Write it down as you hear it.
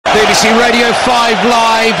BBC Radio 5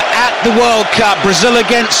 live at the World Cup. Brazil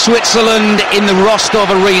against Switzerland in the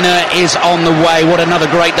Rostov Arena is on the way. What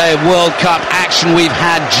another great day of World Cup action we've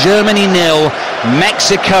had. Germany 0,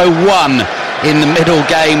 Mexico 1 in the middle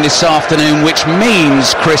game this afternoon, which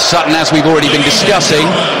means, Chris Sutton, as we've already been discussing,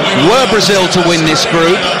 were Brazil to win this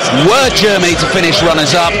group, were Germany to finish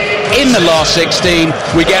runners-up in the last 16,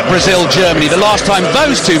 we get Brazil-Germany. The last time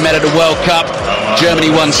those two met at a World Cup,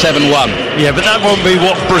 Germany won 7-1. Yeah, but that won't be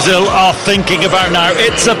what Brazil are thinking about now.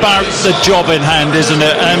 It's about the job in hand, isn't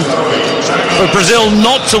it? And for Brazil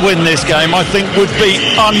not to win this game, I think, would be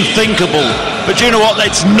unthinkable. But you know what?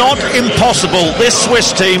 It's not impossible. This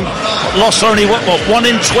Swiss team lost only, what 1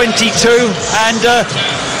 in 22? And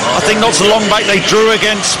I think not so long back they drew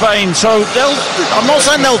against Spain. So I'm not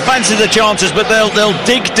saying they'll fancy the chances, but they'll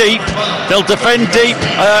dig deep, they'll defend deep.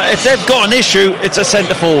 If they've got an issue, it's a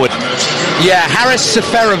centre forward. Yeah, Haris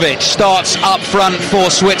Seferovic starts up front for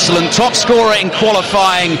Switzerland. Top scorer in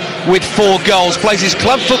qualifying with 4 goals. Plays his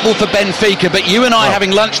club football for Benfica. But you and I,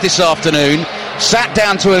 having lunch this afternoon, sat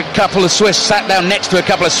down next to a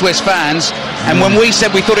couple of Swiss fans, and when we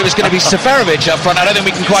said we thought it was going to be Seferovic up front, I don't think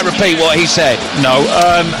we can quite repeat what he said. No,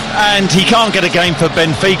 and he can't get a game for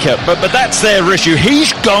Benfica, but that's their issue.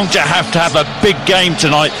 He's going to have a big game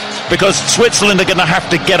tonight, because Switzerland are going to have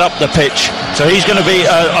to get up the pitch. So he's going to be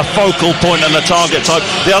a focal point and a target type.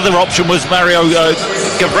 The other option was Mario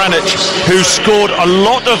Gavranic, who scored a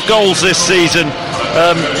lot of goals this season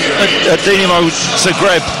at Dinamo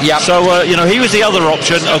Zagreb. Yep. So, he was the other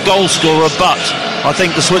option, a goal scorer, but I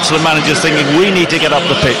think the Switzerland manager's thinking we need to get up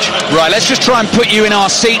the pitch. Right, let's just try and put you in our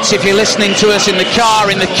seats if you're listening to us in the car,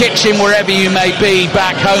 in the kitchen, wherever you may be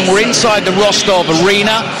back home. We're inside the Rostov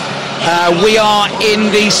Arena. We are in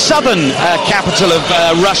the southern capital of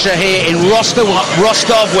Russia, here in Rostov.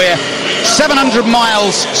 We're 700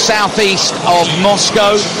 miles southeast of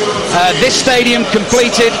Moscow. This stadium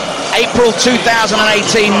completed April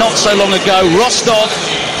 2018, not so long ago. Rostov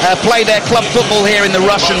play their club football here in the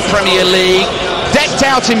Russian Premier League. Decked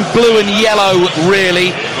out in blue and yellow,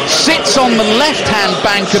 really. Sits on the left-hand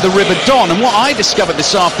bank of the River Don. And what I discovered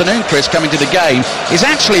this afternoon, Chris, coming to the game, is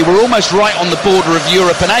actually we're almost right on the border of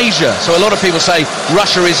Europe and Asia. So a lot of people say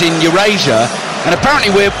Russia is in Eurasia. And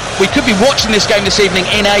apparently we could be watching this game this evening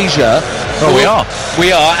in Asia. Oh, we are.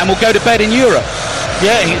 We are, and we'll go to bed in Europe.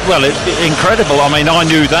 Yeah, well, incredible. I mean, I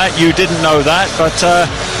knew that. You didn't know that, but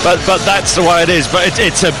that's the way it is. But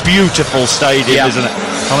it's a beautiful stadium, isn't it?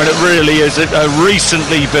 I mean, it really is.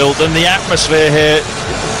 Recently built, and the atmosphere here,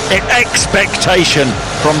 expectation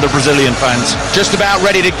from the Brazilian fans. Just about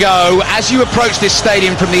ready to go. As you approach this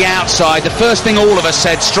stadium from the outside, the first thing all of us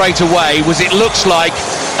said straight away was it looks like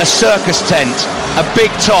a circus tent, a big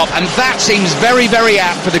top, and that seems very, very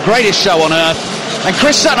apt for the greatest show on earth. And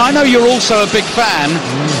Chris Sutton, I know you're also a big fan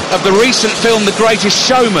of the recent film The Greatest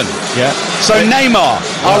Showman. Yeah. So Neymar,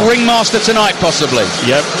 our ringmaster tonight, possibly.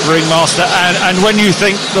 Yep, ringmaster. And when you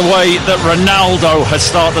think the way that Ronaldo has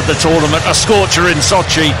started the tournament, a scorcher in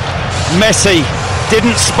Sochi, Messi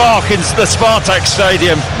didn't spark in the Spartak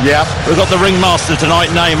Stadium. Yeah. We've got the ringmaster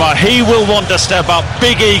tonight, Neymar. He will want to step up.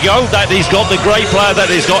 Big ego that he's got, the great player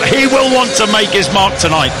that he's got. He will want to make his mark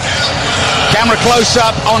tonight. Camera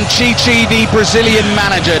close-up on Chichi, the Brazilian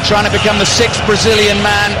manager, trying to become the 6th Brazilian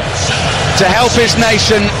man to help his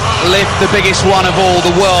nation lift the biggest one of all,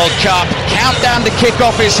 the World Cup. Countdown to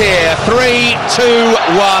kick-off is here. 3, 2,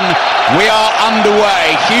 1. We are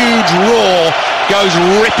underway. Huge roar goes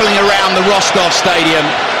rippling around the Rostov Stadium.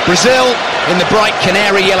 Brazil in the bright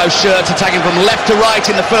canary yellow shirts, attacking from left to right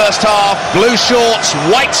in the first half. Blue shorts,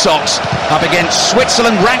 white socks, up against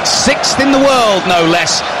Switzerland, ranked 6th in the world, no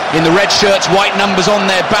less. In the red shirts, white numbers on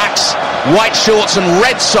their backs, white shorts and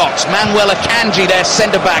red socks. Manuel Akanji, their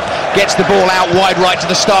centre-back, gets the ball out wide right to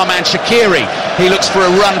the star man Shaqiri. He looks for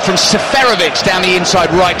a run from Seferovic down the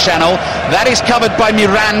inside right channel. That is covered by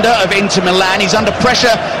Miranda of Inter Milan. He's under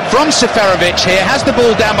pressure from Seferovic here, has the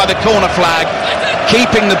ball down by the corner flag,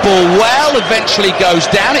 keeping the ball well, eventually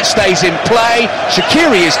goes down, it stays in play.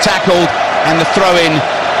 Shaqiri is tackled, and the throw-in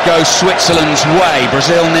goes Switzerland's way.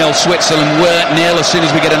 Brazil 0, Switzerland 0. As soon as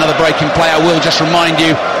we get another break in play, I will just remind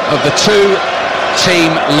you of the 2 team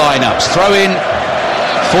lineups. Throw in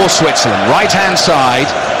for Switzerland, right-hand side,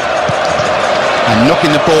 and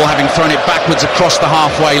knocking the ball, having thrown it backwards across the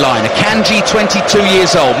halfway line. Akanji, 22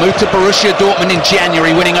 years old, moved to Borussia Dortmund in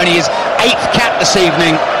January, winning only his 8th cap this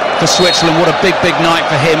evening for Switzerland. What a big, big night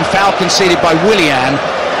for him. Foul conceded by Willian.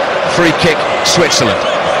 Free kick, Switzerland.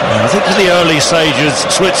 I think for the early stages,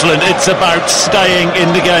 Switzerland, it's about staying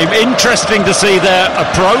in the game. Interesting to see their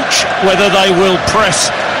approach, whether they will press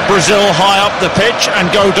Brazil high up the pitch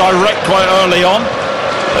and go direct quite early on.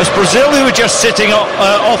 It's Brazil who are just sitting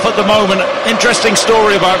off at the moment. Interesting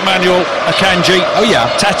story about Manuel Akanji. Oh yeah.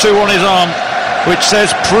 Tattoo on his arm which says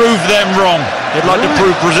prove them wrong. He'd like to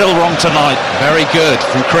prove Brazil wrong tonight. Very good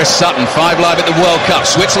from Chris Sutton. 5 Live at the World Cup.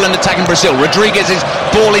 Switzerland attacking Brazil. Rodriguez is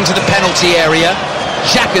ball into the penalty area.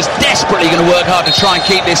 Xhaka's desperately going to work hard to try and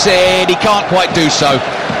keep this in. He can't quite do so,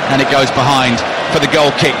 and it goes behind for the goal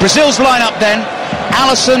kick. Brazil's lineup then: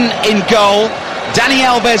 Alisson in goal. Dani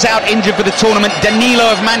Alves out injured for the tournament. Danilo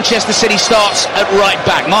of Manchester City starts at right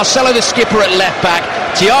back. Marcelo the skipper at left back.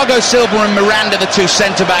 Thiago Silva and Miranda the 2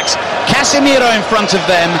 centre-backs. Casemiro in front of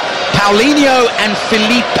them. Paulinho and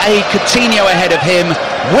Felipe Coutinho ahead of him.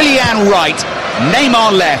 Willian right.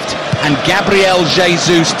 Neymar left. And Gabriel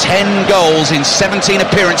Jesus, 10 goals in 17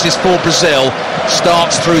 appearances for Brazil,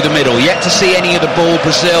 starts through the middle. Yet to see any of the ball.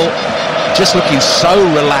 Brazil just looking so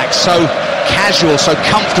relaxed, so casual, so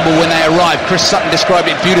comfortable when they arrive. Chris Sutton described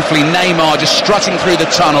it beautifully. Neymar just strutting through the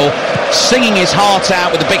tunnel, singing his heart out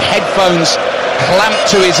with the big headphones clamped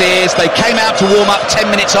to his ears. They came out to warm up 10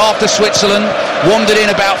 minutes after Switzerland, wandered in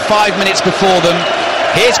about 5 minutes before them.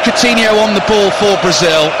 Here's Coutinho on the ball for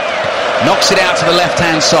Brazil. Knocks it out to the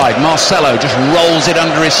left-hand side. Marcelo just rolls it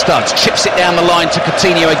under his studs, chips it down the line to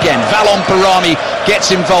Coutinho again. Valon Barami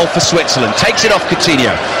gets involved for Switzerland, takes it off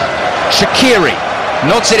Coutinho. Shaqiri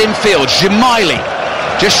nods it infield. Gemaili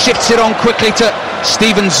just shifts it on quickly to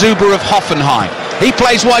Steven Zuber of Hoffenheim. He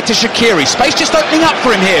plays wide to Shaqiri. Space just opening up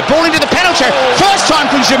for him here. Ball into the penalty. First time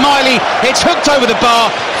from Gemaili. It's hooked over the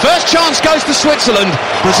bar. First chance goes to Switzerland.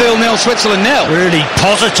 Brazil 0, Switzerland 0. Really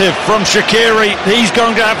positive from Shaqiri. He's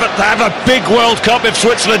going to have a big World Cup if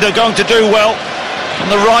Switzerland are going to do well. On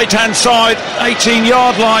the right-hand side,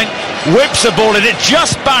 18-yard line. Whips the ball in. It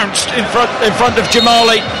just bounced in front of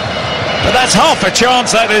Gemaili. But that's half a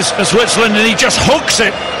chance, that is, for Switzerland, and he just hooks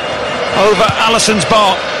it over Alisson's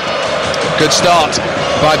bar. Good start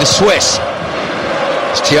by the Swiss.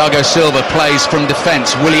 As Thiago Silva plays from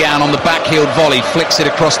defence. Willian on the back-heeled volley, flicks it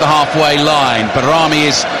across the halfway line. Barami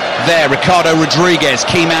is there. Ricardo Rodriguez,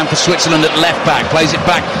 key man for Switzerland at left-back, plays it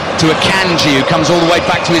back to Akanji, who comes all the way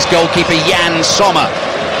back to his goalkeeper, Jan Sommer,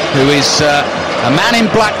 who is a man in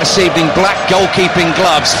black this evening, black goalkeeping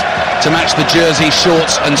gloves to match the jersey,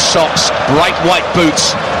 shorts and socks, bright white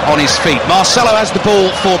boots on his feet. Marcelo has the ball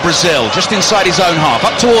for Brazil, just inside his own half,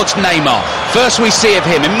 up towards Neymar. First we see of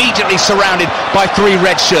him, immediately surrounded by 3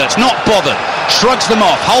 red shirts, not bothered, shrugs them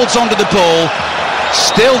off, holds onto the ball,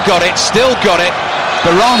 still got it.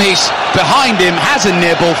 Barami's behind him, has a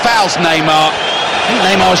nibble, fouls Neymar. I think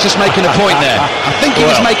Neymar was just making a point there. I think he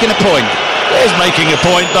was making a point. He is making a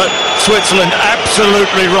point, but Switzerland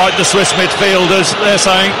absolutely right, the Swiss midfielders. They're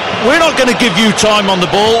saying, we're not going to give you time on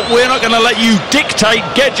the ball, we're not going to let you dictate,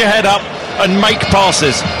 get your head up and make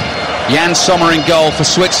passes. Jan Sommer in goal for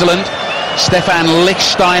Switzerland. Stefan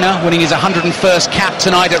Lichtsteiner winning his 101st cap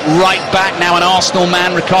tonight at right back, now an Arsenal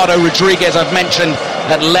man. Ricardo Rodriguez I've mentioned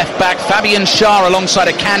at left back. Fabian Schär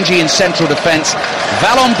alongside Akanji in central defence.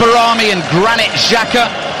 Valon Barami and Granit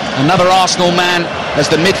Xhaka, another Arsenal man, as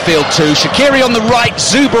the midfield 2. Shaqiri on the right,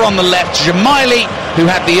 Zuber on the left. Gemaili, who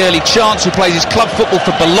had the early chance, who plays his club football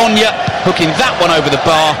for Bologna, hooking that one over the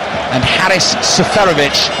bar. And Haris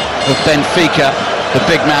Seferovic of Benfica, the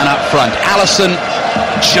big man up front. Alisson,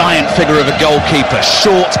 giant figure of a goalkeeper,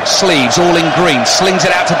 short sleeves, all in green, slings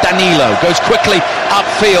it out to Danilo, goes quickly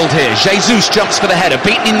upfield here. Jesus jumps for the header,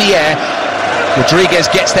 beaten in the air. Rodriguez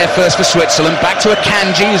gets there first for Switzerland, back to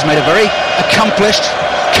Akanji, who's made a very accomplished,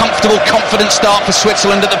 comfortable, confident start for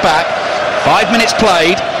Switzerland at the back. 5 minutes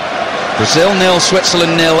played. Brazil 0,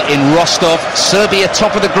 Switzerland 0 in Rostov. Serbia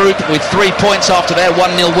top of the group with 3 points after their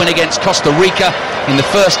 1-0 win against Costa Rica in the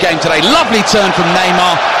first game today. Lovely turn from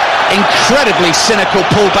Neymar. Incredibly cynical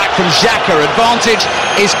pullback from Xhaka. Advantage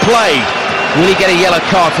is played. Will he get a yellow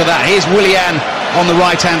card for that? Here's Willian on the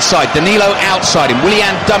right-hand side. Danilo outside him.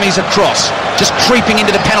 Willian dummies across. Just creeping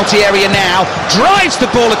into the penalty area now. Drives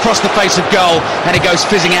the ball across the face of goal, and it goes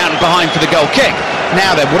fizzing out and behind for the goal kick.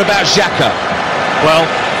 Now then, what about Xhaka? Well,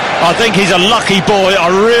 I think he's a lucky boy. I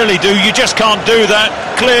really do. You just can't do that.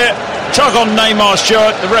 Clear. Tug on Neymar's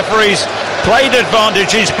shirt. The referee's played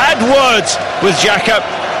advantage. He's had words with Xhaka.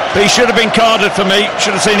 But he should have been carded for me.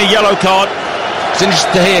 Should have seen a yellow card. It's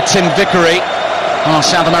interesting to hear Tim Vickery, our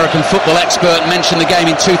South American football expert, mention the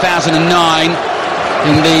game in 2009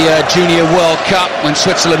 in the Junior World Cup when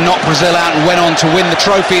Switzerland knocked Brazil out and went on to win the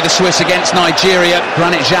trophy, the Swiss against Nigeria.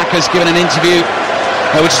 Granit Xhaka's given an interview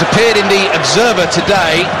which has appeared in the Observer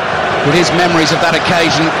today with his memories of that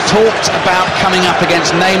occasion. Talked about coming up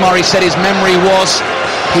against Neymar. He said his memory was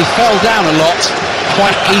he fell down a lot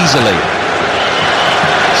quite easily.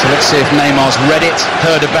 So let's see if Neymar's read it,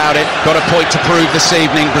 heard about it, got a point to prove this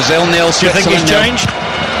evening. Brazil 0, Do you think he's changed?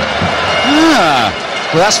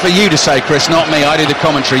 Well, that's for you to say, Chris, not me. I do the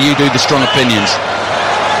commentary, you do the strong opinions.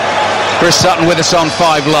 Chris Sutton with us on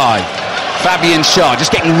 5 Live. Fabian Schär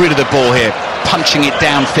just getting rid of the ball here, punching it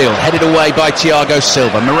downfield, headed away by Thiago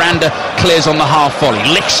Silva. Miranda clears on the half volley.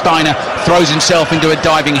 Lichtsteiner throws himself into a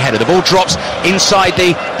diving header. The ball drops inside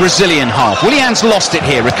the Brazilian half. Willian's lost it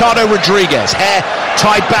here. Ricardo Rodriguez, hair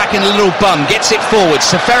tied back in a little bun, gets it forward.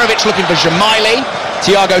 Seferovic looking for Jamaili.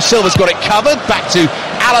 Thiago Silva's got it covered. Back to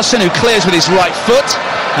Alisson, who clears with his right foot.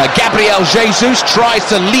 Gabriel Jesus tries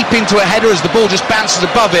to leap into a header as the ball just bounces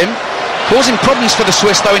above him, causing problems for the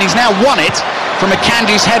Swiss though, and he's now won it from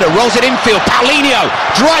Akanji's header. Rolls it infield. Paulinho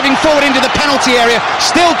driving forward into the penalty area,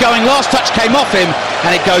 still going. Last touch came off him,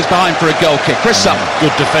 and it goes behind for a goal kick. Chris Sutton.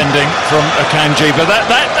 Good defending from Akanji, but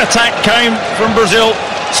that attack came from Brazil.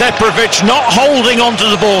 Seferovic not holding onto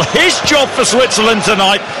the ball. His job for Switzerland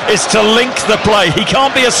tonight is to link the play. He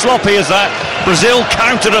can't be as sloppy as that. Brazil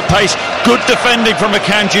countered at pace. Good defending from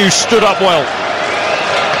Akanji, who stood up well.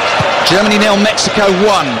 Germany 0, Mexico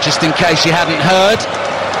 1, just in case you hadn't heard.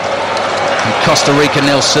 And Costa Rica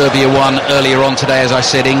 0, Serbia 1 earlier on today. As I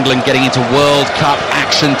said, England getting into World Cup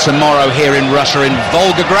action tomorrow here in Russia in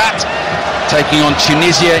Volgograd, taking on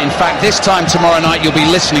Tunisia. In fact, this time tomorrow night you'll be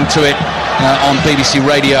listening to it on BBC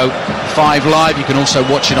Radio 5 Live. You can also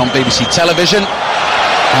watch it on BBC Television,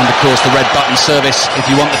 and of course the red button service if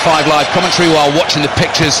you want the 5 Live commentary while watching the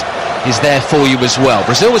pictures is there for you as well.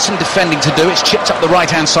 Brazil with some defending to do. It's chipped up the right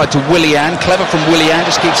hand side to Willian. Clever from Willian,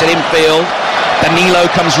 just keeps it infield. Danilo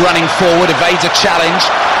comes running forward, evades a challenge,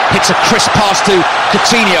 hits a crisp pass to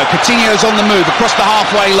Coutinho. Coutinho's on the move across the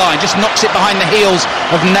halfway line, just knocks it behind the heels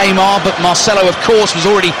of Neymar, but Marcelo of course was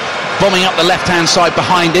already bombing up the left-hand side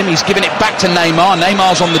behind him. He's giving it back to Neymar.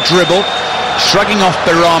 Neymar's on the dribble, shrugging off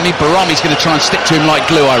Berami. Berami's going to try and stick to him like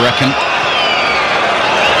glue, I reckon.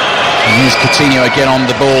 And here's Coutinho again on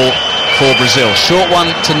the ball for Brazil. Short one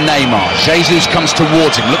to Neymar. Jesus comes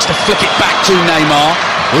towards him, looks to flick it back to Neymar.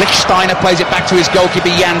 Lichtsteiner plays it back to his goalkeeper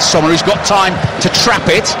Jan Sommer, who's got time to trap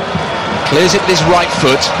it. Clears it with his right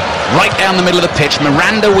foot, right down the middle of the pitch.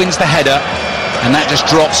 Miranda wins the header, and that just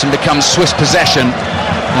drops and becomes Swiss possession.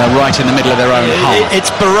 Right in the middle of their own half. It's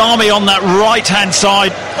Berami on that right-hand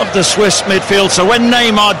side of the Swiss midfield, so when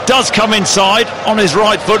Neymar does come inside on his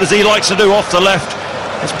right foot, as he likes to do off the left,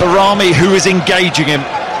 it's Berami who is engaging him.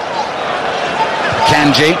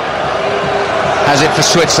 Kanji has it for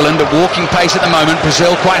Switzerland at walking pace at the moment.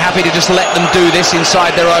 Brazil quite happy to just let them do this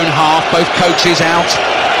inside their own half. Both coaches out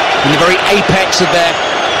in the very apex of their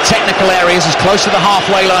technical areas, as close to the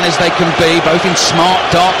halfway line as they can be, both in smart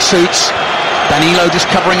dark suits. Danilo just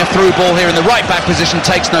covering a through ball here in the right back position,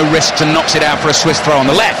 takes no risks and knocks it out for a Swiss throw on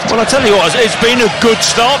the left. Well, I tell you what, it's been a good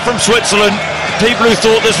start from Switzerland. People who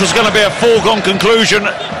thought this was going to be a foregone conclusion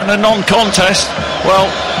and a non-contest, well,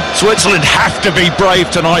 Switzerland have to be brave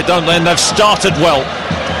tonight, don't they? And they've started well.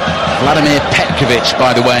 Vladimir Petkovic,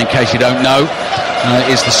 by the way, in case you don't know,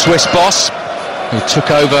 is the Swiss boss who took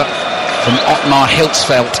over from Ottmar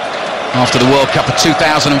Hitzfeld after the World Cup of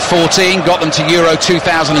 2014, got them to Euro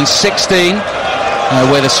 2016,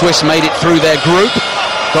 where the Swiss made it through their group,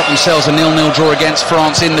 got themselves a 0-0 draw against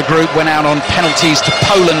France in the group, went out on penalties to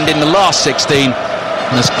Poland in the last 16,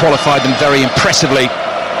 and has qualified them very impressively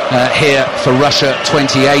here for Russia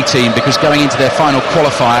 2018, because going into their final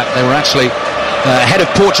qualifier, they were actually ahead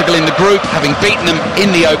of Portugal in the group, having beaten them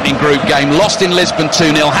in the opening group game, lost in Lisbon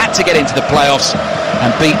 2-0, had to get into the playoffs, and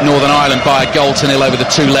beat Northern Ireland by a goal to 0 over the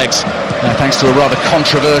two legs, thanks to a rather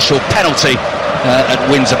controversial penalty at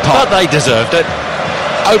Windsor Park. But they deserved it.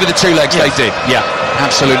 Over the two legs, yes. They did. Yeah,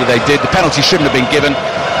 absolutely they did. The penalty shouldn't have been given,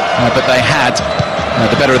 but they had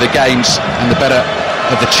the better of the games and the better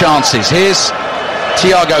of the chances. Here's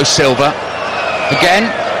Thiago Silva. Again,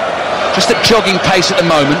 just at jogging pace at the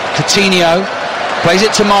moment. Coutinho plays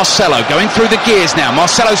it to Marcelo, going through the gears now.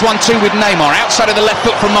 Marcelo's 1-2 with Neymar, outside of the left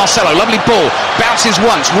foot from Marcelo. Lovely ball, bounces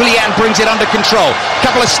once. Willian brings it under control.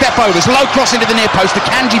 Couple of step overs, low cross into the near post.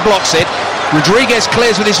 Akanji blocks it. Rodriguez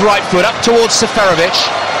clears with his right foot up towards Seferovic.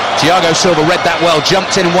 Thiago Silva read that well,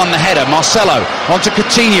 jumped in and won the header. Marcelo onto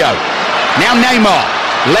Coutinho. Now Neymar.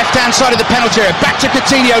 Left-hand side of the penalty area, back to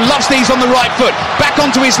Coutinho, loves these on the right foot, back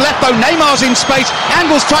onto his left though, Neymar's in space,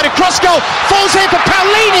 angles tight, a cross goal, falls here for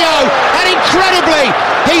Paulinho, and incredibly,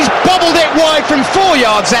 he's bobbled it wide from 4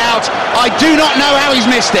 yards out. I do not know how he's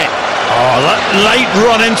missed it. Oh, that late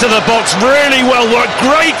run into the box, really well worked,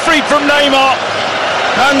 great feed from Neymar,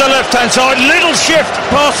 and the left-hand side, little shift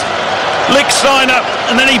past Lichtsteiner,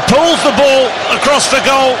 and then he pulls the ball across the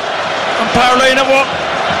goal, and Paulinho, what?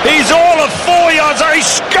 He's all of 4 yards out. He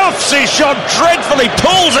scuffs his shot dreadfully,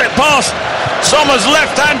 pulls it past Sommer's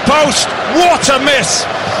left-hand post. What a miss.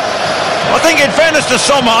 I think, in fairness to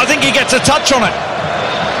Sommer, I think he gets a touch on it.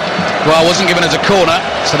 Well, it wasn't given as a corner,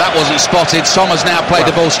 so that wasn't spotted. Sommer's now played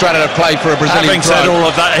the ball straight out of play for a Brazilian Having said all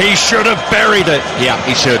of that, he should have buried it. Yeah,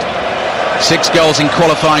 he should. 6 goals in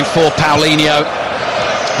qualifying for Paulinho,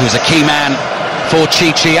 who's a key man for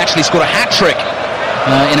Chichi. Actually scored a hat-trick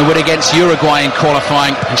in a win against Uruguay in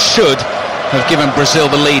qualifying, and should have given Brazil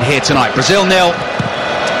the lead here tonight. Brazil 0,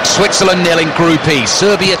 Switzerland 0 in Group E.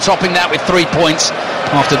 Serbia topping that with 3 points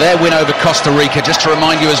after their win over Costa Rica. Just to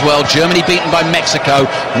remind you as well, Germany beaten by Mexico.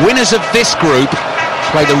 Winners of this group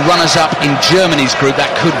play the runners-up in Germany's group.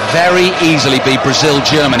 That could very easily be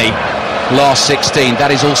Brazil-Germany last 16.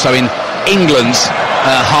 That is also in England's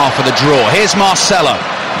half of the draw. Here's Marcelo,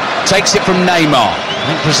 takes it from Neymar. I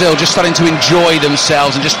think Brazil just starting to enjoy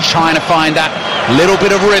themselves and just trying to find that little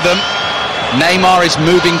bit of rhythm. Neymar is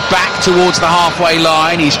moving back towards the halfway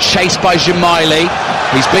line. He's chased by Gemaili.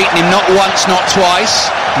 He's beaten him not once, not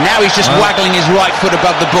twice. Now he's just waggling his right foot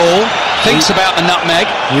above the ball. Thinks about the nutmeg.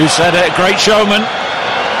 You said it, great showman.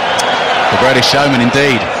 The greatest showman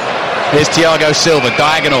indeed. Here's Thiago Silva,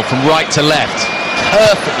 diagonal from right to left.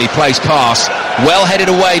 Perfectly placed pass. Well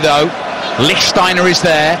headed away though. Lichtsteiner is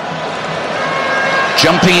there.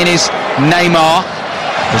 Jumping in is Neymar.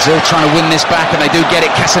 Brazil trying to win this back, and they do get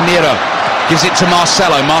it. Casemiro gives it to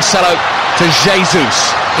Marcelo. Marcelo to Jesus.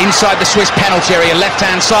 Inside the Swiss penalty area,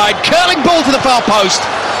 left-hand side. Curling ball to the far post.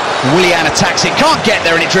 Willian attacks it. Can't get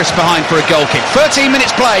there, and it drifts behind for a goal kick. 13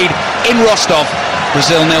 minutes played in Rostov.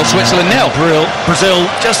 Brazil 0, Switzerland 0. Brazil,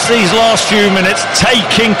 just these last few minutes,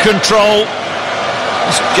 taking control.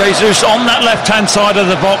 Jesus on that left-hand side of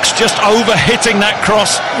the box, just over-hitting that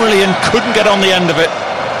cross. Willian couldn't get on the end of it.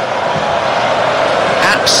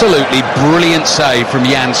 Absolutely brilliant save from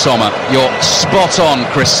Jan Sommer. You're spot on,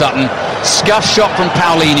 Chris Sutton. Scuff shot from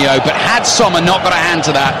Paulinho, but had Sommer not got a hand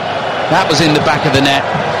to that, that was in the back of the net.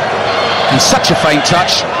 And such a faint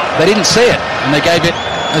touch, they didn't see it, and they gave it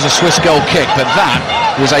as a Swiss goal kick. But that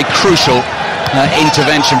was a crucial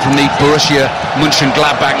intervention from the Borussia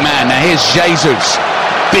Mönchengladbach man. Now here's Jesus,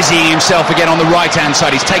 busying himself again on the right-hand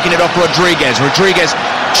side. He's taking it off Rodriguez. Rodriguez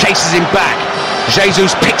chases him back.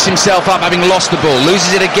 Jesus picks himself up, having lost the ball,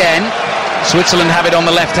 loses it again. Switzerland have it on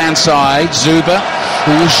the left-hand side. Zuber.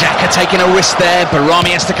 Xhaka taking a risk there.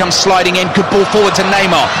 Barami has to come sliding in. Good ball forward to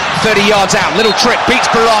Neymar. 30 yards out. Little trip. Beats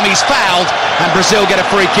Barami. He's fouled. And Brazil get a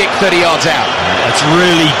free kick 30 yards out. That's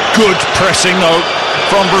really good pressing, though,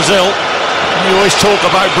 from Brazil. We always talk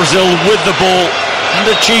about Brazil with the ball and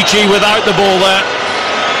the Chichi without the ball there.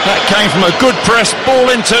 That came from a good press. Ball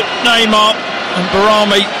into Neymar. And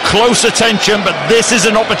Barami, close attention, but this is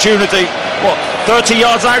an opportunity. What, 30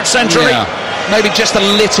 yards out centrally? Yeah. Maybe just a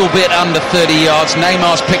little bit under 30 yards.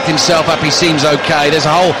 Neymar's picked himself up. He seems okay. There's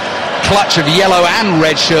a whole clutch of yellow and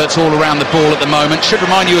red shirts all around the ball at the moment. Should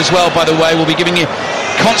remind you as well, by the way, we'll be giving you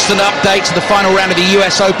constant updates of the final round of the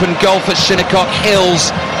US Open Golf at Shinnecock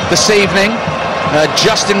Hills this evening.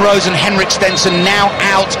 Justin Rose and Henrik Stenson now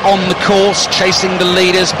out on the course, chasing the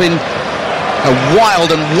leaders. Been a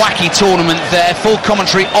wild and wacky tournament there. Full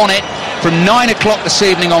commentary on it from 9 o'clock this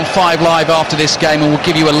evening on 5 Live after this game, and we'll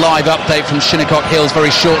give you a live update from Shinnecock Hills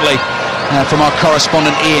very shortly from our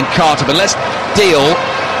correspondent Ian Carter. But let's deal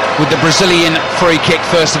with the Brazilian free kick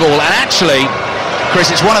first of all. And actually,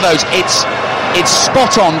 Chris, it's one of those, it's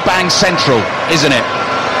spot on, bang central, isn't it?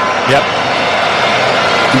 Yep.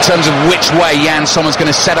 In terms of which way Jan Sommer's going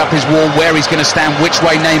to set up his wall, where he's going to stand, which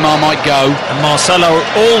way Neymar might go. And Marcelo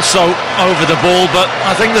also over the ball, but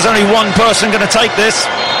I think there's only one person going to take this.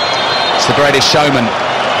 It's the greatest showman.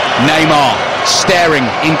 Neymar staring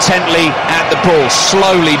intently at the ball,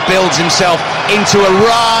 slowly builds himself into a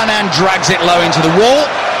run and drags it low into the wall.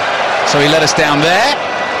 So he let us down there.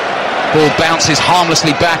 Ball bounces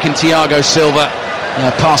harmlessly back, and Thiago Silva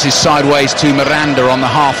passes sideways to Miranda on the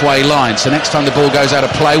halfway line. So next time the ball goes out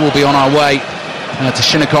of play, we'll be on our way to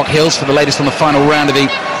Shinnecock Hills for the latest on the final round of the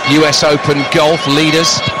US Open Golf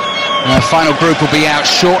leaders. Final group will be out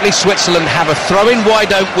shortly. Switzerland have a throw-in. Why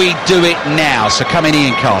don't we do it now? So come in,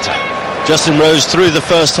 Ian Carter. Justin Rose through the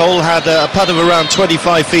first hole, had a putt of around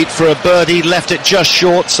 25 feet for a birdie, left it just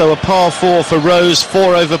short, so a par 4 for Rose,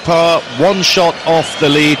 4 over par, 1 shot off the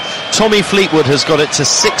lead. Tommy Fleetwood has got it to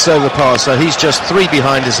 6 over par, so he's just 3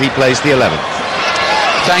 behind as he plays the 11th.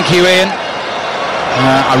 Thank you, Ian.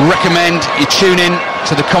 I recommend you tune in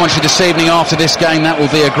to the commentary this evening after this game. That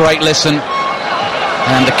will be a great listen.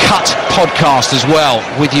 And the Cut podcast as well,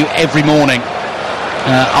 with you every morning.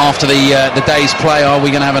 After the day's play, are we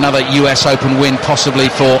going to have another US Open win possibly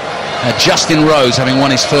for Justin Rose having won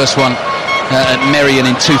his first one at Merion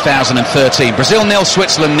in 2013. Brazil 0,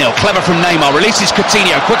 Switzerland 0. Clever from Neymar, releases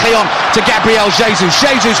Coutinho, quickly on to Gabriel Jesus.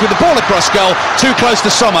 Jesus with the ball across goal, too close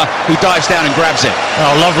to Sommer, who dives down and grabs it.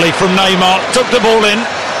 Oh, lovely from Neymar, took the ball in,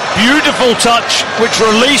 beautiful touch, which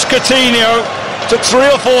released Coutinho, took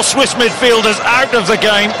 3 or 4 Swiss midfielders out of the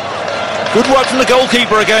game. Good work from the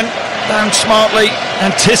goalkeeper again, down smartly,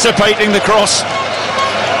 anticipating the cross.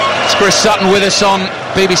 It's Chris Sutton with us on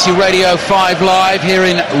BBC Radio 5 Live here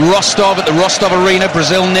in Rostov at the Rostov Arena.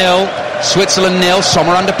 Brazil 0, Switzerland 0.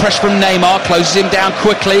 Sommer under pressure from Neymar, closes him down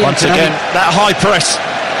quickly. Once again, that high press,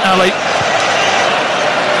 Ali.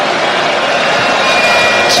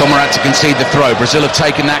 Sommer had to concede the throw. Brazil have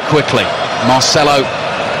taken that quickly. Marcelo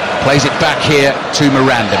plays it back here to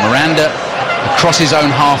Miranda. Miranda across his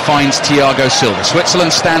own half finds Thiago Silva.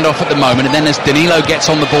 Switzerland stand off at the moment, and then as Danilo gets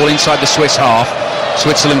on the ball inside the Swiss half,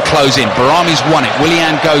 Switzerland close in. Barami's won it.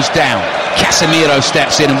 Willian goes down. Casemiro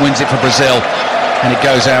steps in and wins it for Brazil, and it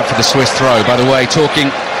goes out for the Swiss throw. By the way, talking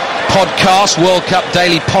podcast, World Cup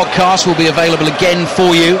Daily Podcast will be available again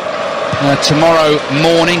for you tomorrow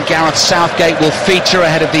morning. Gareth Southgate will feature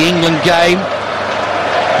ahead of the England game.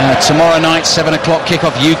 Tomorrow night, 7 o'clock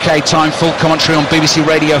kickoff UK time. Full commentary on BBC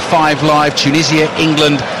Radio 5 Live. Tunisia,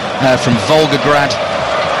 England from Volgograd.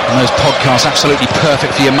 And those podcasts absolutely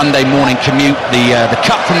perfect for your Monday morning commute. The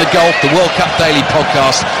Cup from the Golf, the World Cup Daily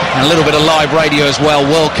Podcast, and a little bit of live radio as well.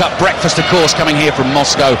 World Cup breakfast, of course, coming here from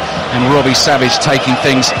Moscow, and Robbie Savage taking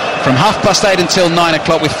things from 8:30 until 9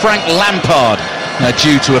 o'clock with Frank Lampard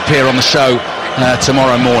due to appear on the show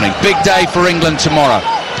tomorrow morning. Big day for England tomorrow.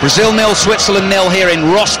 Brazil 0, Switzerland 0 here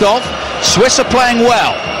in Rostov. Swiss are playing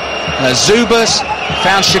well. Zubas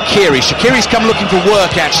found Shaqiri. Shaqiri's come looking for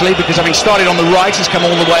work, actually, because having started on the right, he's come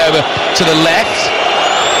all the way over to the left.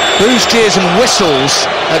 Booze, cheers and whistles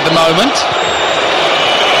at the moment,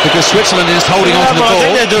 because Switzerland is holding on to the ball. I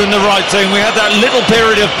think they're doing the right thing. We had that little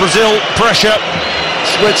period of Brazil pressure.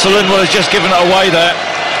 Switzerland was just giving it away there.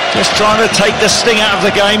 Just trying to take the sting out of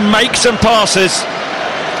the game, make some passes.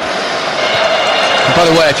 By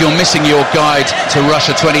the way, if you're missing your guide to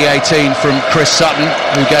Russia 2018 from Chris Sutton,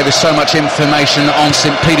 who gave us so much information on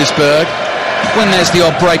St. Petersburg, when there's the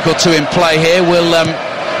odd break or two in play here, we'll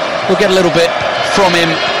get a little bit from him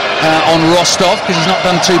on Rostov, because he's not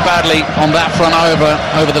done too badly on that front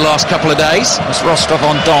over the last couple of days. It's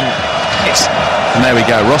Rostov-on-Don. And there we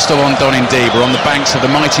go, Rostov-on-Don indeed. We're on the banks of the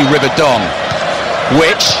mighty River Don,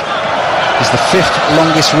 which is the 5th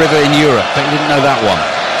longest river in Europe. Bet you didn't know that one.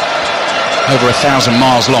 Over 1,000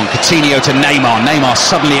 miles long. Coutinho to Neymar. Neymar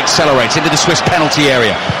suddenly accelerates into the Swiss penalty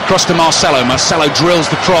area. Cross to Marcelo. Marcelo drills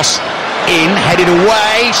the cross in, headed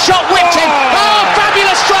away. Shot whipped in. Oh,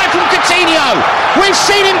 fabulous strike from Coutinho. We've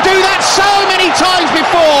seen him do that so many times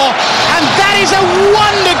before, and that is a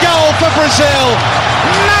wonder goal for Brazil.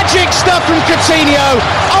 Magic stuff from Coutinho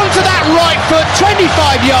onto that right foot, 25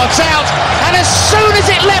 yards out, and as soon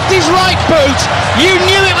as it left his right boot, you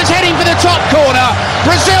knew it was heading for the top corner.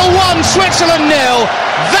 Brazil 1, Switzerland 0.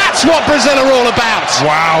 That's what Brazil are all about.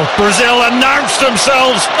 Wow, Brazil announced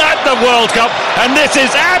themselves at the World Cup, and this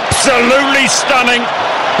is absolutely stunning.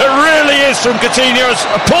 It really is from Coutinho.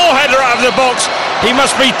 A poor header out of the box. He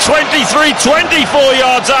must be 23, 24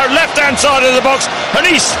 yards out, left-hand side of the box, and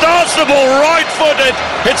he starts the ball right-footed.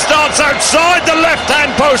 It starts outside the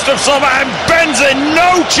left-hand post of Sommer and bends in.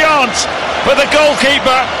 No chance for the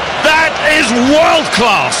goalkeeper. That is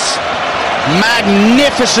world-class.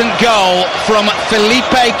 Magnificent goal from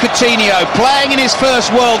Felipe Coutinho, playing in his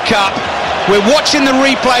first World Cup. We're watching the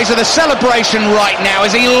replays of the celebration right now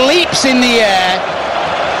as he leaps in the air,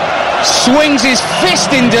 swings his fist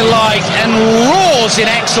in delight and roars in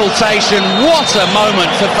exultation. What a moment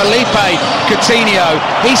for Felipe Coutinho.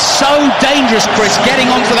 He's so dangerous, Chris, getting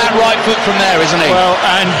onto that right foot from there, isn't he? Well,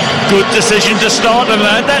 and good decision to start him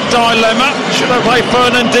there. That dilemma, should I play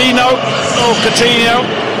Fernandinho or Coutinho?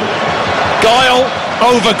 Guile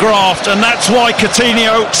over graft, and that's why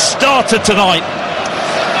Coutinho started tonight.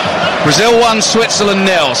 Brazil 1, Switzerland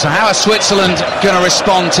 0. So how are Switzerland going to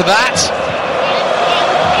respond to that?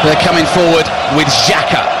 They're coming forward with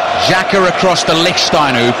Xhaka. Xhaka across to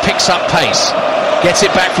Lichtsteiner, who picks up pace. Gets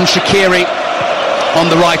it back from Shaqiri on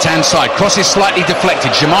the right-hand side. Cross is slightly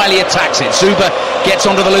deflected. Jamaili attacks it. Zuba gets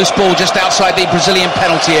onto the loose ball just outside the Brazilian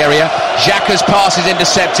penalty area. Xhaka's pass is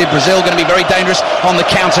intercepted. Brazil going to be very dangerous on the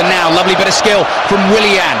counter now. Lovely bit of skill from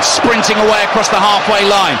Willian, sprinting away across the halfway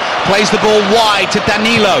line. Plays the ball wide to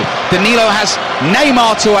Danilo. Danilo has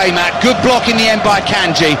Neymar to aim at. Good block in the end by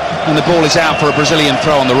Kanji, and the ball is out for a Brazilian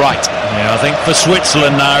throw on the right. Yeah, I think for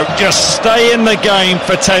Switzerland now, just stay in the game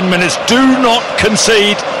for 10 minutes. Do not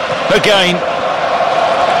concede again.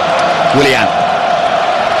 Willian.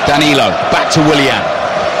 Danilo, back to Willian.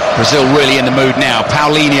 Brazil really in the mood now.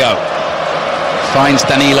 Paulinho finds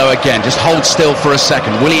Danilo again, just hold still for a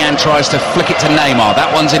second. Willian tries to flick it to Neymar,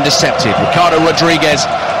 that one's intercepted. Ricardo Rodriguez,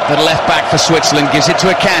 the left back for Switzerland, gives it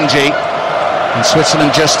to Akanji. And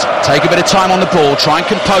Switzerland just take a bit of time on the ball, try and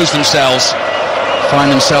compose themselves,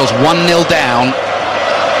 find themselves 1-0 down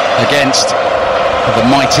against the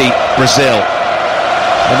mighty Brazil.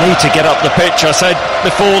 They need to get up the pitch. I said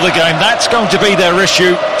before the game, that's going to be their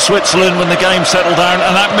issue, Switzerland, when the game settled down,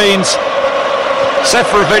 and that means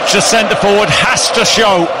Seferovic, the centre forward, has to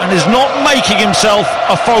show and is not making himself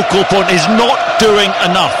a focal point, is not doing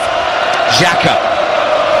enough. Xhaka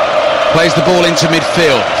plays the ball into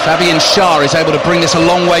midfield. Fabian Schär is able to bring this a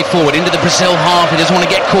long way forward into the Brazil half. He doesn't want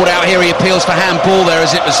to get caught out here. He appeals for handball there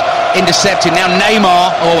as it was intercepted. Now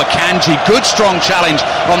Neymar, Akanji, good strong challenge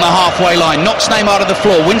on the halfway line, knocks Neymar to the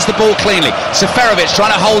floor, wins the ball cleanly. Seferovic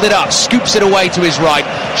trying to hold it up, scoops it away to his right.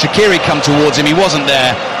 Shaqiri come towards him, he wasn't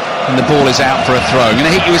there, and the ball is out for a throw. I'm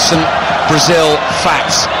going to hit you with some Brazil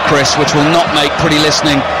facts, Chris, which will not make pretty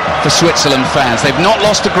listening for Switzerland fans. They've not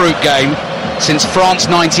lost a group game since France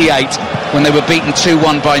 98, when they were beaten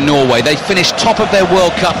 2-1 by Norway. They finished top of their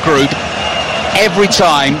World Cup group every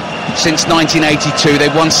time since 1982.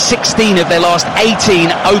 They've won 16 of their last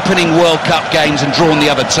 18 opening World Cup games and drawn the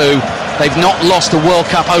other 2. They've not lost a World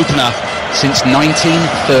Cup opener since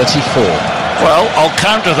 1934. Well, I'll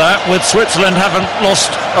counter that with Switzerland haven't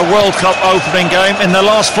lost a World Cup opening game in their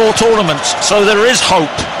last 4 tournaments, so there is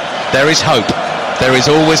hope. There is hope. There is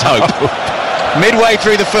always hope. Midway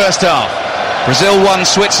through the first half, Brazil 1,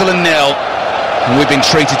 Switzerland 0, and we've been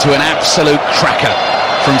treated to an absolute cracker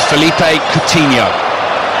from Felipe Coutinho.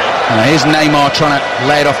 Now here's Neymar trying to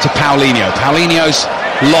lay it off to Paulinho. Paulinho's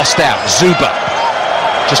lost out. Zuba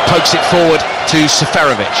just pokes it forward to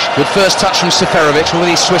Seferovic. Good first touch from Seferovic. All of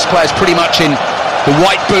these Swiss players pretty much in the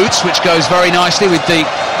white boots, which goes very nicely with the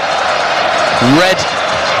red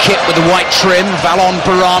kit with the white trim. Valon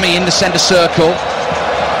Barami in the centre circle,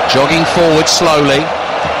 jogging forward slowly.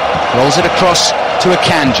 Rolls it across to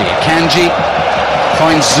Akanji. Akanji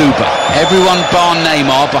finds Zuba. Everyone bar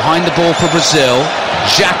Neymar behind the ball for Brazil.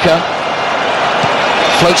 Xhaka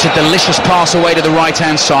floats a delicious pass away to the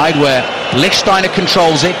right-hand side where Lichtsteiner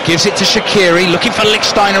controls it, gives it to Shaqiri, looking for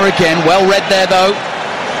Lichtsteiner again. Well read there though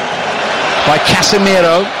by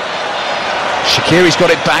Casemiro. Shaqiri's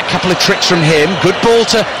got it back, couple of tricks from him. Good ball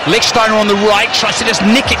to Lichtsteiner on the right, tries to just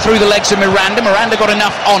nick it through the legs of Miranda. Miranda got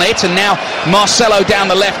enough on it, and now Marcelo down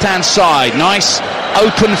the left-hand side. Nice,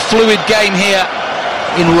 open, fluid game here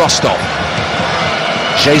in Rostov.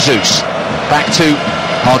 Jesus, back to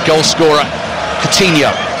our goal scorer,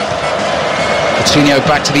 Coutinho. Coutinho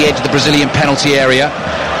back to the edge of the Brazilian penalty area.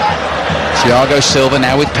 Thiago Silva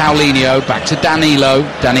now with Paulinho, back to Danilo.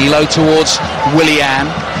 Danilo towards Willian.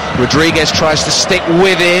 Rodriguez tries to stick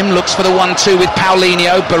with him, looks for the 1-2 with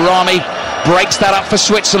Paulinho. Barami breaks that up for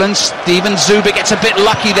Switzerland. Steven Zuba gets a bit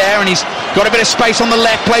lucky there, and he's got a bit of space on the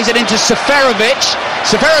left, plays it into Seferovic.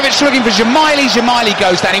 Seferovic looking for Jamaili. Jamaili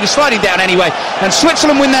goes down, he was sliding down anyway, and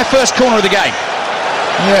Switzerland win their first corner of the game.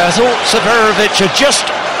 Yeah, I thought Seferovic had just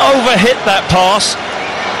overhit that pass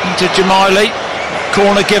into Jamaili.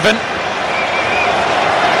 Corner given,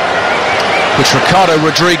 which Ricardo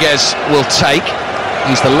Rodriguez will take.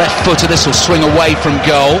 He's the left footer. This will swing away from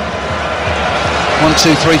goal. 1,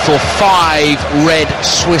 2, 3, 4, 5 red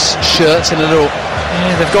Swiss shirts in a little...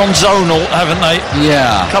 Yeah, they've gone zonal, haven't they?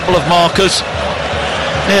 Yeah. A couple of markers.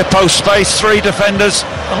 Near post space, 3 defenders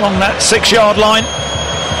along that 6-yard line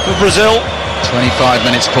for Brazil. 25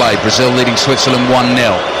 minutes play. Brazil leading Switzerland 1-0.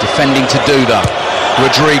 Defending to Duda.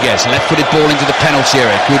 Rodriguez, left-footed ball into the penalty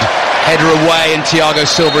area. Good header away, and Thiago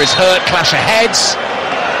Silva is hurt. Clash of heads.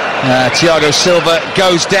 Thiago Silva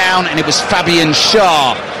goes down, and it was Fabian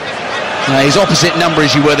Schär, his opposite number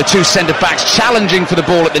as you were, the 2 centre-backs challenging for the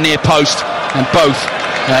ball at the near post, and both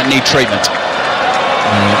need treatment.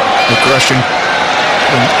 Aggression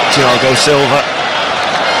from Thiago Silva.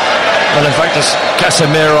 Well, in fact, it's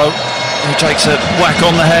Casemiro who takes a whack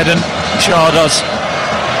on the head, and Schär does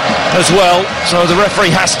as well. So the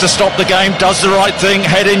referee has to stop the game, does the right thing,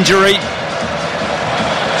 head injury.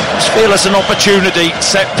 Feel as an opportunity,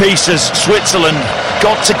 set pieces. Switzerland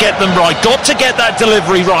got to get them right, got to get that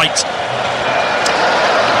delivery right.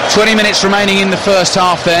 20 minutes remaining in the first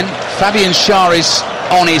half then. Fabian Schär is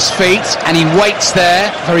on his feet, and he waits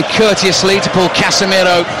there very courteously to pull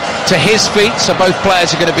Casemiro to his feet, so both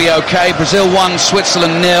players are going to be okay. Brazil 1,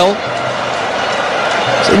 Switzerland 0.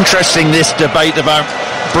 It's interesting, this debate about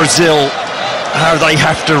Brazil, how they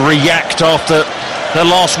have to react after their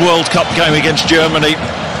last World Cup game against Germany.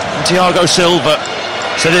 Thiago Silva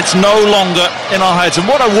said it's no longer in our heads. And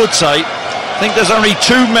what I would say, I think there's only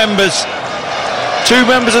two members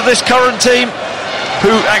of this current team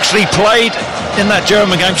who actually played in that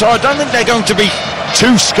German game, so I don't think they're going to be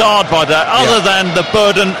too scarred by that, other than the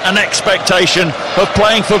burden and expectation of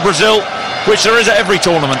playing for Brazil, which there is at every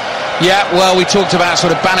tournament. Yeah, well, we talked about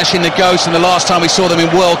sort of banishing the ghosts, and the last time we saw them in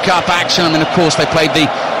World Cup action, I mean, of course, they played the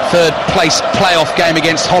third place playoff game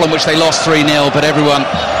against Holland, which they lost 3-0, but everyone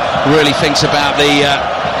really thinks about the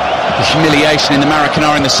humiliation in the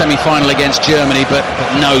Maracanã in the semi-final against Germany, but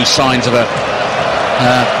no signs of a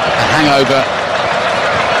hangover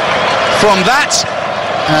from that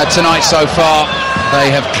tonight so far. They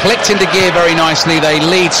have clicked into gear very nicely. They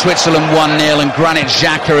lead Switzerland 1-0, and Granit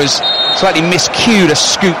Xhaka has slightly miscued a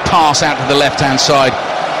scoop pass out to the left-hand side,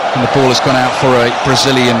 and the ball has gone out for a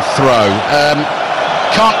Brazilian throw.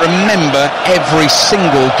 Can't remember every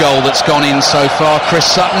single goal that's gone in so far, Chris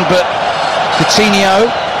Sutton, but Coutinho,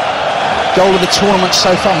 goal of the tournament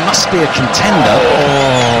so far, must be a contender.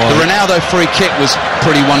 The Ronaldo free kick was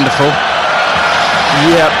pretty wonderful.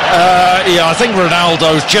 Yeah, I think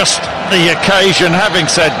Ronaldo's just the occasion. Having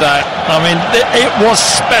said that, I mean, it was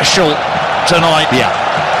special tonight. Yeah.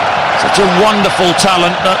 Such a wonderful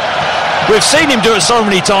talent. We've seen him do it so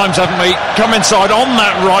many times, haven't we? Come inside on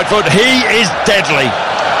that right foot. He is deadly.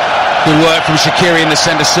 Good work from Shaqiri in the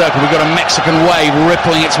centre circle. We've got a Mexican wave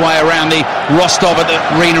rippling its way around the Rostov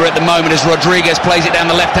arena at the moment as Rodriguez plays it down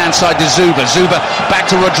the left-hand side to Zuba. Zuba back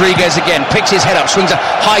to Rodriguez again. Picks his head up, swings a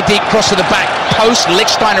high, deep cross to the back post.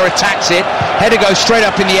 Lichtsteiner attacks it. Header goes straight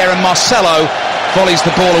up in the air, and Marcelo volleys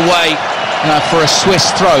the ball away for a Swiss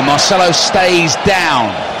throw. Marcelo stays down.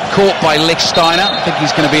 Caught by Lichtsteiner. I think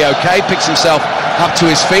he's going to be okay. Picks himself up to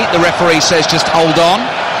his feet. The referee says just hold on.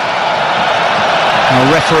 Our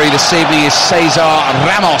referee this evening is Cesar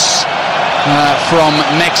Ramos from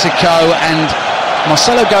Mexico, and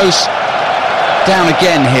Marcelo goes down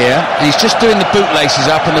again here, and he's just doing the bootlaces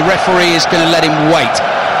up, and the referee is going to let him wait.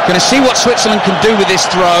 Going to see what Switzerland can do with this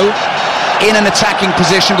throw in an attacking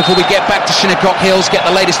position before we get back to Shinnecock Hills, get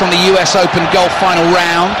the latest on the US Open golf final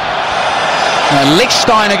round.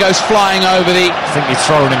 Lichtsteiner goes flying over the... I think he's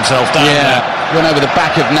thrown himself down there. Went over the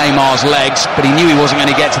back of Neymar's legs, but he knew he wasn't going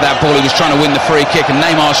to get to that ball. He was trying to win the free kick, and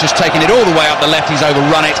Neymar's just taken it all the way up the left. He's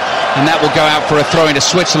overrun it, and that will go out for a throw into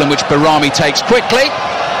Switzerland, which Barami takes quickly.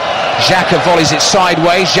 Xhaka volleys it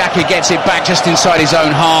sideways. Xhaka gets it back just inside his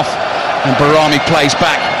own half, and Barami plays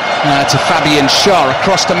back to Fabian Schär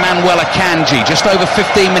across to Manuel Akanji. Just over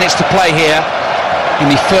 15 minutes to play here in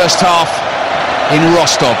the first half in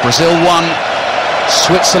Rostov. Brazil 1,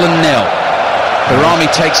 Switzerland 0. Barami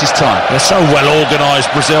takes his time. They're so well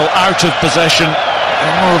organised, Brazil, out of possession.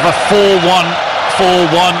 They're more of a 4-1.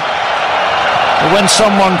 But when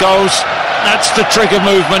someone goes, that's the trigger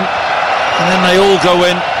movement, and then they all go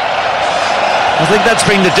in. I think that's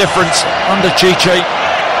been the difference under Chiche.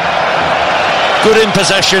 Good in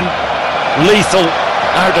possession, lethal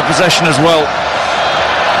out of possession as well.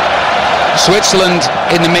 Switzerland,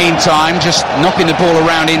 in the meantime, just knocking the ball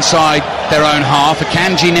around inside their own half.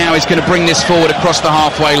 Akanji now is going to bring this forward across the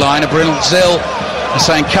halfway line. Brazil are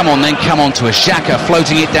saying, come on then, come on to us. Xhaka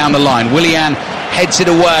floating it down the line. Willian heads it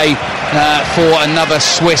away for another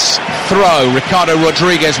Swiss throw. Ricardo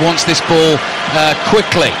Rodriguez wants this ball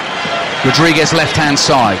quickly. Rodriguez left-hand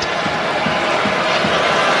side.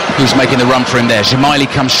 Who's making the run for him there? Jamaili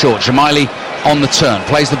comes short. Jamaili on the turn.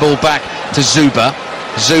 Plays the ball back to Zuba.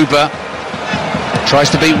 Zuba tries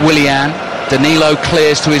to beat Willian. Danilo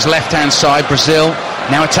clears to his left-hand side. Brazil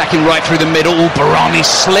now attacking right through the middle. Barami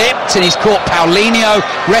slipped and he's caught Paulinho.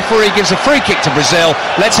 Referee gives a free kick to Brazil.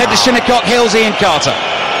 Let's head to Shinnecock Hills, Ian Carter.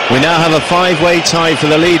 We now have a 5-way tie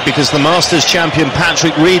for the lead because the Masters champion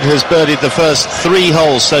Patrick Reed has birdied the first 3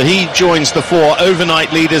 holes, so he joins the 4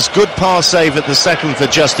 overnight leaders. Good par save at the second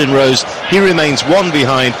for Justin Rose. He remains 1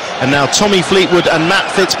 behind, and now Tommy Fleetwood and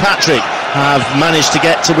Matt Fitzpatrick have managed to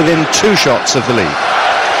get to within 2 shots of the lead.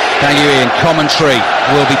 Thank you, Ian. Commentary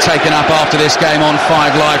will be taken up after this game on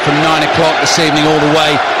 5 Live from 9 o'clock this evening all the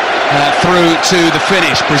way through to the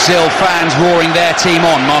finish. Brazil fans roaring their team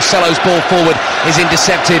on. Marcelo's ball forward is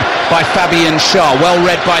intercepted by Fabian Schär. Well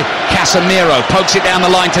read by Casemiro. Pokes it down the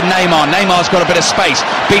line to Neymar. Neymar's got a bit of space.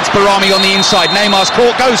 Beats Barami on the inside. Neymar's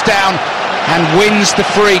caught, goes down and wins the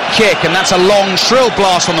free kick. And that's a long, shrill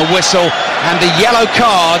blast on the whistle. And the yellow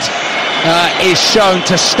card is shown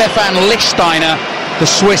to Stefan Lichtsteiner, the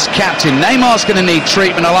Swiss captain. Neymar's going to need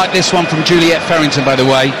treatment. I like this one from Juliette Farrington, by the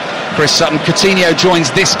way. Chris Sutton. Coutinho joins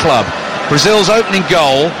this club. Brazil's opening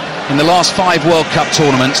goal in the last 5 World Cup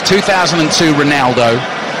tournaments: 2002 Ronaldo,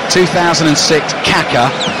 2006 Kaká,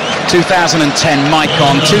 2010,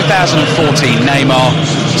 Maicon. 2014, Neymar.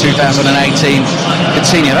 2018,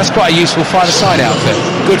 Coutinho. That's quite a useful five-a-side outfit.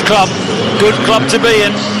 Good club to be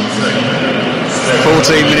in.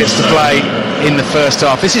 14 minutes to play in the first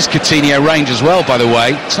half. This is Coutinho range as well, by the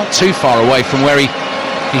way. It's not too far away from where he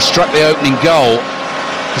struck the opening goal.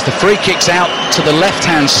 As the free kick's out to the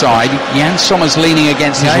left-hand side, Jan Sommer's leaning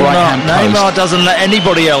against his right-hand post. Neymar doesn't let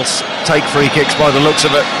anybody else take free kicks by the looks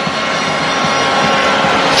of it.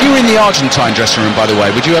 If you were in the Argentine dressing room, by the way,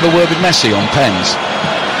 would you have a word with Messi on pens?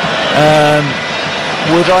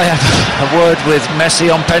 Would I have a word with Messi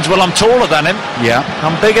on pens? Well, I'm taller than him. Yeah.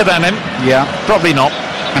 I'm bigger than him. Yeah. Probably not.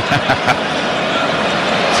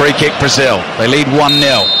 Free kick, Brazil. They lead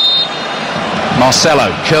 1-0. Marcelo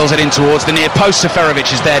curls it in towards the near post. Seferovic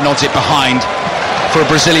is there, nods it behind for a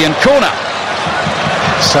Brazilian corner.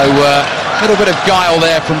 So a little bit of guile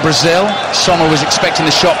there from Brazil. Sommer was expecting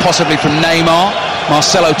the shot possibly from Neymar.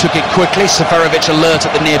 Marcelo took it quickly. Seferovic alert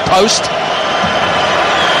at the near post.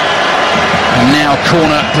 And now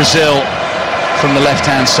corner Brazil from the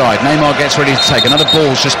left-hand side. Neymar gets ready to take. Another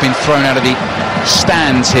ball's just been thrown out of the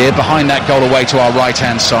stands here behind that goal away to our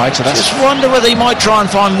right-hand side. So that's... Just wonder whether he might try and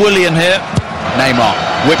find Willian here. Neymar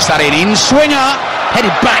whips that in swinger,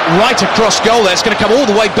 headed back right across goal there. It's going to come all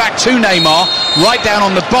the way back to Neymar, right down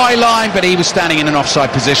on the byline, but he was standing in an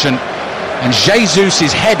offside position. And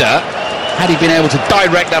Jesus' header, had he been able to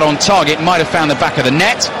direct that on target, might have found the back of the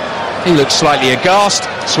net. He looks slightly aghast.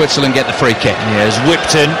 Switzerland get the free kick. Yeah, it's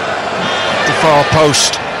whipped in the far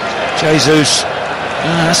post. Jesus,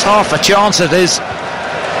 that's half a chance it is.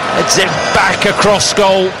 It's it back across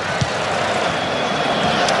goal.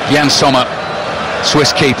 Jan Sommer,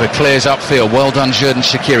 Swiss keeper, clears upfield. Well done, Xherdan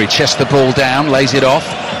Shaqiri. Chests the ball down, lays it off.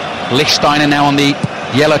 Lichtsteiner now on the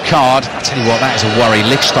yellow card. I tell you what, that is a worry.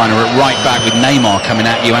 Lichtsteiner at right back with Neymar coming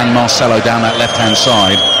at you and Marcelo down that left-hand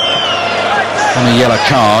side. On a yellow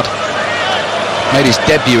card. Made his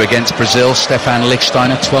debut against Brazil, Stefan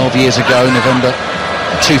Lichtsteiner, 12 years ago, November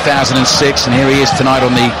 2006, and here he is tonight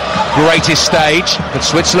on the greatest stage. But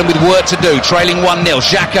Switzerland with work to do, trailing 1-0.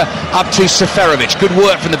 Xhaka up to Seferovic. Good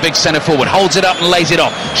work from the big centre-forward. Holds it up and lays it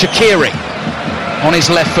off. Shaqiri on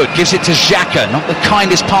his left foot, gives it to Xhaka. Not the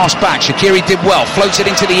kindest pass back. Shaqiri did well, floats it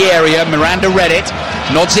into the area. Miranda read it,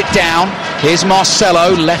 nods it down. Here's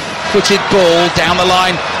Marcelo, left-footed ball down the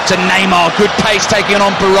line to Neymar. Good pace taking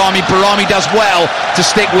on Barami. Barami does well to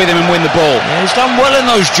stick with him and win the ball. Yeah, he's done well in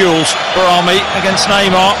those duels, Barami, against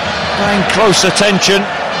Neymar. Paying close attention.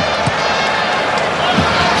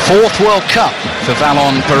 Fourth World Cup for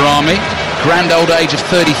Valon Barami. Grand old age of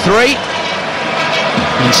 33.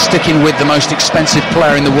 And sticking with the most expensive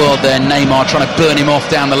player in the world there, Neymar, trying to burn him off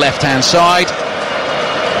down the left-hand side.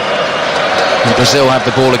 And Brazil have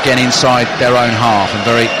the ball again inside their own half and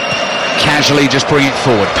very casually just bring it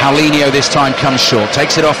forward. Paulinho this time comes short,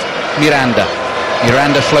 takes it off Miranda.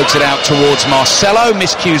 Miranda floats it out towards Marcelo,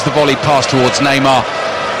 miscues the volley pass towards Neymar,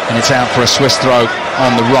 and it's out for a Swiss throw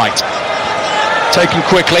on the right. Taken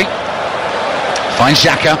quickly, finds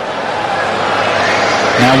Xhaka.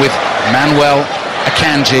 Now with Manuel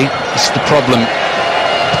Akanji. This is the problem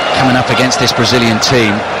coming up against this Brazilian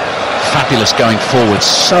team. Fabulous going forward,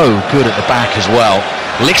 so good at the back as well.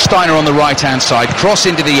 Lichtsteiner on the right-hand side, cross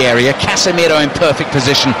into the area. Casemiro in perfect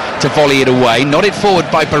position to volley it away. Nodded forward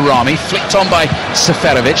by Barami, flicked on by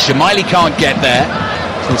Seferovic. Shamaili can't get there,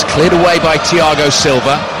 so it's cleared away by Thiago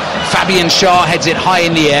Silva. Fabian Schär heads it high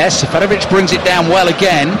in the air. Seferovic brings it down well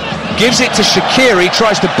again, gives it to Shaqiri,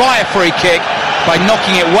 tries to buy a free kick by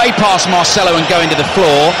knocking it way past Marcelo and going to the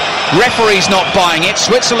floor. Referee's not buying it.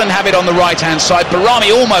 Switzerland have it on the right-hand side.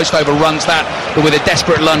 Barami almost overruns that, but with a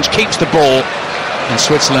desperate lunge keeps the ball, and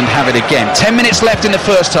Switzerland have it again. 10 minutes left in the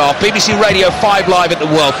first half. BBC Radio 5 Live at the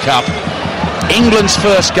World Cup. England's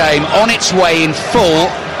first game on its way in full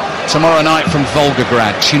tomorrow night from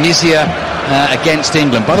Volgograd. Tunisia against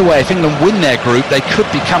England. By the way, if England win their group, they could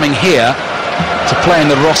be coming here to play in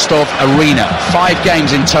the Rostov Arena. 5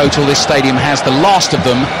 games in total this stadium has, the last of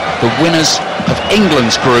them the winners of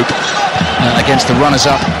England's group against the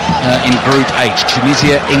runners-up in Group H.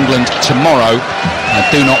 Tunisia, England tomorrow.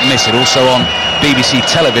 Do not miss it. Also on BBC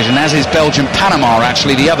television, as is Belgium-Panama,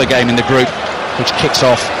 actually the other game in the group, which kicks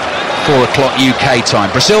off 4 o'clock UK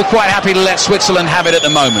time. Brazil quite happy to let Switzerland have it at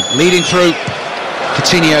the moment, leading through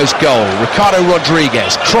Coutinho's goal. Ricardo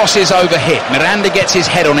Rodriguez crosses over hit. Miranda gets his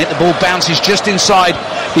head on it. The ball bounces just inside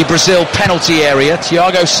the Brazil penalty area.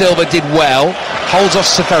 Thiago Silva did well. Holds off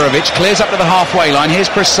Seferovic. Clears up to the halfway line. Here's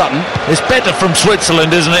Chris Sutton. It's better from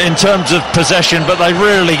Switzerland, isn't it, in terms of possession, but they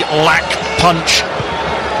really lack punch.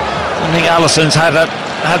 I think Alisson's had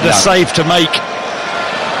a save to make.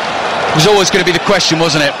 It was always going to be the question,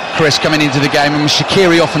 wasn't it, Chris, coming into the game? I mean,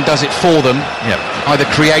 Shaqiri often does it for them. Yep. Either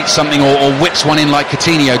creates something or whips one in like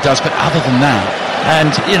Coutinho does, but other than that...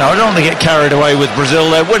 And, you know, I don't want to get carried away with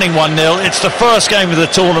Brazil. They're winning 1-0. It's the first game of the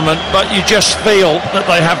tournament, but you just feel that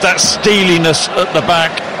they have that steeliness at the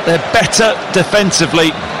back. They're better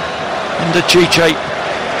defensively under Chiche.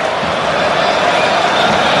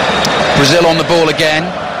 Brazil on the ball again.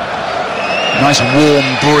 Nice warm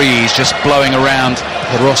breeze just blowing around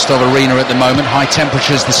the Rostov Arena at the moment. High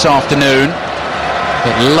temperatures this afternoon,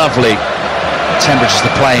 but lovely temperatures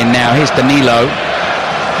to play in now. Here's Danilo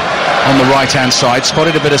on the right-hand side,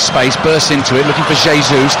 spotted a bit of space, bursts into it, looking for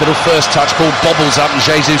Jesus. Little first touch, ball bobbles up and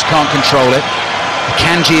Jesus can't control it.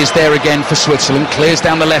 Kanji is there again for Switzerland, clears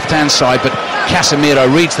down the left-hand side, but Casemiro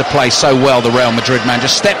reads the play so well, the Real Madrid man,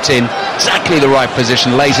 just stepped in, exactly the right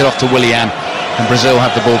position, lays it off to Willian, and Brazil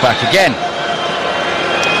have the ball back again.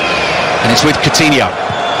 And it's with Coutinho.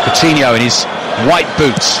 Coutinho in his white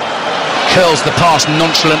boots curls the pass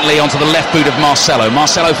nonchalantly onto the left boot of Marcelo.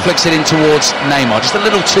 Marcelo flicks it in towards Neymar, just a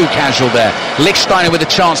little too casual there. Lichtsteiner with a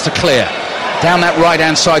chance to clear. Down that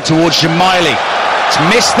right-hand side towards Jemaili. It's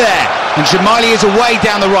missed there, and Jemaili is away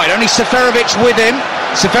down the right. Only Seferovic with him.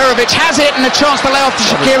 Seferovic has it, and a chance to lay off to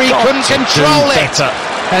Shaqiri. He couldn't control it.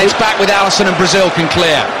 And it's back with Alisson, and Brazil can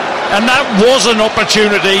clear. And that was an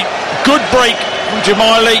opportunity. Good break from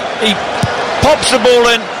Jemaili. He pops the ball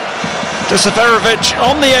in to Seferovic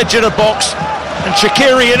on the edge of the box, and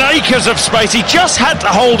Shaqiri in acres of space. He just had to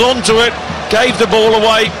hold on to it, gave the ball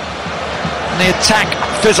away, and the attack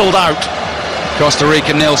fizzled out. Costa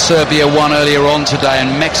Rica 0, Serbia 1 earlier on today,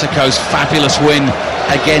 and Mexico's fabulous win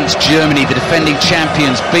against Germany, the defending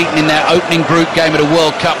champions, beaten in their opening group game at a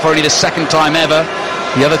World Cup for only the second time ever.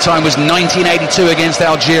 The other time was 1982 against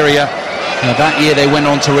Algeria. Now, that year they went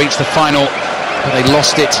on to reach the final, but they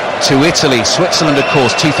lost it to Italy. Switzerland, of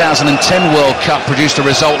course, 2010 World Cup produced a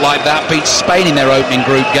result like that, beat Spain in their opening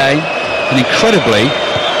group game, and incredibly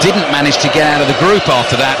didn't manage to get out of the group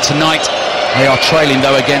after that. Tonight they are trailing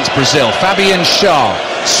though against Brazil. Fabian Schär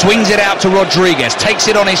swings it out to Rodriguez, takes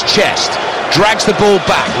it on his chest, drags the ball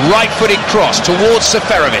back, right-footed cross towards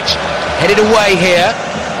Seferovic, headed away here.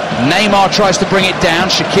 Neymar tries to bring it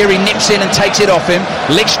down. Shaqiri nips in and takes it off him.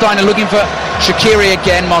 Lichtsteiner looking for Shaqiri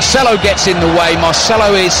again. Marcelo gets in the way.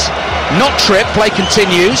 Marcelo is not tripped. Play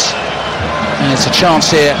continues. And it's a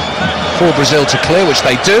chance here for Brazil to clear, which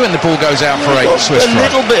they do, and the ball goes out for a Swiss try. A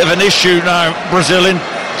little bit of an issue now, Brazil, in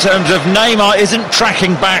terms of Neymar isn't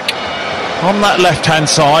tracking back on that left-hand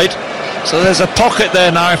side. So there's a pocket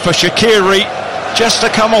there now for Shaqiri just to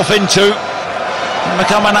come off into and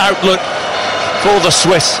become an outlet for the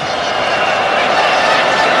Swiss.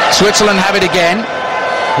 Switzerland have it again.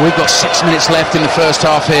 We've got 6 minutes left in the first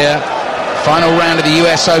half here. Final round of the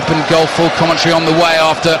US Open golf, full commentary on the way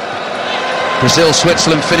after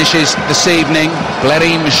Brazil-Switzerland finishes this evening.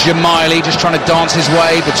 Blerim Jemaili just trying to dance his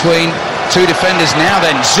way between two defenders. Now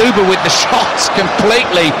then, Zuba with the shots,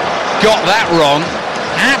 completely got that wrong.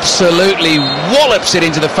 Absolutely wallops it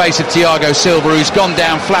into the face of Thiago Silva, who's gone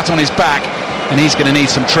down flat on his back, and he's going to need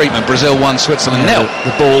some treatment. Brazil 1, Switzerland 0.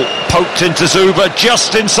 The ball poked into Zuba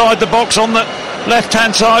just inside the box on the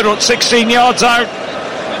left-hand side, or 16 yards out.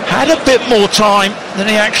 Had a bit more time than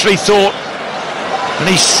he actually thought, and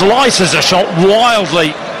he slices a shot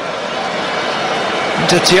wildly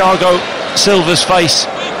into Thiago Silva's face.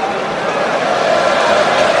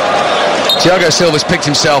 Thiago Silva's picked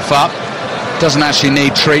himself up, doesn't actually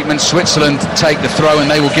need treatment. Switzerland take the throw, and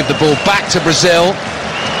they will give the ball back to Brazil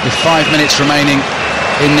with 5 minutes remaining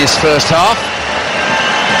in this first half.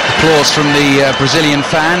 Applause from the Brazilian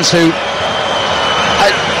fans, who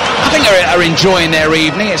I think are enjoying their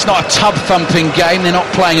evening. It's not a tub-thumping game. They're not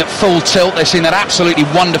playing at full tilt. They've seen that absolutely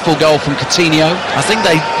wonderful goal from Coutinho. I think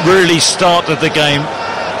they really started the game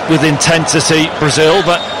with intensity, Brazil,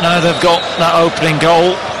 but now they've got that opening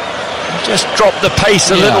goal. Just dropped the pace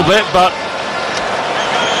a little bit, but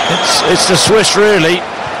it's the Swiss really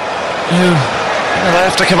who they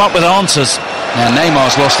have to come up with answers. Now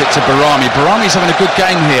Neymar's lost it to Barami. Barami's having a good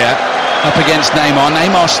game here up against Neymar.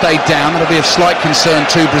 Neymar stayed down. That'll be of slight concern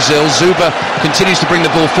to Brazil. Zuba continues to bring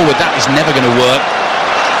the ball forward. That was never going to work.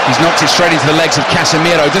 He's knocked it straight into the legs of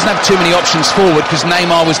Casemiro. Doesn't have too many options forward because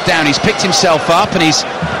Neymar was down. He's picked himself up, and he's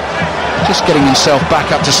just getting himself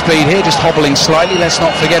back up to speed here, just hobbling slightly. Let's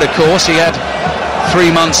not forget, of course, he had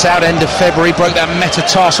 3 months out, end of February, broke that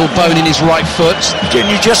metatarsal bone in his right foot.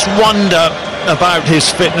 You just wonder about his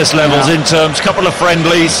fitness levels in terms, couple of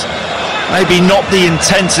friendlies, maybe not the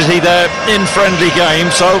intensity there in friendly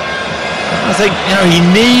games. So I think, he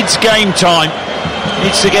needs game time,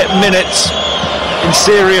 needs to get minutes, in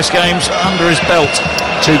serious games under his belt.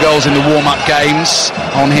 2 goals in the warm-up games.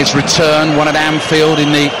 On his return, one at Anfield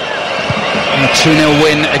in the 2-0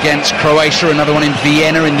 win against Croatia, another one in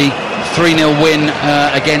Vienna in the 3-0 win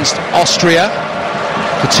against Austria.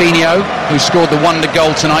 Coutinho, who scored the wonder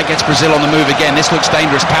goal tonight, gets Brazil on the move again. This looks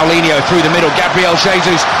dangerous. Paulinho through the middle. Gabriel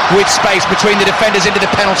Jesus with space between the defenders into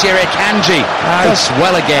the penalty area. Kanji does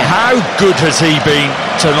well again. How good has he been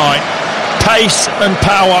tonight? Pace and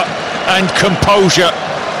power and composure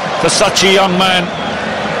for such a young man.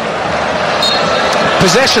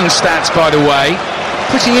 Possession stats, by the way,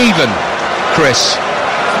 pretty even, Chris,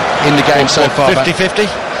 in the game so far. 50-50?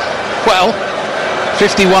 Well,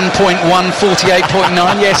 51.1,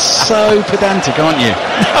 48.9. Yes, so pedantic, aren't you?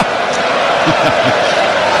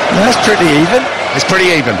 That's pretty even. It's pretty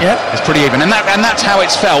even. Yeah, it's pretty even, and that's how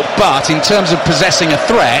it's felt. But in terms of possessing a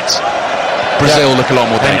threat, Brazil look a lot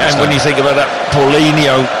more dangerous. And when you think about that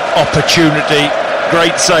Paulinho opportunity,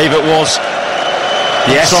 great save it was.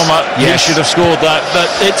 Yes, Sommer, he should have scored that. But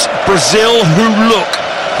it's Brazil who look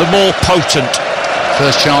the more potent.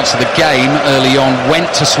 First chance of the game early on went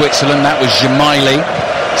to Switzerland. That was Jemaili.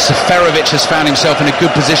 Seferovic has found himself in a good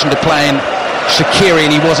position to play in Shaqiri, and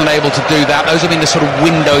he wasn't able to do that. Those have been the sort of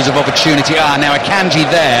windows of opportunity. Now Akanji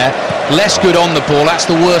there, less good on the ball. That's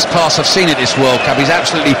the worst pass I've seen at this World Cup. He's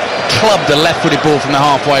absolutely clubbed a left-footed ball from the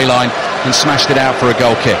halfway line and smashed it out for a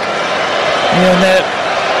goal kick. Yeah, and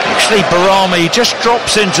actually Barami just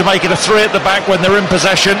drops in to make it a 3 at the back when they're in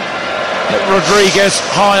possession. Rodriguez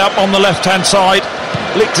high up on the left-hand side.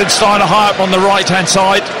 Liechtensteiner high up on the right-hand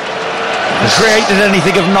side. Has created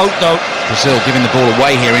anything of note, though. Brazil giving the ball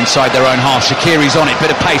away here inside their own half. Shaqiri's on it,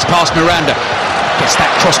 bit of pace past Miranda. Gets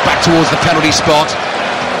that cross back towards the penalty spot.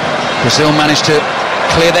 Brazil managed to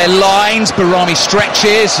clear their lines. Barami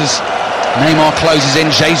stretches as Neymar closes in.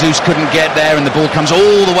 Jesus couldn't get there, and the ball comes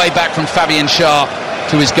all the way back from Fabian Schär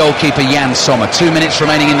to his goalkeeper Jan Sommer. 2 minutes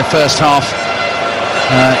remaining in the first half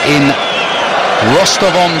in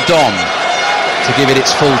Rostov-on-Don, to give it its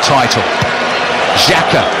full title.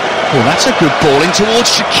 Xhaka. Oh, that's a good ball in towards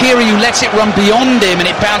Shaqiri, who lets it run beyond him, and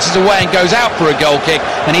it bounces away and goes out for a goal kick,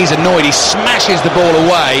 and he's annoyed. He smashes the ball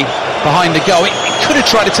away behind the goal. It could have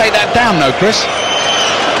tried to take that down, though, Chris.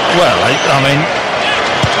 Well, I mean,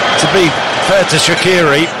 to be fair to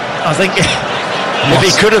Shaqiri, I think if he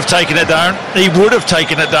could have taken it down, he would have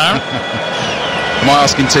taken it down. Am I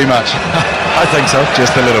asking too much? I think so.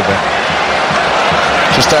 Just a little bit.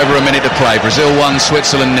 Just over a minute to play. Brazil 1,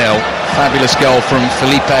 Switzerland 0. Fabulous goal from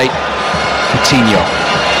Felipe Coutinho.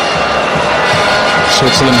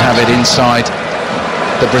 Switzerland have it inside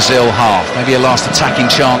the Brazil half. Maybe a last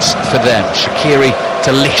attacking chance for them. Shaqiri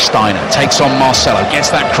to Lichtsteiner. Takes on Marcelo.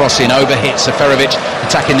 Gets that cross in. Overhit Seferovic.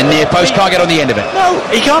 Attacking the near post. Can't get on the end of it. No,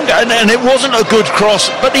 he can't. And it wasn't a good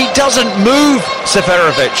cross. But he doesn't move,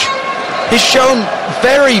 Seferovic. He's shown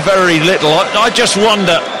very, very little. I just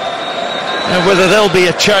wonder whether there'll be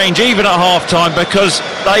a change even at half-time, because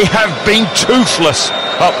they have been toothless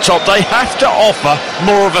up top. They have to offer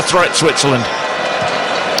more of a threat, Switzerland.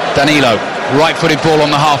 Danilo, right-footed ball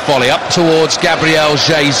on the half volley, up towards Gabriel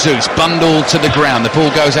Jesus, bundled to the ground. The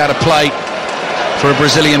ball goes out of play for a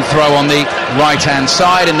Brazilian throw on the right-hand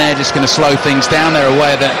side, and they're just going to slow things down. They're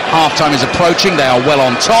aware that half-time is approaching. They are well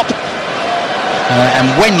on top.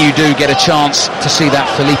 And when you do get a chance to see that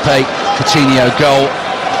Felipe Coutinho goal,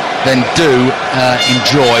 then do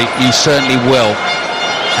enjoy. You certainly will.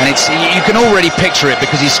 And you can already picture it,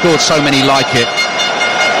 because he's scored so many like it.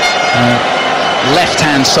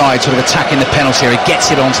 Left-hand side, sort of attacking the penalty area,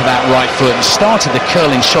 gets it onto that right foot and started the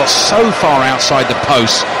curling shot so far outside the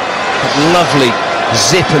post. But lovely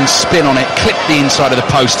zip and spin on it, clipped the inside of the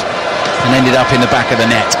post and ended up in the back of the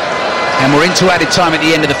net. And we're into added time at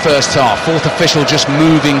the end of the first half. Fourth official just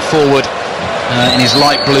moving forward in his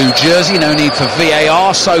light blue jersey. No need for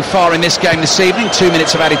VAR so far in this game this evening. 2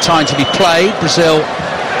 minutes of added time to be played. Brazil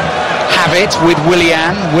have it with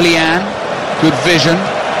Willian. Good vision.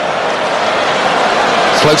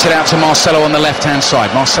 Floats it out to Marcelo on the left-hand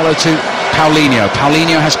side. Marcelo to Paulinho.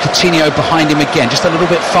 Paulinho has Coutinho behind him again. Just a little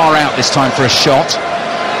bit far out this time for a shot.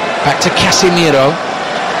 Back to Casemiro.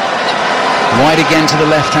 Wide again to the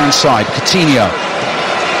left-hand side. Coutinho.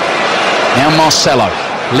 Now Marcelo.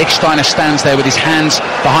 Lichtsteiner stands there with his hands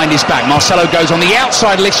behind his back. Marcelo goes on the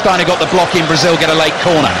outside. Lichtsteiner got the block in. Brazil get a late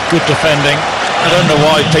corner. Good defending. I don't know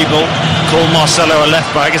why people call Marcelo a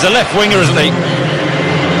left-back. He's a left winger, isn't he?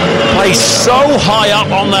 Plays so high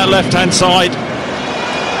up on that left-hand side.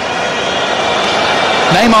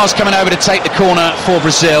 Neymar's coming over to take the corner for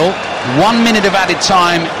Brazil. 1 minute of added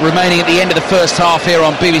time remaining at the end of the first half here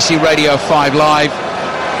on BBC Radio 5 Live.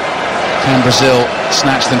 Can Brazil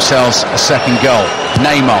snatch themselves a second goal?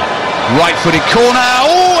 Neymar, right-footed corner,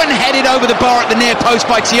 and headed over the bar at the near post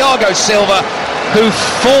by Thiago Silva, who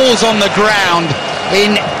falls on the ground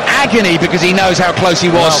in agony because he knows how close he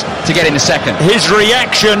was to getting the second. His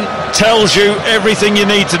reaction tells you everything you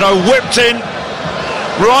need to know. Whipped in,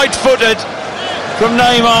 right-footed from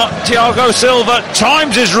Neymar. Thiago Silva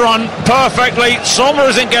times his run perfectly. Sommer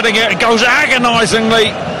isn't getting it. It goes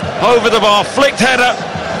agonisingly over the bar. Flicked header.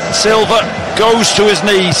 Silva goes to his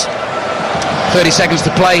knees. 30 seconds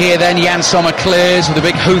to play here then. Jan Sommer clears with a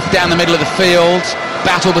big hoof down the middle of the field.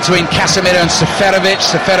 Battle between Casemiro and Seferovic.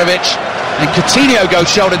 Seferovic and Coutinho go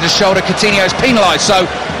shoulder to shoulder. Coutinho's penalised, so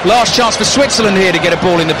last chance for Switzerland here to get a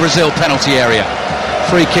ball in the Brazil penalty area.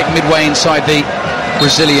 Free kick midway inside the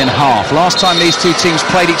Brazilian half. Last time these two teams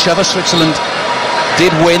played each other, Switzerland did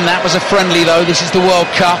win. That was a friendly though. This is the World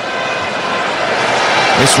Cup.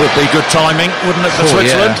 This would be good timing, wouldn't it, for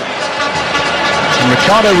Switzerland? Yeah. And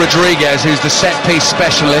Ricardo Rodriguez, who's the set-piece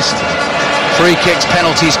specialist, free kicks,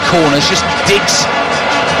 penalties, corners, just digs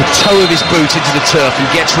the toe of his boot into the turf and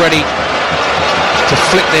gets ready to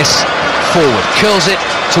flick this forward. Curls it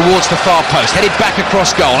towards the far post, headed back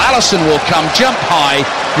across goal. Alisson will come, jump high,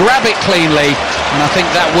 grab it cleanly, and I think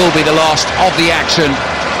that will be the last of the action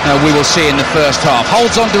we will see in the first half.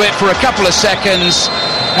 Holds onto it for a couple of seconds,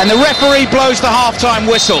 and the referee blows the half-time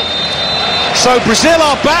whistle. So Brazil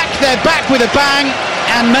are back, they're back with a bang,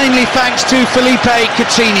 and mainly thanks to Felipe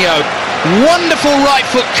Coutinho. Wonderful right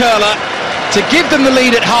foot curler to give them the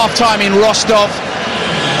lead at half-time in Rostov.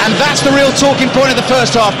 And that's the real talking point of the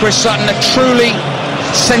first half, Chris Sutton, a truly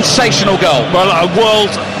sensational goal. Well, a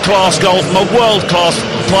world-class goal from a world-class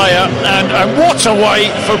player, and what a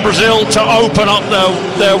way for Brazil to open up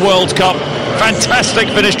their World Cup. Fantastic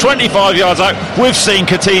finish, 25 yards out. We've seen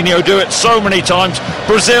Coutinho do it so many times.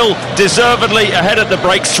 Brazil deservedly ahead at the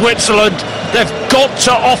break. Switzerland, they've got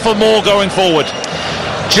to offer more going forward.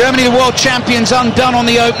 Germany, the world champions, undone on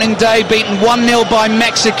the opening day, beaten 1-0 by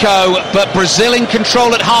Mexico, but Brazil in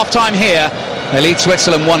control at half-time here. They lead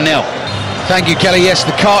Switzerland 1-0. Thank you, Kelly. Yes,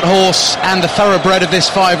 the cart horse and the thoroughbred of this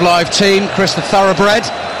Five Live team. Chris, the thoroughbred.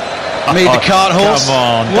 Me, the cart horse. Come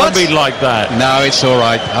on, what? Don't be like that. No, it's all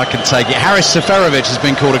right. I can take it. Haris Seferovic has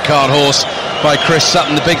been called a cart horse by Chris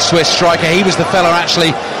Sutton, the big Swiss striker. He was the fella, actually,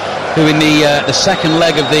 who in the second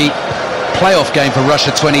leg of the playoff game for Russia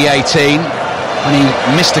 2018, and he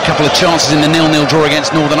missed a couple of chances in the 0-0 draw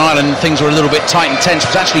against Northern Ireland. Things were a little bit tight and tense.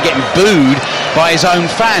 Was actually getting booed by his own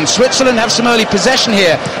fans. Switzerland have some early possession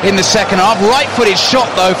here in the second half. Right-footed shot,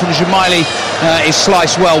 though, from Jumaili is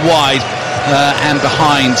sliced well wide and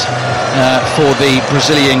behind for the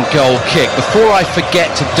Brazilian goal kick. Before I forget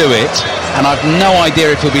to do it, and I've no idea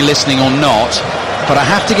if he'll be listening or not, but I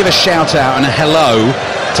have to give a shout-out and a hello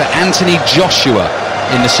to Anthony Joshua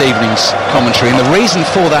in this evening's commentary. And the reason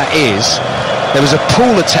for that is there was a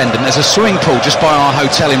pool attendant, there's a swimming pool just by our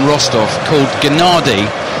hotel in Rostov called Gennady,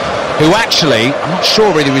 who actually, I'm not sure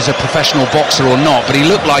whether he was a professional boxer or not, but he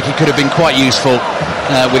looked like he could have been quite useful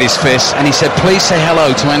with his fists, and he said, please say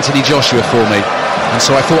hello to Anthony Joshua for me. And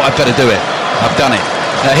so I thought I'd better do it. I've done it.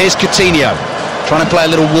 Here's Coutinho, trying to play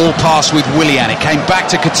a little wall pass with Willian. It came back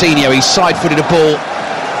to Coutinho, he side-footed a ball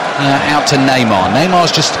out to Neymar.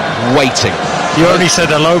 Neymar's just waiting. You only said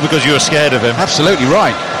hello because you were scared of him. Absolutely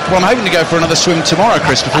right. Well, I'm hoping to go for another swim tomorrow,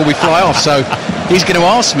 Chris, before we fly off, so he's going to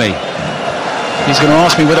ask me. He's going to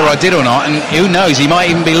ask me whether I did or not, and who knows, he might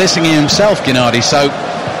even be listening himself, Gennady, so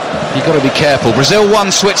you've got to be careful. Brazil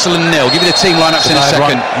 1, Switzerland 0. Give you the team lineups in a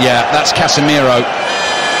second. Yeah, that's Casemiro,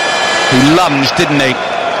 who lunged, didn't he?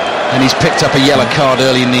 And he's picked up a yellow card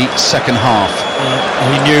early in the second half.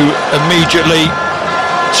 He knew immediately.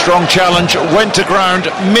 Strong challenge, went to ground,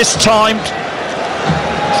 mistimed,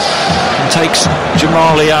 and takes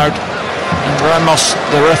Jumaili out. And Ramos,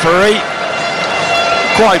 the referee,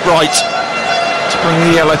 quite right to bring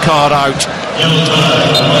the yellow card out.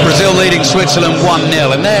 Brazil leading Switzerland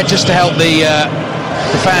 1-0, and there just to help the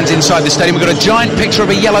fans inside the stadium. We've got a giant picture of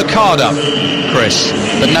a yellow card up, Chris,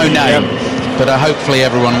 but no name. But hopefully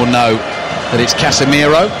everyone will know that it's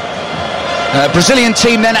Casemiro. Brazilian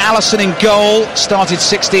team then, Alisson in goal, started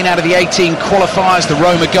 16 out of the 18 qualifiers. The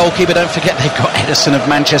Roma goalkeeper, don't forget they've got Ederson of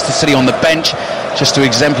Manchester City on the bench, just to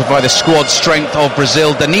exemplify the squad strength of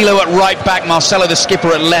Brazil. Danilo at right back, Marcelo the skipper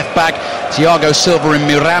at left back, Thiago Silva and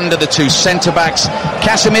Miranda the two centre backs.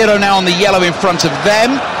 Casemiro now on the yellow in front of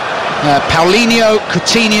them. Paulinho,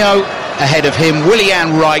 Coutinho ahead of him,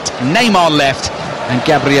 Willian right, Neymar left, and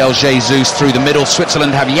Gabriel Jesus through the middle.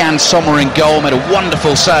 Switzerland have Jan Sommer in goal, made a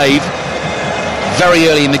wonderful save. very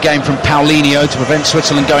early in the game from Paulinho to prevent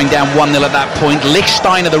Switzerland going down 1-0 at that point.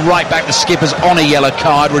 Lichtsteiner, the right back, the skipper's on a yellow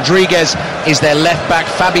card. Rodriguez is their left back.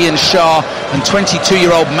 Fabian Schär and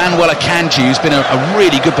 22-year-old Manuel Akanji, who's been a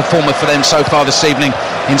really good performer for them so far this evening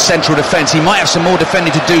in central defence. He might have some more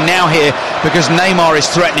defending to do now here because Neymar is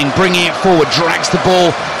threatening, bringing it forward, drags the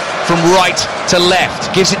ball from right to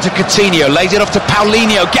left, gives it to Coutinho, lays it off to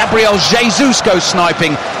Paulinho. Gabriel Jesus goes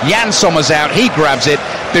sniping. Jan Sommer's out, he grabs it.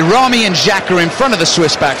 Birami and Xhaka in front of the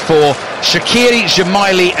Swiss back four. Shaqiri,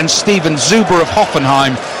 Jemaili and Steven Zuber of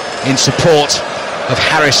Hoffenheim in support of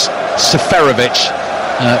Haris Seferovic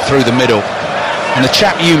through the middle. And the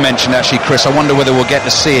chap you mentioned, actually, Chris, I wonder whether we'll get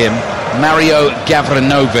to see him, Mario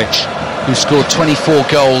Gavranovic, who scored 24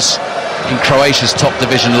 goals in Croatia's top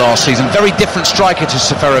division last season. Very different striker to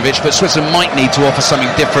Seferovic, but Switzerland might need to offer something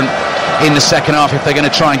different in the second half if they're going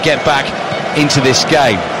to try and get back into this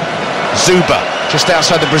game. Zuber, just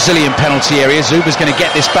outside the Brazilian penalty area. Zuber's going to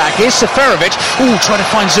get this back. Here's Seferovic. Ooh, trying to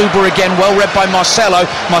find Zuber again. Well read by Marcelo.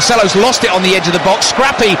 Marcelo's lost it on the edge of the box.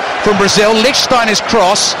 Scrappy from Brazil. Lichtsteiner's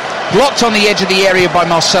cross. Blocked on the edge of the area by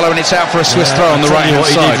Marcelo, and it's out for a Swiss throw on the right-hand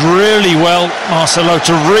side. He did really well, Marcelo,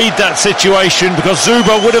 to read that situation, because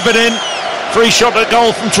Zuber would have been in. Free shot at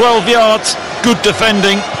goal from 12 yards. Good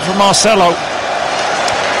defending from Marcelo.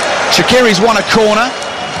 Shaqiri's won a corner,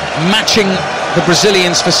 matching the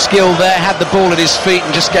Brazilians for skill there. Had the ball at his feet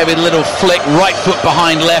and just gave it a little flick. Right foot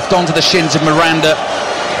behind left onto the shins of Miranda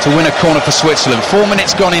to win a corner for Switzerland. 4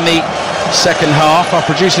 minutes gone in the second half. Our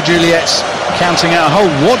producer Juliet's counting out a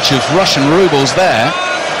whole watch of Russian rubles there.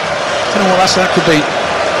 Don't know what that could be.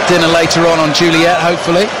 Dinner later on Juliet,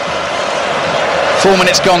 hopefully. 4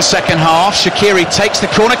 minutes gone second half. Shaqiri takes the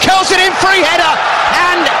corner, curls it in, free header,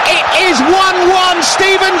 and it is 1-1.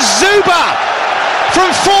 Steven Zuber from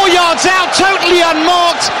 4 yards out, totally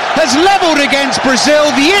unmarked, has levelled against Brazil.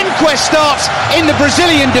 The inquest starts in the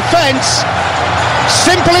Brazilian defence.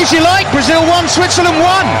 Simple as you like. Brazil 1, Switzerland 1.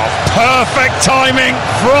 Perfect timing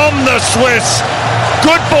from the Swiss.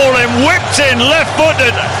 Good ball in, whipped in,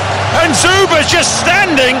 left-footed, and Zuber's just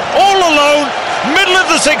standing all alone, middle of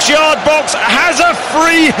the 6-yard box, has a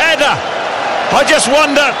free header. I just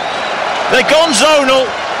wonder, they're gone zonal.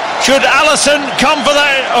 Should Alisson come for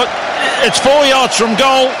that? It's 4 yards from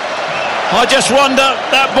goal. I just wonder,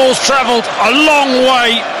 that ball's travelled a long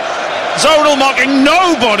way. Zonal marking,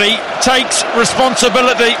 nobody takes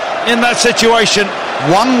responsibility in that situation.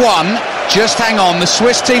 1-1, just hang on, the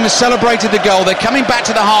Swiss team has celebrated the goal, they're coming back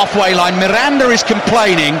to the halfway line. Miranda is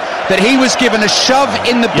complaining that he was given a shove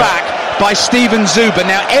in the back by Steven Zuber.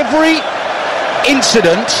 Now every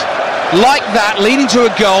incident like that leading to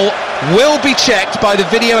a goal will be checked by the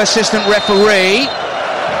video assistant referee,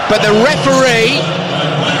 but the referee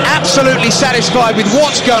absolutely satisfied with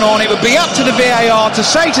what's gone on. It would be up to the VAR to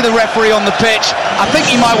say to the referee on the pitch, I think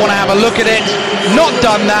you might want to have a look at it. Not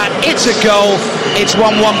done that, it's a goal. It's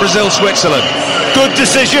 1-1 Brazil-Switzerland. Good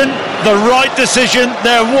decision, the right decision.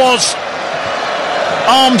 There was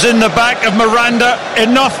arms in the back of Miranda,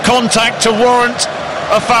 enough contact to warrant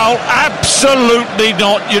a foul. Absolutely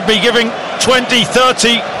not. You'd be giving 20,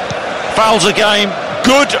 30 fouls a game.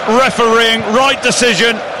 Good refereeing, right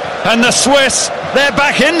decision, and the Swiss, they're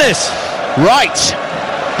back in this. Right,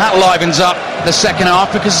 that livens up the second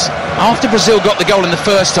half, because after Brazil got the goal in the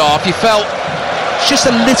first half, you felt just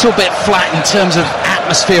a little bit flat in terms of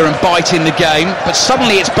atmosphere and bite in the game, but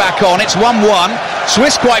suddenly it's back on. It's 1-1.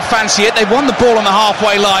 Swiss quite fancy it. They've won the ball on the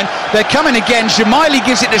halfway line. They're coming again. Jemaili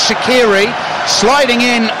gives it to Shaqiri. Sliding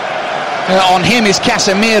in on him is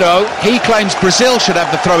Casemiro. He claims Brazil should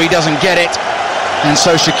have the throw. He doesn't get it, and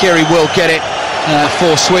so Shaqiri will get it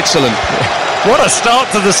for Switzerland. What a start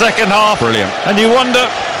to the second half. Brilliant. And you wonder,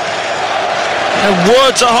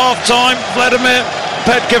 words at half-time, Vladimir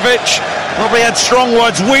Petkovic probably had strong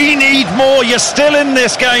words. We need more. You're still in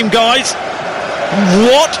this game, guys.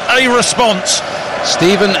 What a response.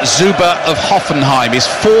 Steven Zuber of Hoffenheim, his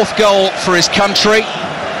fourth goal for his country,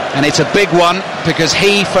 and it's a big one, because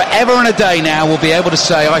he, forever and a day now, will be able to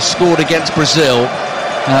say, I scored against Brazil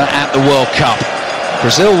at the World Cup.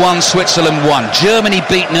 Brazil 1, Switzerland 1. Germany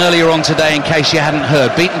beaten earlier on today, in case you hadn't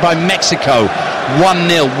heard. Beaten by Mexico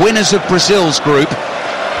 1-0. Winners of Brazil's group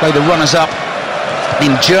play the runners-up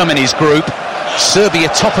in Germany's group. Serbia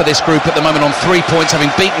top of this group at the moment on 3 points, having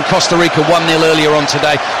beaten Costa Rica 1-0 earlier on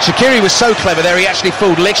today. Shaqiri was so clever there, he actually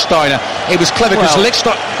fooled Lichtsteiner. It was clever because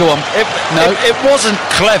Lichtsteiner... Go on. It wasn't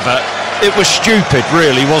clever, it was stupid,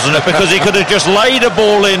 really, wasn't it? Because he could have just laid a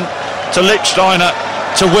ball in to Lichtsteiner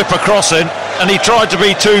to whip across in, and he tried to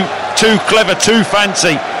be too clever, too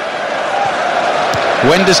fancy.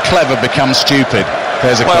 When does clever become stupid?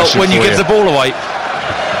 There's a question when you give the ball away.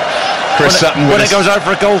 Chris Sutton when it goes out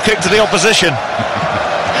for a goal kick to the opposition.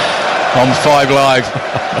 On 5 Live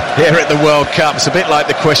here at the World Cup. It's a bit like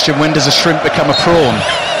the question, when does a shrimp become a prawn?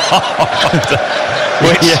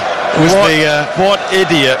 Which was what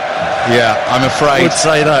idiot? Yeah, I'm afraid would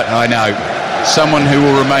say that. I know. Someone who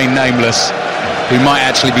will remain nameless, who might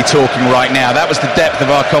actually be talking right now. That was the depth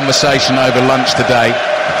of our conversation over lunch today.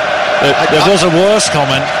 There was a worse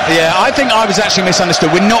comment. Yeah, I think I was actually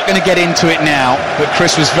misunderstood. We're not going to get into it now, but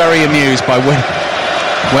Chris was very amused by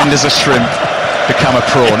when does a shrimp become a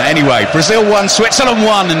prawn. Anyway, Brazil 1, Switzerland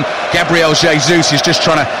 1, and Gabriel Jesus is just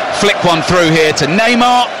trying to flick one through here to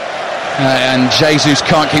Neymar, and Jesus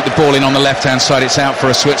can't keep the ball in on the left-hand side. It's out for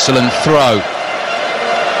a Switzerland throw.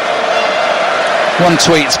 One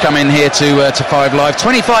tweet's come in here to 5 Live.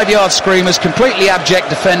 25-yard screamers, completely abject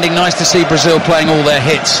defending. Nice to see Brazil playing all their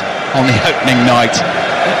hits on the opening night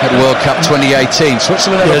at World Cup 2018.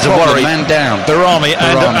 Switzerland have a problem, man down. Barami.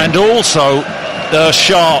 And also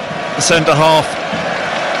Sharp, the centre half.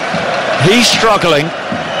 He's struggling.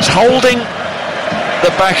 He's holding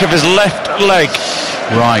the back of his left leg.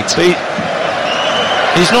 Right.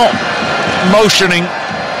 He's not motioning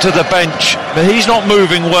to the bench, but he's not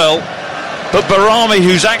moving well. But Barami,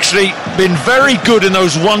 who's actually been very good in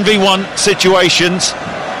those 1v1 situations,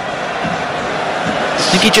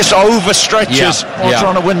 I think he just overstretches while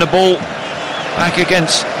trying to win the ball back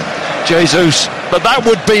against Jesus. But that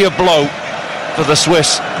would be a blow for the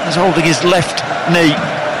Swiss. He's holding his left knee.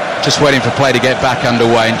 Just waiting for play to get back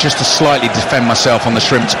underway, and just to slightly defend myself on the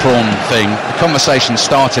shrimp's prawn thing. The conversation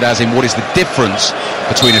started as in what is the difference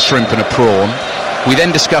between a shrimp and a prawn. We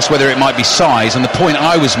then discussed whether it might be size, and the point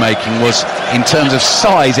I was making was in terms of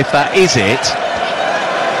size, if that is it,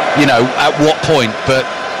 you know, at what point? But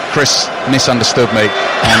Chris misunderstood me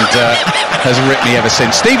and has ripped me ever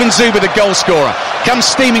since. Steven Zuber, the goal scorer, comes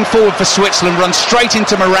steaming forward for Switzerland, runs straight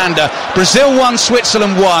into Miranda. Brazil 1,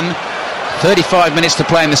 Switzerland 1. 35 minutes to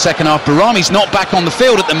play in the second half. Barami's not back on the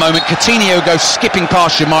field at the moment. Coutinho goes skipping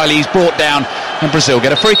past Jamaili. He's brought down, and Brazil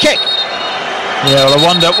get a free kick. Yeah, well, I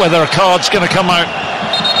wonder whether a card's going to come out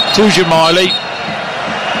to Jamaili.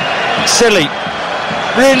 Silly.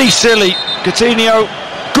 Really silly. Coutinho,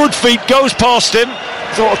 good feet, goes past him.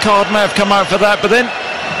 Thought a card may have come out for that, but then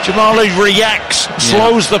Jamaili reacts,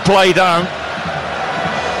 slows the play down.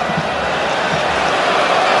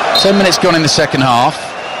 10 minutes gone in the second half.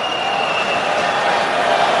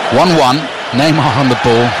 1-1. Neymar on the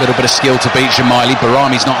ball. A little bit of skill to beat Jamaili.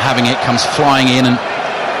 Barami's not having it. Comes flying in and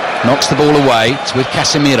knocks the ball away. It's with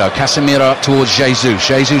Casemiro. Casemiro up towards Jesus.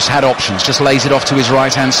 Jesus had options. Just lays it off to his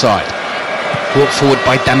right-hand side. Brought forward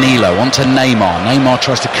by Danilo. Onto Neymar. Neymar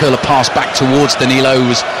tries to curl a pass back towards Danilo, who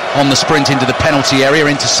was on the sprint into the penalty area.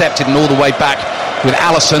 Intercepted and all the way back with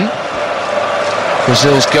Alisson.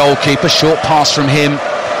 Brazil's goalkeeper. Short pass from him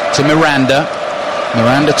to Miranda.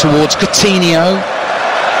 Miranda towards Coutinho.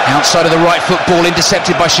 Outside of the right foot, ball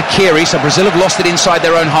intercepted by Shaqiri. So Brazil have lost it inside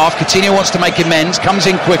their own half. Coutinho wants to make amends, comes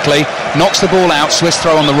in quickly, knocks the ball out. Swiss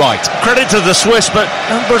throw on the right. Credit to the Swiss, but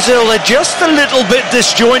Brazil, they're just a little bit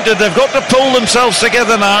disjointed. They've got to pull themselves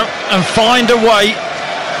together now and find a way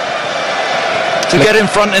to get in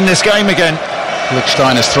front in this game again.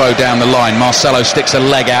 Lichtsteiner's throw down the line. Marcelo sticks a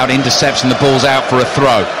leg out, intercepts, and the ball's out for a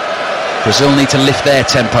throw. Brazil need to lift their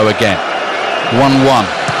tempo again. 1-1.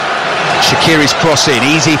 Shaqiri's cross in,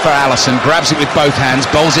 easy for Alisson, grabs it with both hands,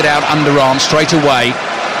 bowls it out underarm straight away,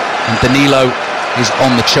 and Danilo is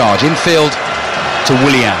on the charge. Infield to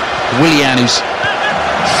Willian, whose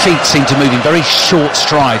feet seem to move in very short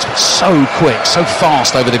strides, but so quick, so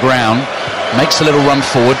fast over the ground. Makes a little run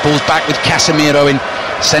forward, ball's back with Casemiro in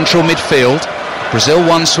central midfield. Brazil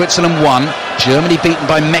 1, Switzerland 1, Germany beaten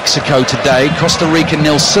by Mexico today, Costa Rica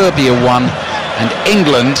 0, Serbia 1, and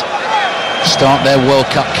England start their World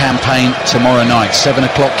Cup campaign tomorrow night. 7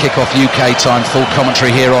 o'clock kickoff UK time. Full commentary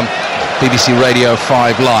here on BBC Radio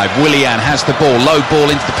 5 Live. Willian has the ball, low ball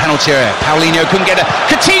into the penalty area. Paulinho couldn't get it.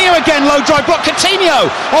 Coutinho again, low drive block. Coutinho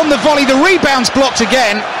on the volley. The rebound's blocked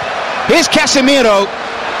again. Here's Casemiro.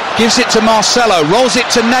 Gives it to Marcelo, rolls it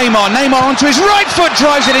to Neymar. Neymar onto his right foot,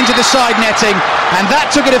 drives it into the side netting, and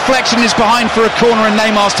that took a deflection, is behind for a corner, and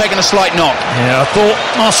Neymar's taken a slight knock. Yeah, I thought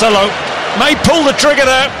Marcelo may pull the trigger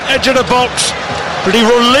there, edge of the box, but he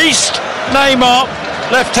released Neymar,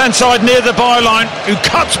 left-hand side near the byline, who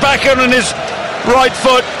cuts back in on his right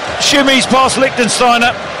foot, shimmies past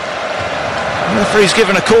Lichtsteiner. The referee's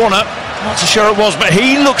given a corner, not so sure it was, but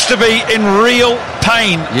he looks to be in real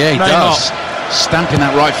pain. Yeah, he Neymar does. stamping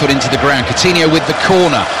that right foot into the ground. Coutinho with the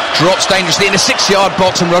corner, drops dangerously in the 6-yard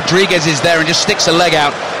box, and Rodriguez is there and just sticks a leg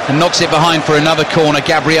out and knocks it behind for another corner.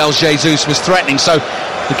 Gabriel Jesus was threatening, so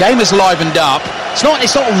the game has livened up. It's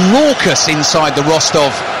not raucous inside the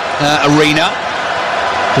Rostov arena.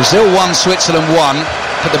 Brazil 1, Switzerland 1,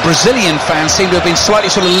 but the Brazilian fans seem to have been slightly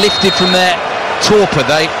sort of lifted from their torpor.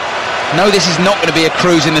 They know this is not going to be a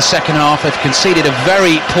cruise in the second half. They've conceded a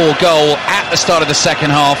very poor goal at the start of the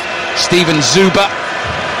second half. Steven Zuba,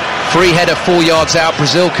 free header 4 yards out.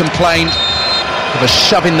 Brazil complained of a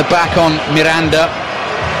shove in the back on Miranda.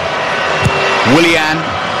 Willian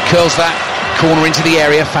curls that corner into the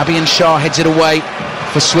area. Fabian Schär heads it away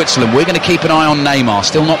for Switzerland. We're going to keep an eye on Neymar,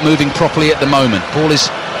 still not moving properly at the moment. Ball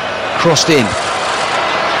is crossed in.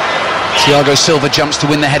 Thiago Silva jumps to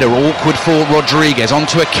win the header. Awkward for Rodriguez.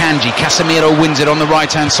 Onto Akanji. Casemiro wins it on the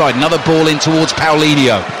right-hand side. Another ball in towards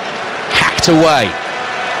Paulinho. Hacked away.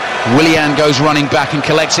 Willian goes running back and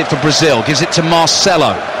collects it for Brazil. Gives it to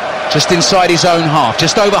Marcelo. Just inside his own half.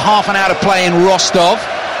 Just over half an hour to play in Rostov.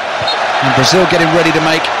 And Brazil getting ready to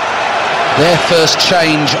make their first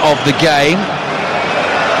change of the game.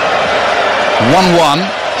 1-1.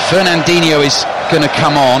 Fernandinho is going to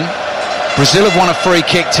come on. Brazil have won a free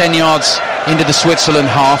kick 10 yards into the Switzerland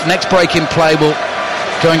half. Next break in play, we'll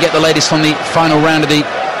go and get the latest on the final round of the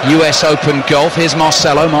US Open Golf. Here's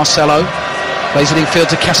Marcelo. Marcelo plays it in field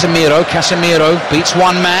to Casemiro. Casemiro beats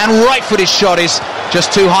one man. Right-footed shot is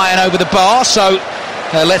just too high and over the bar. So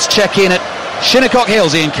let's check in at Shinnecock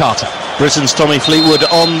Hills, Ian Carter. Britain's Tommy Fleetwood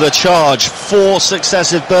on the charge. 4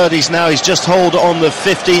 successive birdies now. He's just holed on the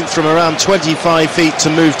 15th from around 25 feet to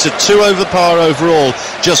move to 2 over par overall.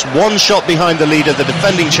 Just 1 shot behind the leader, the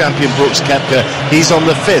defending champion Brooks Koepka. He's on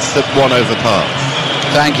the 5th at 1 over par.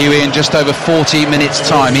 Thank you, Ian. Just over 40 minutes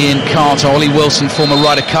time. Ian Carter, Ollie Wilson, former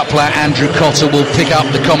Ryder Cup player Andrew Cotter will pick up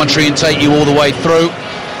the commentary and take you all the way through.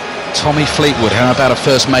 Tommy Fleetwood, how about a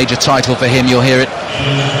first major title for him? You'll hear it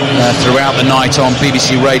throughout the night on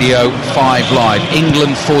BBC Radio 5 Live.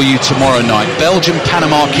 England for you tomorrow night.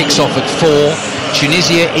 Belgium-Panama kicks off at 4.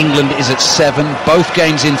 Tunisia-England is at 7. Both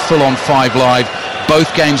games in full on 5 Live.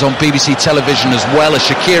 Both games on BBC television as well, as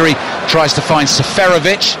Shaqiri tries to find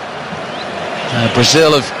Seferovic.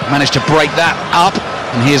 Brazil have managed to break that up.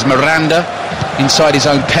 And here's Miranda inside his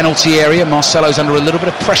own penalty area. Marcelo's under a little bit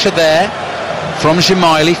of pressure there. From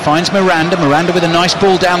Gemaili, finds Miranda. Miranda with a nice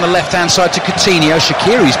ball down the left-hand side to Coutinho.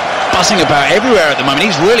 Shaqiri's buzzing about everywhere at the moment.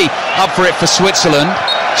 He's really up for it for Switzerland.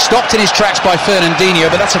 Stopped in his tracks by Fernandinho,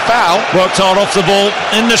 but that's a foul. Worked hard off the ball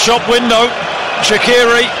in the shop window.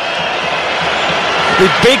 Shaqiri,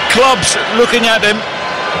 with big clubs looking at him.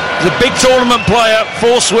 He's a big tournament player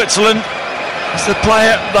for Switzerland. It's the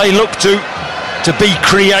player they look to be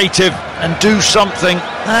creative and do something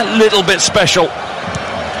a little bit special.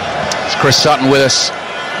 Chris Sutton with us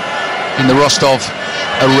in the Rostov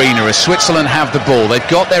arena as Switzerland have the ball. They've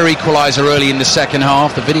got their equaliser early in the second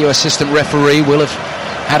half. The video assistant referee will have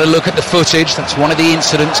had a look at the footage. That's one of the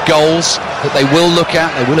incidents, goals, that they will look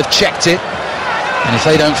at. They will have checked it. And if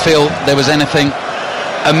they don't feel there was anything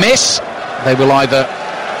amiss, they will either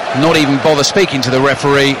not even bother speaking to the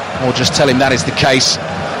referee or just tell him that is the case.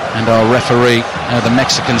 And our referee, the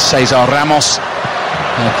Mexican Cesar Ramos,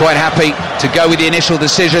 quite happy to go with the initial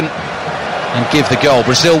decision and give the goal.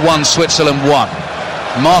 Brazil 1, Switzerland 1.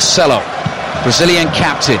 Marcelo, Brazilian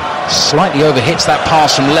captain, slightly overhits that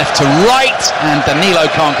pass from left to right, and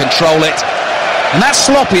Danilo can't control it. And that's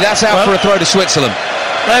sloppy. That's out for a throw to Switzerland.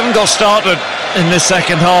 They haven't got started in this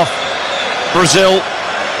second half. Brazil,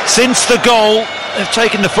 since the goal, they've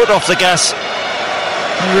taken the foot off the gas.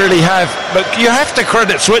 They really have. But you have to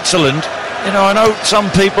credit Switzerland. You know, I know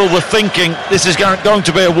some people were thinking this is going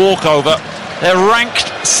to be a walkover. They're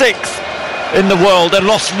ranked 6th in the world. They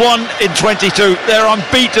lost 1 in 22. They're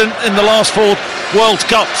unbeaten in the last 4 World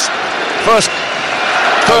Cups. First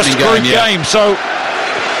group game. So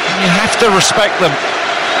you have to respect them.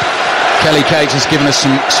 Kelly Cates has given us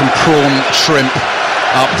some prawn shrimp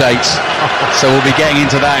updates. So we'll be getting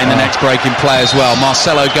into that in the next break in play as well.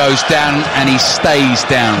 Marcelo goes down and he stays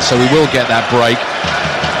down. So we will get that break.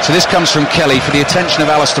 So this comes from Kelly for the attention of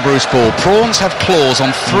Alistair Bruce Ball. Prawns have claws on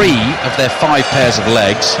 3 of their 5 pairs of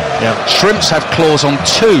legs. Yeah. Shrimps have claws on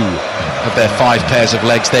 2 of their 5 pairs of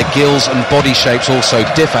legs. Their gills and body shapes also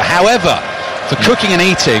differ. However, for cooking and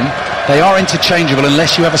eating, they are interchangeable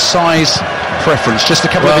unless you have a size preference. Just a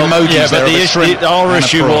couple of emojis there of a shrimp. Our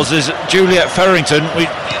issue was Juliet Farrington. I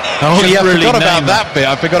forgot about that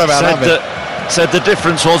bit. Said the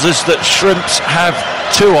difference was that shrimps have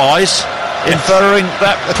 2 eyes. Inferring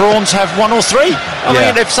that prawns have 1 or 3. I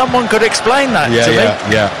mean, if someone could explain that to me.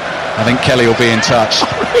 Yeah. I think Kelly will be in touch.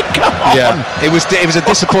 Come on. Yeah, it was a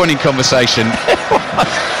disappointing conversation.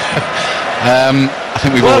 I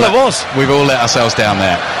think we've all let ourselves down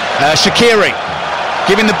there. Shaqiri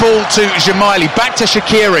giving the ball to Jamaili, back to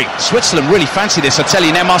Shaqiri. Switzerland really fancy this, I tell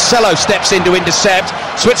you. Now Marcelo steps in to intercept.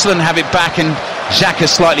 Switzerland have it back, and Xhaka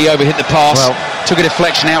slightly overhit the pass. Took a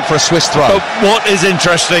deflection out for a Swiss throw. But what is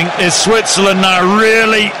interesting is Switzerland now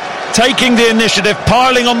really taking the initiative,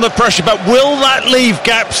 piling on the pressure, but will that leave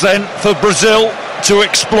gaps then for Brazil to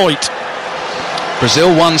exploit? Brazil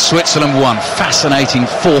 1, Switzerland 1. Fascinating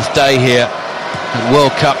fourth day here at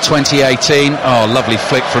World Cup 2018. Oh, lovely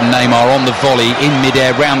flick from Neymar on the volley in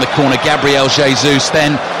mid-air, round the corner. Gabriel Jesus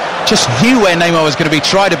then just knew where Neymar was going to be,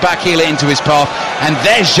 tried to backheel it into his path, and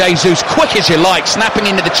there's Jesus, quick as you like, snapping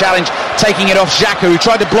into the challenge, taking it off Xhaka, who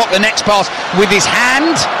tried to block the next pass with his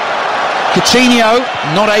hand. Coutinho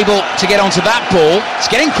not able to get onto that ball. It's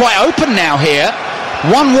getting quite open now here.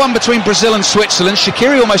 1-1 between Brazil and Switzerland.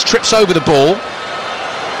 Shaqiri almost trips over the ball,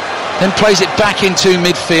 then plays it back into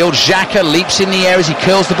midfield. Xhaka leaps in the air as he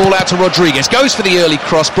curls the ball out to Rodriguez, goes for the early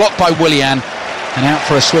cross, blocked by Willian, and out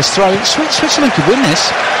for a Swiss throw. Switzerland could win this.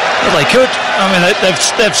 Well, they could. I mean,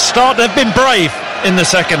 they've been brave in the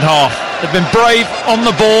second half. They've been brave on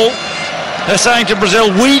the ball. They're saying to Brazil,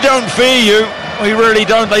 we don't fear you. We really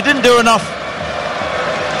don't. They didn't do enough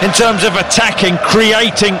in terms of attacking,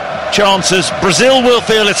 creating chances. Brazil will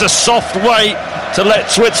feel it's a soft way to let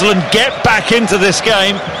Switzerland get back into this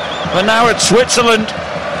game. But now it's Switzerland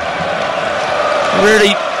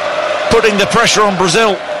really putting the pressure on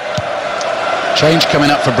Brazil. Change coming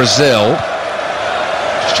up for Brazil.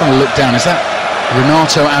 Just trying to look down. Is that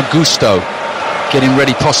Renato Augusto getting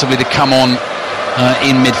ready possibly to come on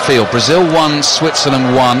in midfield? Brazil 1,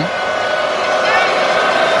 Switzerland 1.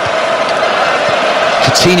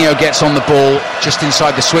 Coutinho gets on the ball just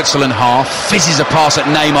inside the Switzerland half, fizzes a pass at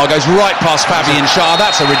Neymar, goes right past Fabian Schär.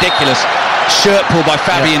 That's a ridiculous shirt pull by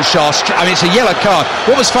Fabian Schär. I mean, it's a yellow card.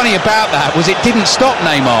 What was funny about that was it didn't stop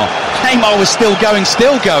Neymar. Neymar was still going,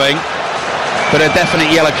 but a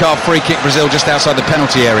definite yellow card. Free kick, Brazil just outside the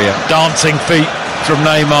penalty area. Dancing feet from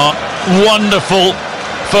Neymar. Wonderful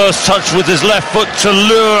first touch with his left foot to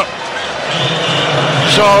lure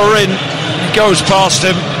Schär in. He goes past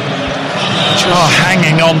him.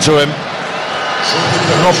 Hanging on to him.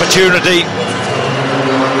 An opportunity.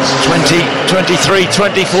 23,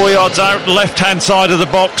 24 yards out, left-hand side of the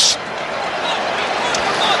box.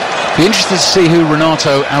 Be interested to see who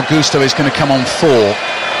Renato Augusto is going to come on for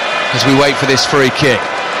as we wait for this free kick.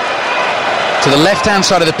 To the left-hand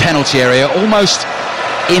side of the penalty area, almost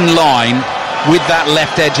in line with that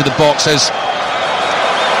left edge of the box as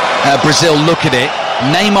Brazil look at it.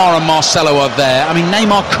 Neymar and Marcelo are there. I mean,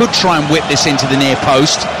 Neymar could try and whip this into the near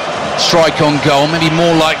post, strike on goal, maybe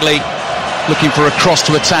more likely looking for a cross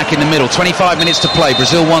to attack in the middle. 25 minutes to play.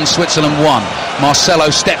 Brazil 1, Switzerland 1. Marcelo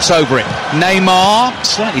steps over it. Neymar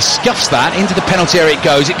slightly scuffs that. Into the penalty area it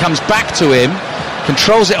goes. It comes back to him.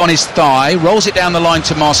 Controls it on his thigh. Rolls it down the line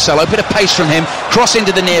to Marcelo. Bit of pace from him. Cross into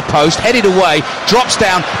the near post. Headed away. Drops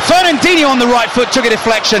down. Fernandinho on the right foot. Took a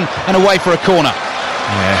deflection and away for a corner.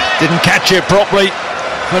 Yeah, didn't catch it properly.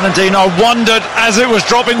 Fernandinho wondered as it was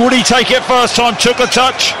dropping, would he take it first time? Took a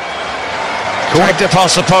touch. Dragged it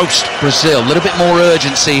past the post. Brazil, a little bit more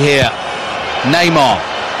urgency here. Neymar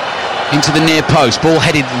into the near post. Ball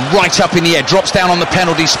headed right up in the air. Drops down on the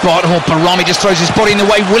penalty spot. Barami just throws his body in the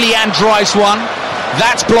way. Willian drives one.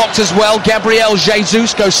 That's blocked as well. Gabriel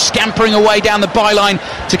Jesus goes scampering away down the byline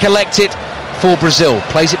to collect it for Brazil.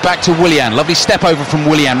 Plays it back to Willian. Lovely step over from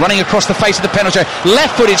Willian. Running across the face of the penalty.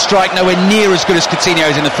 Left-footed strike, nowhere near as good as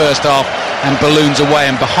Coutinho's in the first half. And balloons away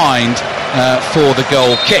and behind for the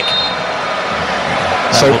goal kick.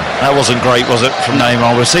 So that wasn't great, was it, from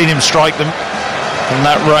Neymar? We've seen him strike them from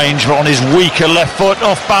that range, but on his weaker left foot,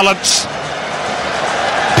 off balance.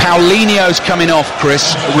 Paulinho's coming off,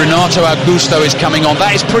 Chris. Renato Augusto is coming on.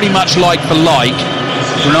 That is pretty much like for like.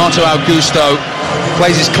 Renato Augusto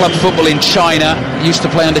plays his club football in China. Used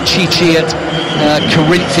to play under Chichi at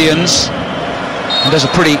Corinthians. And does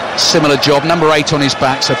a pretty similar job. Number 8 on his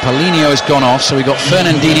back, so Paulinho has gone off. So we've got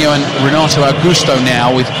Fernandinho and Renato Augusto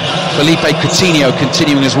now, with Felipe Coutinho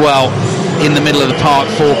continuing as well in the middle of the park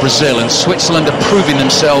for Brazil. And Switzerland are proving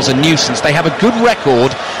themselves a nuisance. They have a good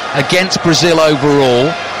record against Brazil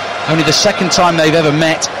overall. Only the second time they've ever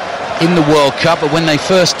met in the World Cup, but when they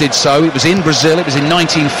first did so, it was in Brazil. It was in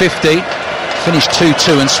 1950. Finished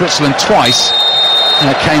 2-2, and Switzerland twice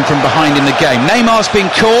came from behind in the game. Neymar's been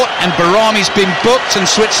caught and Barami's been booked, and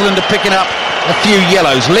Switzerland are picking up a few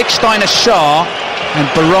yellows. Lichtsteiner, Schär and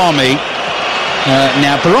Barami.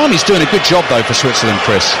 Now Barami's doing a good job though for Switzerland,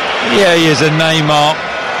 Chris. Yeah, he is. And Neymar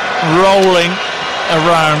rolling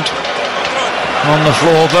around on the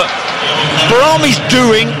floor, but Barami's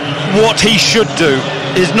doing what he should do,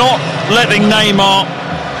 is not letting Neymar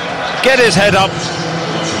get his head up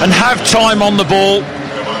and have time on the ball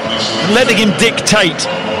and letting him dictate.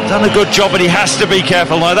 Done a good job, but he has to be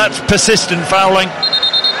careful now. That's persistent fouling.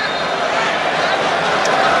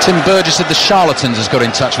 Tim Burgess of the Charlatans has got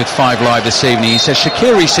in touch with 5 Live this evening. He says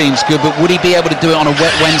Shaqiri seems good, but would he be able to do it on a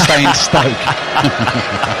wet Wednesday in Stoke?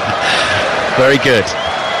 Very good.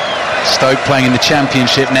 Stoke playing in the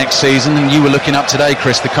Championship next season, and you were looking up today,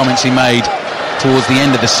 Chris, the comments he made towards the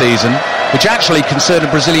end of the season, which actually concerned a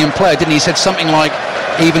Brazilian player, didn't he? He said something like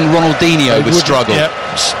even Ronaldinho would struggle.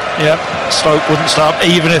 Yep, Stoke wouldn't start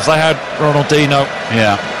even if they had Ronaldinho.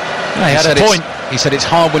 Yeah, he had a point. He said it's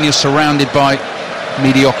hard when you're surrounded by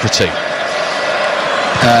mediocrity.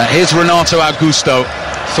 Here's Renato Augusto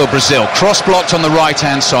for Brazil. Cross blocked on the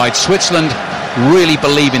right-hand side. Switzerland really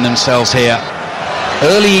believe in themselves here.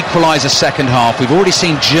 Early equaliser second half. We've already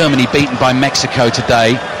seen Germany beaten by Mexico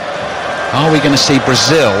today. Are we going to see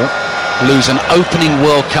Brazil lose an opening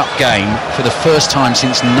World Cup game for the first time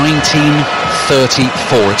since 1934?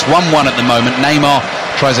 It's 1-1 at the moment. Neymar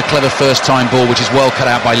tries a clever first-time ball, which is well cut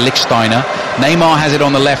out by Lichtsteiner. Neymar has it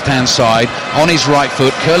on the left-hand side, on his right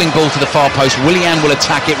foot, curling ball to the far post. Willian will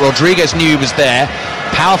attack it. Rodriguez knew he was there.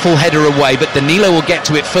 Powerful header away, but Danilo will get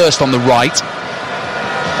to it first on the right.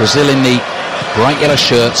 Brazil in the bright yellow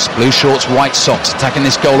shirts, blue shorts, white socks, attacking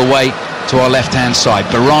this goal away to our left-hand side.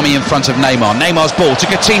 Barami in front of Neymar. Neymar's ball to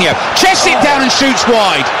Coutinho. Chests it down and shoots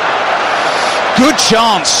wide. Good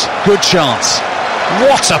chance. Good chance.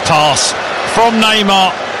 What a pass from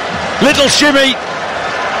Neymar. Little shimmy.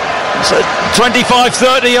 So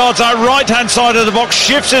 25-30 yards out, right-hand side of the box,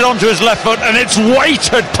 shifts it onto his left foot, and it's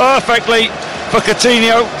weighted perfectly for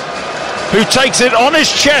Coutinho, who takes it on his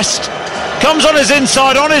chest, comes on his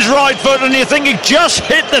inside, on his right foot, and you're thinking, just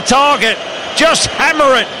hit the target, just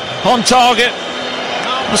hammer it on target.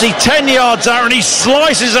 Was he 10 yards out, and he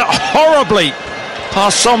slices it horribly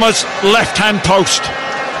past Sommer's left-hand post.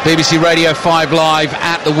 BBC Radio 5 Live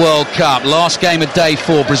at the World Cup. Last game of day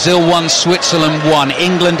 4. Brazil 1, Switzerland 1.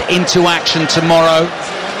 England into action tomorrow.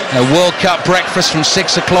 A World Cup breakfast from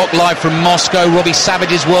 6 o'clock live from Moscow. Robbie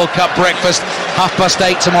Savage's World Cup breakfast.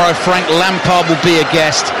 8:30 tomorrow. Frank Lampard will be a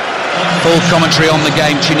guest. Full commentary on the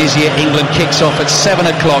game. Tunisia, England kicks off at 7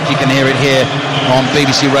 o'clock. You can hear it here on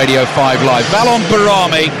BBC Radio 5 Live. Valon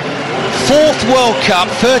Barami, 4th World Cup,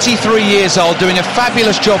 33 years old, doing a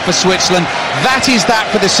fabulous job for Switzerland. That is that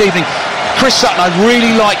for this evening. Chris Sutton, I'd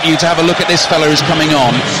really like you to have a look at this fella who's coming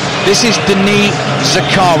on. This is Denis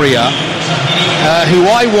Zakaria, who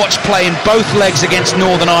I watched play in both legs against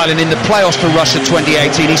Northern Ireland in the playoffs for Russia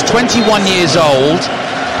 2018. He's 21 years old.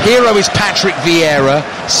 Hero is Patrick Vieira.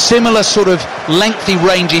 Similar sort of lengthy,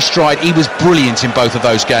 rangy stride. He was brilliant in both of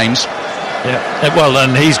those games. Yeah, well,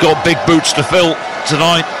 and he's got big boots to fill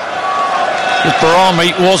tonight.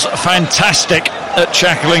 Barami was fantastic at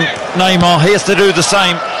shackling Neymar. He has to do the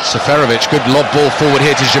same. Seferovic, good lob ball forward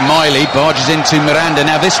here to Jamaili. Barges into Miranda.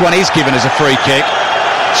 Now this one is given as a free kick.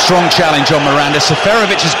 Strong challenge on Miranda.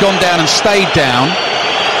 Seferovic has gone down and stayed down.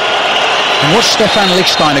 And what Stefan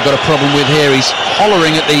Lichtsteiner got a problem with here, he's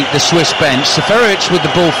hollering at the Swiss bench. Seferovic with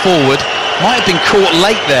the ball forward. Might have been caught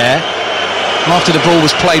late there after the ball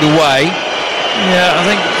was played away. Yeah, I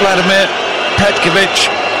think Vladimir Petkovic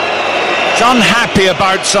is unhappy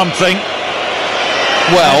about something.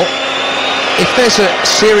 Well, if there's a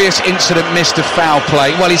serious incident missed of foul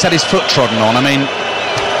play, well, he's had his foot trodden on. I mean,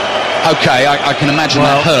 OK, I can imagine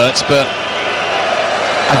that hurts, but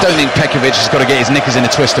I don't think Petkovic has got to get his knickers in a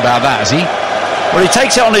twist about that, has he? Well, he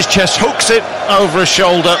takes it on his chest, hooks it over his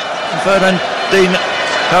shoulder. Fernandinho,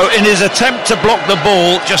 in his attempt to block the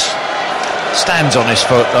ball, just stands on his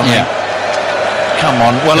foot. I mean, come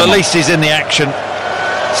on. Well, at least he's in the action.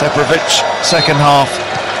 Seferovic, second half.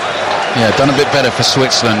 Yeah, done a bit better for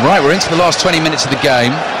Switzerland. Right, we're into the last 20 minutes of the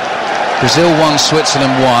game. Brazil 1,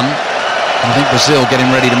 Switzerland 1. I think Brazil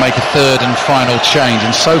getting ready to make a third and final change.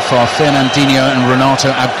 And so far, Fernandinho and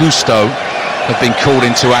Renato Augusto have been called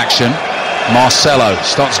into action. Marcelo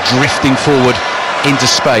starts drifting forward into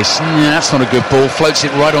space. That's not a good ball. Floats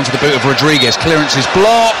it right onto the boot of Rodriguez. Clearance is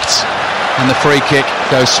blocked. And the free kick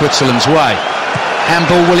goes Switzerland's way.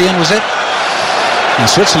 Handball, Willian, was it? And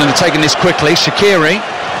Switzerland are taking this quickly. Shaqiri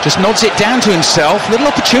just nods it down to himself. Little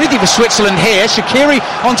opportunity for Switzerland here. Shaqiri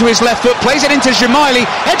onto his left foot, plays it into Jamaili.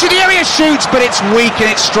 Edge of the area, shoots, but it's weak and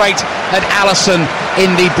it's straight at Alisson in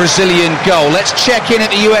the Brazilian goal. Let's check in at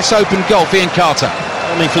the US Open golf. Ian Carter.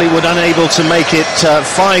 Tommy Fleetwood unable to make it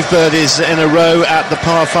 5 birdies in a row at the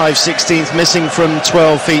par 5 16th, missing from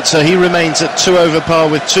 12 feet, so he remains at 2 over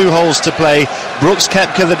par with 2 holes to play. Brooks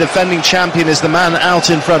Koepka, the defending champion, is the man out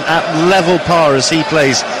in front at level par as he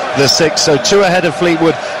plays the 6th, so 2 ahead of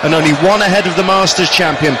Fleetwood and only 1 ahead of the Masters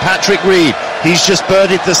champion, Patrick Reed. He's just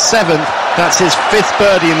birdied the 7th. That's his 5th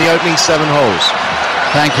birdie in the opening 7 holes.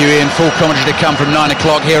 Thank you, Ian. Full commentary to come from 9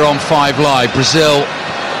 o'clock here on 5 Live. Brazil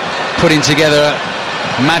putting together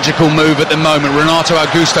a magical move at the moment. Renato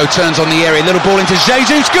Augusto turns on the area. Little ball into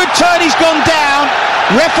Jesus. Good turn. He's gone down.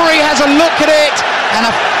 Referee has a look at it, and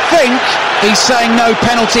I think he's saying no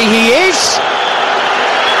penalty. He is.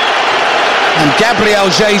 And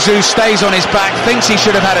Gabriel Jesus stays on his back, thinks he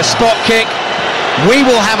should have had a spot kick. We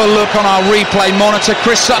will have a look on our replay monitor.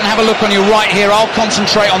 Chris Sutton, have a look on your right here. I'll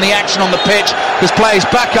concentrate on the action on the pitch because play is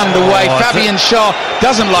back underway. Fabian Schär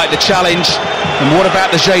doesn't like the challenge. And what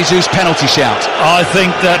about the Jesus penalty shout? I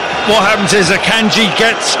think that what happens is Akanji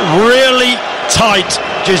gets really tight.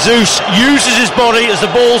 Jesus uses his body as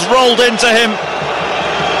the ball's rolled into him.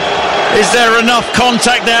 Is there enough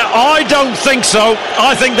contact there? I don't think so.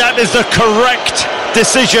 I think that is the correct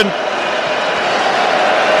decision.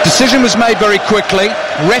 Decision was made very quickly.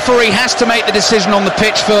 Referee has to make the decision on the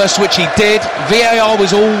pitch first, which he did. VAR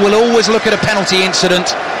will always look at a penalty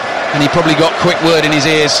incident, and he probably got quick word in his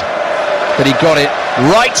ears that he got it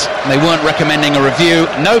right. They weren't recommending a review.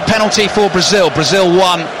 No penalty for Brazil. Brazil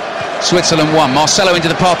 1, Switzerland 1. Marcelo into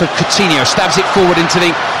the path of Coutinho, stabs it forward into the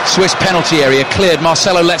Swiss penalty area. Cleared.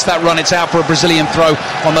 Marcelo lets that run. It's out for a Brazilian throw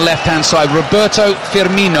on the left-hand side. Roberto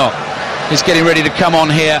Firmino is getting ready to come on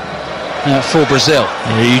here for Brazil.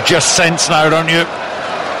 You just sense now, don't you?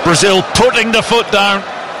 Brazil putting the foot down.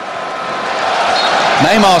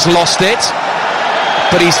 Neymar's lost it,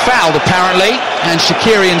 but he's fouled apparently, and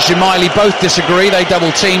Shaqiri and Jemaili both disagree. They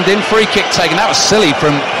double teamed him. Free kick taken. That was silly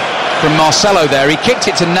from Marcelo there. He kicked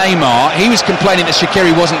it to Neymar. He was complaining that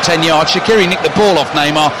Shaqiri wasn't 10 yards. Shaqiri nicked the ball off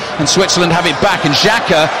Neymar, and Switzerland have it back, and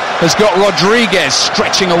Xhaka has got Rodriguez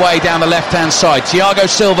stretching away down the left-hand side. Thiago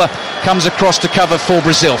Silva comes across to cover for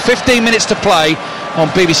Brazil. 15 minutes to play on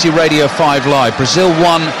BBC Radio 5 Live. Brazil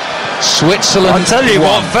 1, Switzerland 1. I tell you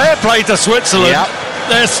what, fair play to Switzerland. Yep.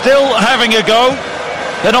 They're still having a go.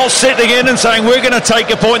 They're not sitting in and saying we're going to take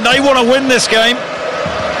a point. They want to win this game.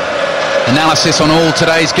 Analysis on all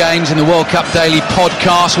today's games in the World Cup Daily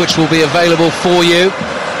podcast, which will be available for you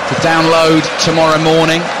to download tomorrow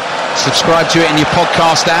morning. Subscribe to it in your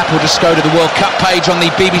podcast app, or just go to the World Cup page on the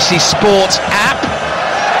BBC Sports app.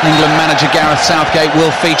 England manager Gareth Southgate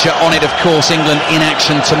will feature on it, of course. England in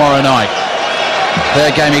action tomorrow night.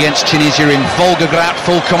 Their game against Tunisia in Volgograd.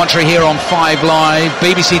 Full commentary here on 5 Live.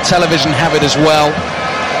 BBC Television have it as well.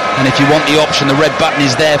 And if you want the option, the red button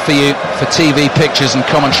is there for you for TV pictures and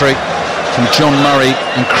commentary from John Murray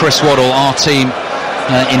and Chris Waddle, our team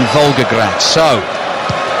in Volgograd. So,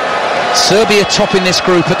 Serbia topping this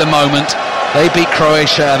group at the moment. They beat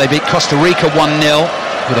Croatia, they beat Costa Rica 1-0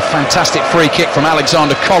 with a fantastic free kick from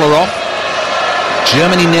Alexander Kolarov.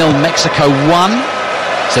 Germany 0, Mexico 1.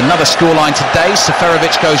 It's another scoreline today.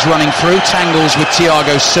 Seferovic goes running through, tangles with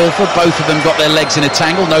Thiago Silva. Both of them got their legs in a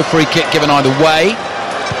tangle. No free kick given either way.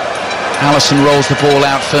 Alisson rolls the ball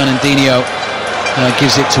out. Fernandinho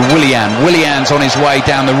gives it to Willian. Willian's on his way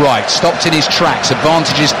down the right. Stopped in his tracks.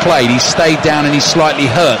 Advantage is played. He's stayed down and he's slightly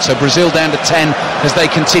hurt. So Brazil down to 10 as they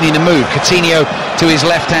continue to move. Coutinho to his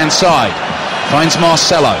left-hand side. Finds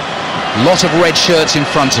Marcelo. Lot of red shirts in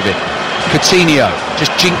front of him. Coutinho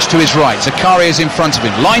just jinks to his right. Zakaria's in front of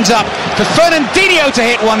him. Lines up for Fernandinho to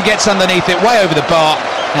hit one. Gets underneath it, way over the bar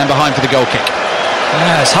and behind for the goal kick.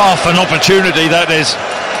 Yeah, it's half an opportunity, that is.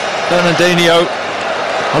 Fernandinho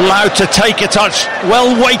allowed to take a touch.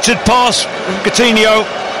 Well-weighted pass from Coutinho.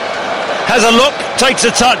 Has a look, takes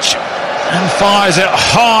a touch and fires it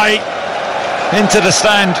high into the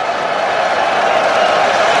stand.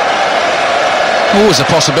 Always a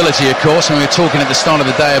possibility, of course, and we were talking at the start of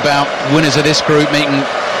the day about winners of this group meeting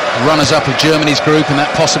runners-up of Germany's group, and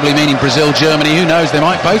that possibly meaning Brazil-Germany. Who knows, they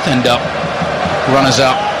might both end up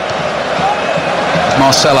runners-up.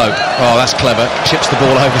 Marcelo, oh, that's clever, chips the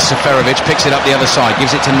ball over Seferovic, picks it up the other side,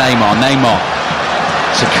 gives it to Neymar.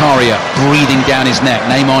 Zakaria breathing down his neck.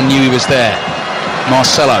 Neymar knew he was there.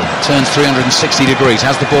 Marcelo turns 360 degrees,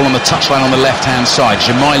 has the ball on the touchline on the left-hand side.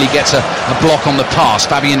 Jemaili gets a block on the pass.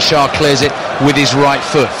 Fabian Schär clears it with his right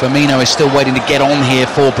foot. Firmino is still waiting to get on here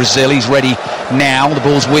for Brazil. He's ready now. The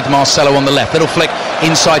ball's with Marcelo on the left. Little flick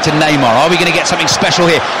inside to Neymar. Are we going to get something special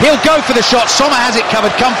here? He'll go for the shot. Sommer has it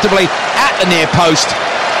covered comfortably at the near post.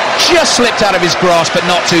 Just slipped out of his grasp, but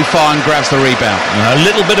not too far, and grabs the rebound. A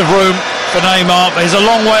little bit of room for Neymar, but he's a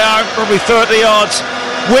long way out, probably 30 yards.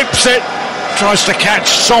 whips it, tries to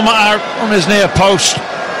catch Sommer out on his near post.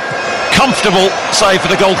 Comfortable save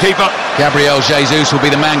for the goalkeeper. Gabriel Jesus will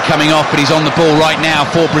be the man coming off, but he's on the ball right now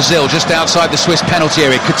for Brazil, just outside the Swiss penalty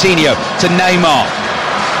area. Coutinho to Neymar.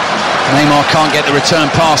 Neymar can't get the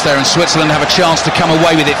return pass there, and Switzerland have a chance to come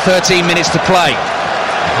away with it. 13 minutes to play.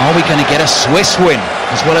 Are we going to get a Swiss win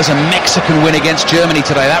as well as a Mexican win against Germany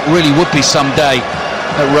today? That really would be some day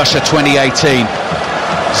at Russia 2018.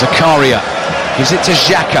 Zakaria gives it to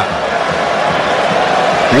Xhaka.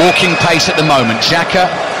 Walking pace at the moment.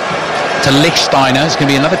 Xhaka to Lichtsteiner. There's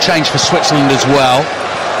going to be another change for Switzerland as well.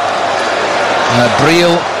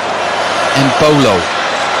 Briel and Bolo,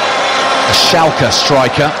 a Schalke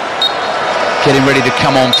striker, getting ready to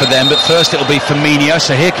come on for them. But first it'll be Firmino.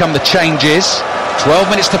 So here come the changes.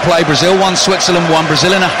 12 minutes to play. Brazil 1, Switzerland 1.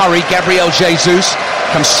 Brazil in a hurry. Gabriel Jesus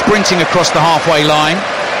comes sprinting across the halfway line.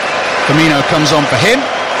 Firmino comes on for him.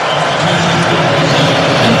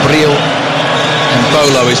 And Briel and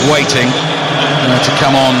Bolo is waiting to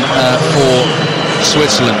come on for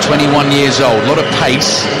Switzerland. 21 years old. A lot of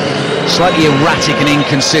pace. Slightly erratic and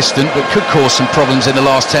inconsistent, but could cause some problems in the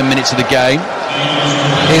last 10 minutes of the game.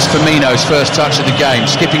 Here's Firmino's first touch of the game,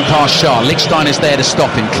 skipping past Shah. Lichtsteiner's there to stop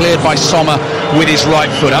him, cleared by Sommer with his right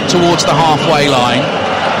foot up towards the halfway line.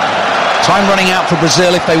 Time running out for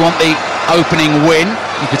Brazil if they want the opening win.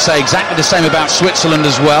 You could say exactly the same about Switzerland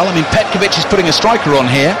as well. I mean, Petkovic is putting a striker on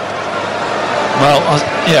here. Well,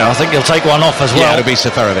 yeah, I think he'll take one off as well. Yeah, it'll be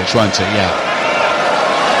Seferovic, won't it? Yeah,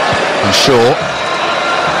 I'm sure.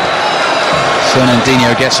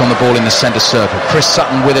 Fernandinho gets on the ball in the centre circle. Chris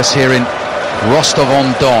Sutton with us here in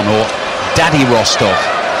Rostov-on-Don, or Daddy Rostov,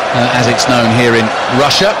 as it's known here in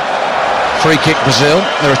Russia. Free kick Brazil.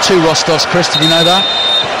 There are 2 Rostovs, Chris, did you know that?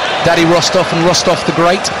 Daddy Rostov and Rostov the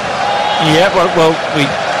Great. Yeah, well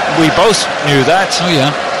we both knew that. Oh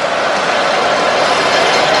yeah.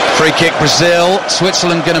 Free kick Brazil.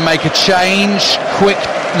 Switzerland going to make a change. Quick.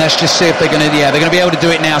 Let's just see if they're going to. Yeah, they're going to be able to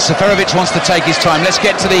do it now. Seferovic wants to take his time. Let's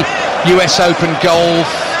get to the US Open goal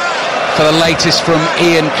for the latest from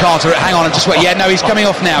Ian Carter. Hang on, and just wait. Yeah, no, he's coming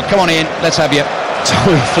off now. Come on, Ian. Let's have you.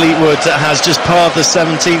 Tommy Fleetwood has just parred the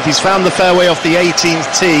 17th. He's found the fairway off the 18th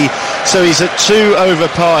tee, so he's at 2 over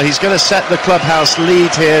par. He's going to set the clubhouse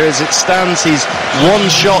lead here as it stands. He's 1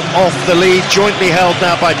 shot off the lead, jointly held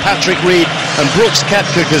now by Patrick Reed and Brooks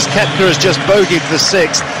Koepka, because Koepka has just bogeyed the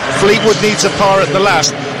 6th. Fleetwood needs a par at the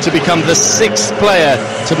last to become the 6th player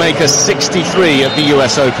to make a 63 at the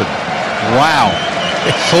US Open. Wow.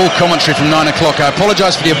 Full commentary from 9 o'clock. I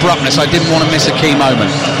apologise for the abruptness. I didn't want to miss a key moment.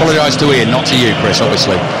 Apologise to Ian, not to you, Chris,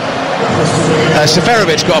 obviously.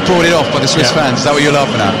 Seferovic got applauded off by the Swiss fans. Is that what you're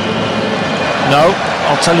laughing at? No,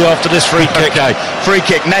 I'll tell you after this free kick. Okay, free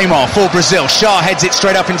kick, Neymar for Brazil. Shah heads it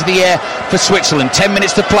straight up into the air for Switzerland. 10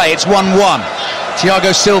 minutes to play, it's 1-1.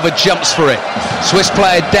 Thiago Silva jumps for it. Swiss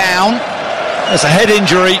player down. There's a head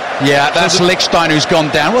injury. Yeah, that's Lichtsteiner who's gone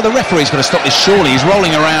down. Well, the referee's got to stop this surely. He's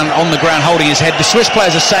rolling around on the ground holding his head. The Swiss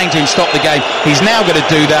players are saying to him, stop the game. He's now going to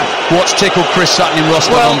do that. What's tickled Chris Sutton in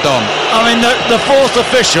Rostov-on-Don? I mean, the 4th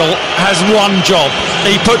official has one job.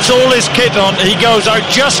 He puts all his kit on. He goes out,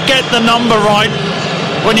 just get the number right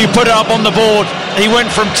when you put it up on the board. He went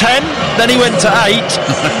from 10, then he went to 8,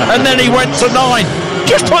 and then he went to 9.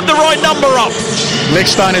 Just put the right number up.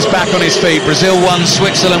 Lichtsteiner's back on his feet. Brazil 1,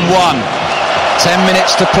 Switzerland 1. 10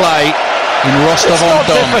 minutes to play in Rostov-on-Don.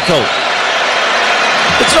 It's not difficult.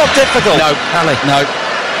 It's not difficult. No, Ali. No.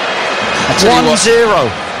 1-0.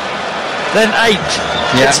 Then 8.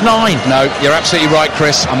 Yeah. It's 9. No, you're absolutely right,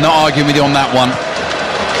 Chris. I'm not arguing with you on that one.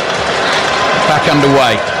 Back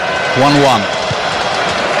underway. 1-1.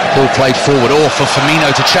 Ball played forward. For Firmino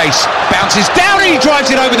to chase. Bounces down and he drives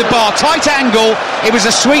it over the bar. Tight angle. It was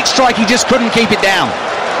a sweet strike. He just couldn't keep it down.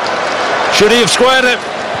 Should he have squared it?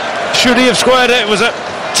 Should he have squared it? It was a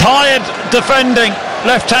tired defending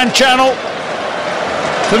left-hand channel.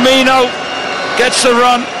 Firmino gets the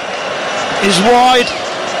run. Is wide.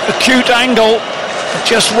 Acute angle. I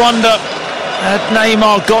just wonder had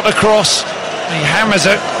Neymar got across. He hammers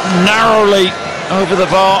it narrowly over the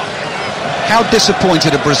bar. How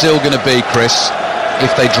disappointed are Brazil going to be, Chris,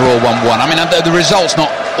 if they draw 1-1? I mean, the result's not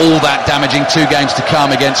all that damaging. 2 games to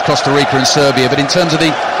come against Costa Rica and Serbia, but in terms of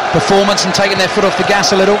the performance and taking their foot off the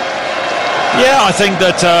gas a little? Yeah, I think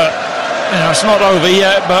that it's not over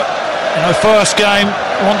yet, but first game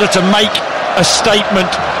wanted to make a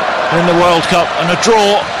statement in the World Cup, and a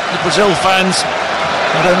draw. The Brazil fans,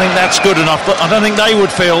 I don't think that's good enough. But I don't think they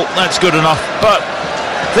would feel that's good enough. But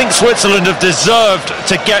I think Switzerland have deserved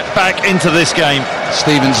to get back into this game.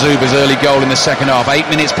 Steven Zuber's early goal in the second half.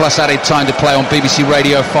 8 minutes plus added time to play on BBC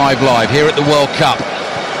Radio 5 Live here at the World Cup.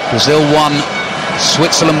 Brazil 1,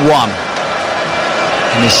 Switzerland 1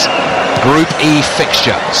 in this Group E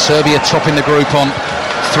fixture. Serbia topping the group on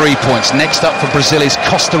 3 points. Next up for Brazil is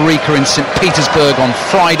Costa Rica in St. Petersburg on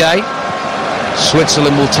Friday.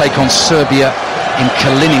 Switzerland will take on Serbia in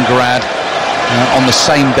Kaliningrad on the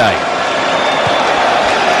same day.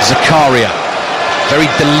 Zakaria, very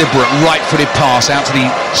deliberate right-footed pass out to the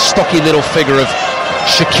stocky little figure of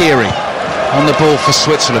Shaqiri. On the ball for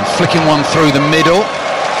Switzerland, flicking one through the middle.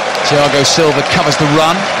 Thiago Silva covers the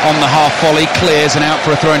run on the half volley, clears and out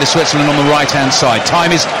for a throw into Switzerland on the right-hand side.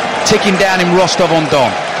 Time is ticking down in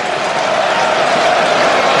Rostov-on-Don.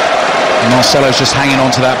 Marcelo's just hanging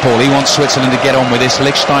on to that ball. He wants Switzerland to get on with this.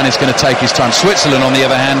 Lichtsteiner's going to take his time. Switzerland, on the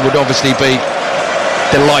other hand, would obviously be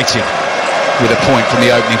delighted with a point from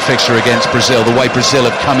the opening fixture against Brazil. The way Brazil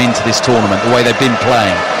have come into this tournament, the way they've been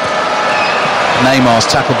playing. Neymar's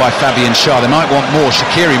tackled by Fabian Schär. They might want more.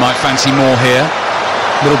 Shaqiri might fancy more here.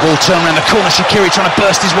 Little ball turn around the corner. Shaqiri trying to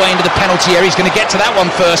burst his way into the penalty area. He's going to get to that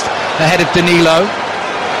one first, ahead of Danilo.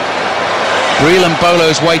 Breel and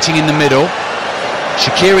Bolo's waiting in the middle.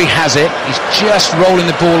 Shaqiri has it. He's just rolling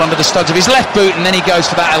the ball under the studs of his left boot, and then he goes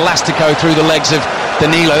for that elastico through the legs of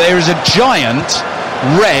Danilo. There is a giant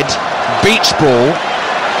red beach ball,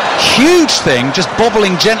 huge thing, just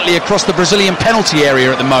bobbling gently across the Brazilian penalty area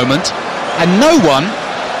at the moment, and no one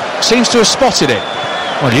seems to have spotted it.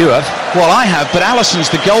 Well, you have. Well, I have, but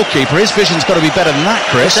Alisson's the goalkeeper. His vision's got to be better than that,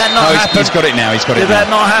 Chris. Did that not happen? He's got it now. He's got it. Did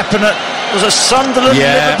that not happen at, was it Sunderland,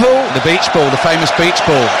 Liverpool? The beach ball, the famous beach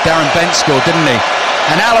ball. Darren Bent scored, didn't he?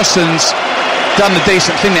 And Alisson's done the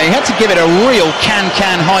decent thing there. He had to give it a real can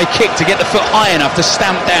high kick to get the foot high enough to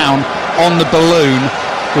stamp down on the balloon,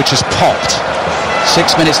 which has popped.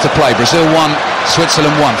 6 minutes to play. Brazil 1,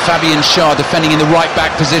 Switzerland 1. Fabian Schär defending in the right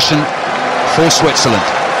back position for Switzerland.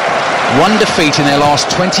 One defeat in their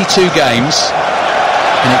last 22 games,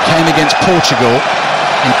 and it came against Portugal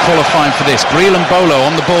in qualifying for this. Breel and Bolo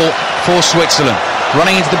on the ball for Switzerland,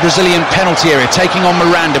 running into the Brazilian penalty area, taking on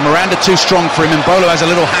Miranda. Miranda too strong for him, and Bolo has a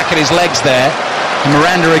little hack at his legs there. And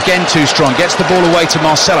Miranda again too strong, gets the ball away to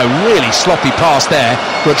Marcelo. Really sloppy pass there.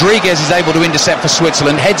 Rodriguez is able to intercept for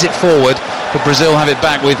Switzerland, heads it forward, but Brazil have it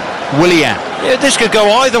back with Willian. Yeah, this could go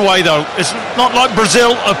either way though. It's not like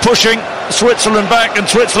Brazil are pushing Switzerland back and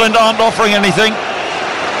Switzerland aren't offering anything.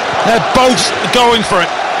 They're both going for it.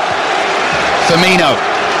 Firmino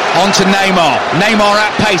on to Neymar. Neymar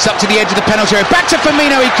at pace up to the edge of the penalty area. Back to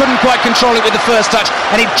Firmino. He couldn't quite control it with the first touch,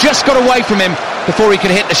 and it just got away from him before he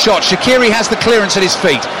could hit the shot. Shaqiri has the clearance at his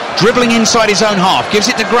feet, dribbling inside his own half, gives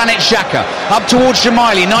it to Granit Xhaka, up towards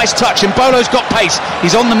Jamaili. Nice touch, and Bolo's got pace.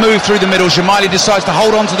 He's on the move through the middle. Jamaili decides to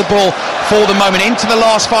hold on to the ball for the moment into the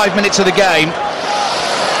last 5 minutes of the game.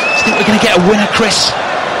 Do you think we're going to get a winner, Chris?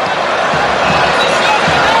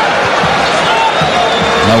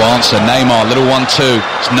 No answer. Neymar, little 1-2.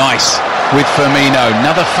 It's nice with Firmino.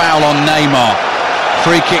 Another foul on Neymar.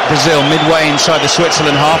 Free kick Brazil midway inside the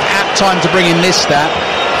Switzerland half. Apt time to bring in this stat.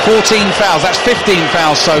 14 fouls. That's 15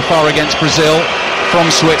 fouls so far against Brazil from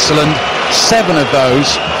Switzerland. 7 of those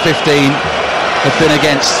 15 have been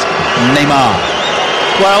against Neymar.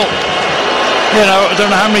 Well, you know, I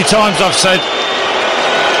don't know how many times I've said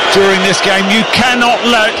during this game, you cannot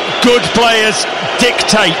let good players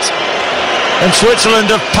dictate. And Switzerland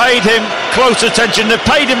have paid him close attention. They've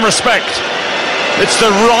paid him respect. It's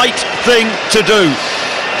the right thing to do.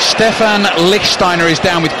 Stefan Lichtsteiner is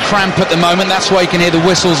down with cramp at the moment. That's why you can hear the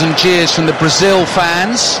whistles and jeers from the Brazil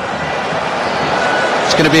fans.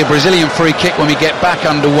 It's going to be a Brazilian free kick when we get back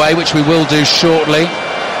underway, which we will do shortly.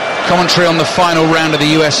 Commentary on the final round of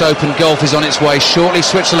the US Open Golf is on its way shortly.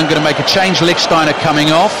 Switzerland going to make a change. Lichtsteiner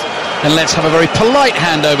coming off. And let's have a very polite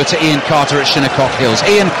handover to Ian Carter at Shinnecock Hills.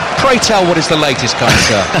 Ian, pray tell, what is the latest, kind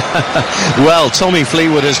sir? Well, Tommy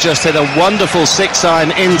Fleetwood has just hit a wonderful 6-iron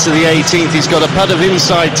into the 18th. He's got a putt of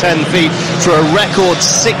inside 10 feet for a record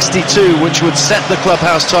 62, which would set the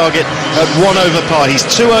clubhouse target at 1 over par. He's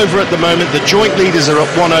 2 over at the moment. The joint leaders are at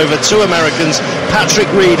 1 over, 2 Americans, Patrick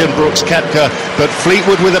Reed and Brooks Koepka, but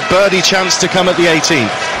Fleetwood with a birdie chance to come at the 18th.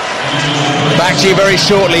 Back to you very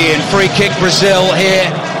shortly, Ian. Free kick Brazil here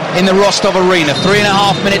in the Rostov Arena.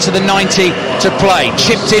 3.5 minutes of the 90 to play.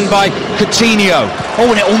 Chipped in by Coutinho.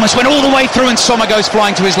 Oh, and it almost went all the way through, and Sommer goes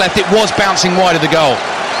flying to his left. It was bouncing wide of the goal.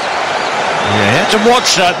 Yeah, you had to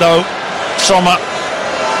watch that though. Sommer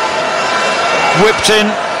whipped in,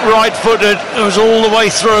 right-footed. It was all the way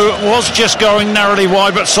through. It was just going narrowly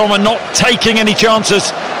wide, but Sommer not taking any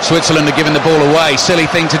chances. Switzerland are giving the ball away. Silly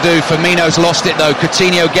thing to do. Firmino's lost it though.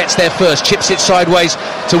 Coutinho gets there first, chips it sideways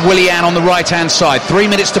to Willian on the right-hand side. 3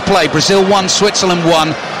 minutes to play. Brazil 1, Switzerland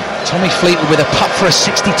 1. Tommy Fleetwood with a putt for a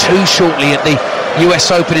 62 shortly at the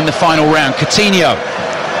US Open in the final round. Coutinho,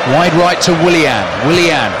 wide right to Willian.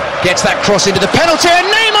 Willian gets that cross into the penalty, and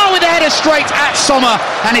Neymar with a header straight at Sommer,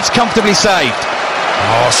 and it's comfortably saved.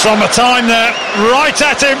 Oh, Sommer time there, right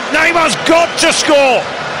at him. Neymar's got to score.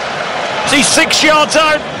 Is he 6 yards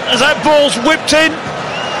out as that ball's whipped in?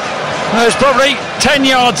 There's probably 10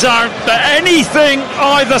 yards out, but anything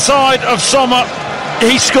either side of Sommer,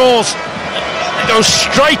 he scores. It goes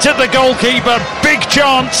straight at the goalkeeper, big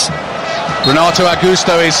chance. Renato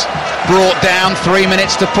Augusto is brought down, 3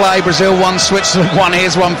 minutes to play. Brazil 1, Switzerland 1.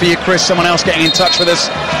 Here's one for you, Chris. Someone else getting in touch with us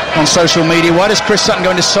on social media. Why does Chris Sutton go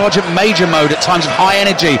into Sergeant Major mode at times of high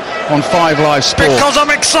energy on 5 Live Sport? Because I'm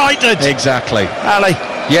excited. Exactly. Ali.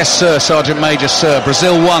 Yes, sir, Sergeant Major, sir.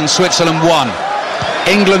 Brazil 1, Switzerland 1.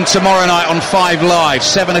 England tomorrow night on 5 Live,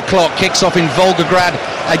 7 o'clock, kicks off in Volgograd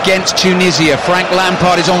against Tunisia. Frank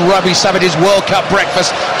Lampard is on Rugby Savage's World Cup breakfast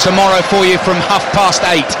tomorrow for you from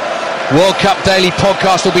 8:30. World Cup Daily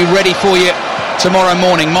podcast will be ready for you tomorrow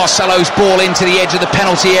morning. Marcelo's ball into the edge of the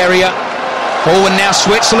penalty area. Oh, and now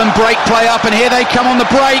Switzerland break play up, and here they come on the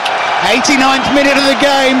break. 89th minute of the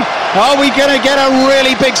game. Are we going to get a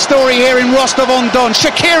really big story here in Rostov-on-Don?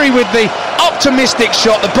 Shaqiri with the optimistic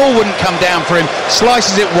shot. The ball wouldn't come down for him.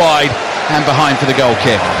 Slices it wide and behind for the goal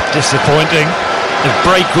kick. Disappointing. The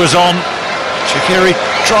break was on. Shaqiri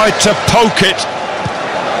tried to poke it.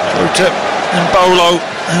 Through to Mbolo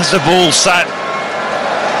as the ball sat.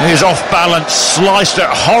 He's off balance. Sliced it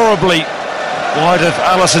horribly wide of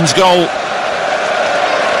Alisson's goal.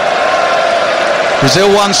 Brazil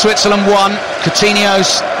 1, Switzerland 1.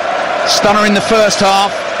 Coutinho's stunner in the first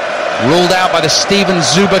half, ruled out by the Steven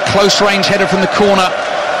Zuber close-range header from the corner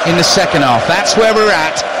in the second half. That's where we're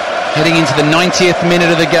at, heading into the 90th minute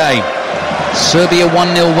of the game. Serbia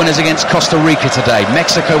 1-0 winners against Costa Rica today.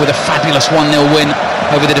 Mexico with a fabulous 1-0 win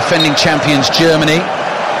over the defending champions Germany.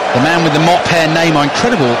 The man with the mop hair, Neymar,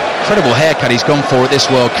 incredible haircut he's gone for at this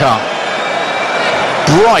World Cup.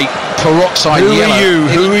 Bright peroxide yellow.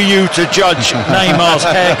 Who are you to judge Neymar's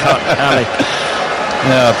haircut, Ali?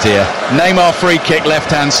 Oh dear. Neymar free kick,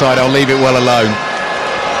 left-hand side. I'll leave it well alone.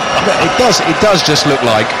 It does just look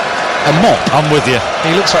like a mop. I'm with you.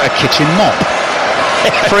 He looks like a kitchen mop.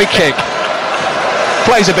 Free kick.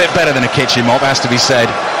 Plays a bit better than a kitchen mop, has to be said.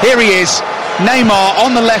 Here he is. Neymar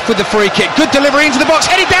on the left with the free kick. Good delivery into the box.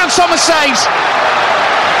 Headed down, Sommer saves.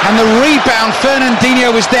 And the rebound, Fernandinho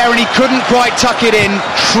was there and he couldn't quite tuck it in.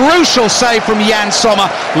 Crucial save from Jan Sommer.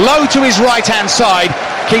 Low to his right-hand side.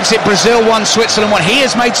 Keeps it Brazil 1, Switzerland 1. He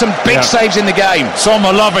has made some big saves in the game.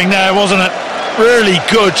 Sommer loving there, wasn't it? Really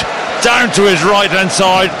good. Down to his right-hand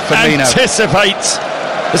side. Firmino anticipates.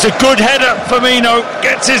 It's a good header. Firmino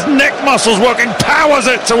gets his neck muscles working, powers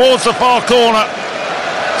it towards the far corner.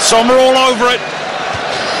 Sommer all over it.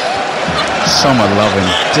 Sommer loving.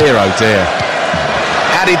 Dear, oh dear.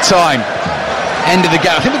 Added time. End of the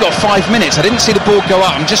game. I think we've got 5 minutes. I didn't see the ball go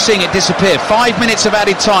up. I'm just seeing it disappear. 5 minutes of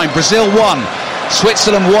added time. Brazil 1.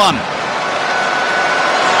 Switzerland 1.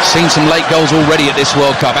 Seen some late goals already at this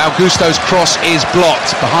World Cup. Augusto's cross is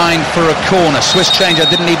blocked. Behind for a corner. Swiss change I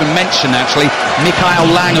didn't even mention, actually. Mikhail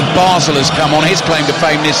Lang of Basel has come on. His claim to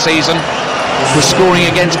fame this season was scoring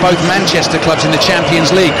against both Manchester clubs in the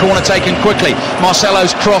Champions League. Corner taken quickly.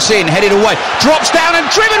 Marcelo's cross in, headed away. Drops down and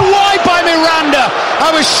driven wide by Miranda.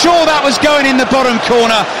 I was sure that was going in the bottom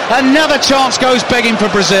corner. Another chance goes begging for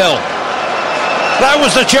Brazil. That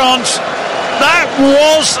was the chance. That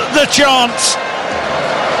was the chance.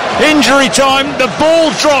 Injury time, the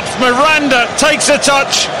ball drops, Miranda takes a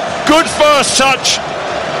touch, good first touch,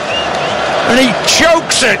 and he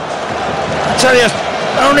chokes it. I tell you,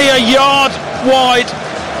 only a yard wide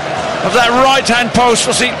of that right-hand post.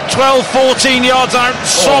 Was he 12, 14 yards out?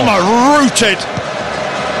 Sommer rooted.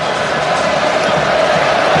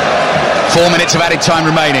 4 minutes of added time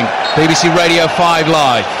remaining. BBC Radio 5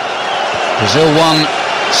 Live. Brazil 1,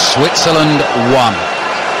 Switzerland 1.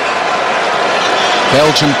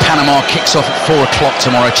 Belgium, Panama kicks off at 4 o'clock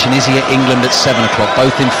tomorrow. Tunisia, England at 7 o'clock.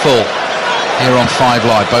 Both in full here on 5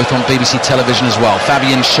 Live. Both on BBC television as well.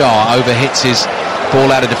 Fabian Schär overhits his ball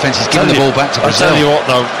out of defence. He's given the ball back to Brazil. I'll tell you what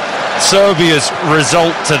though, Serbia's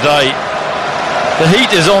result today, the heat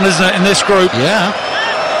is on, isn't it, in this group? Yeah.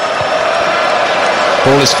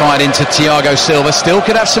 Ball is fired into Thiago Silva. Still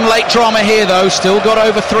could have some late drama here though. Still got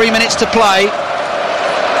over 3 minutes to play.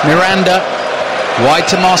 Miranda wide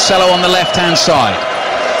to Marcelo on the left-hand side.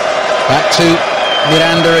 Back to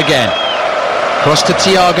Miranda again. Cross to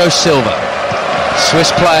Thiago Silva.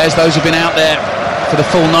 Swiss players, those who've been out there for the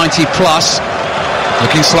full 90 plus,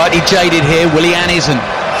 looking slightly jaded here. Willian isn't.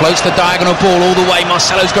 Floats the diagonal ball all the way.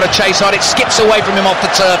 Marcelo's got a chase on it. Skips away from him off the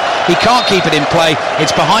turf. He can't keep it in play.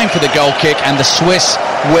 It's behind for the goal kick, and the Swiss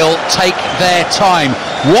will take their time.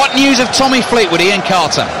 What news of Tommy Fleetwood, Ian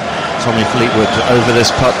Carter? Tommy Fleetwood over this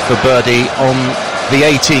putt for birdie on the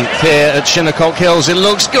 18th here at Shinnecock Hills. It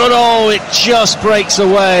looks good. Oh, it just breaks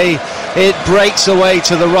away. It breaks away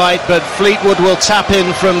to the right, but Fleetwood will tap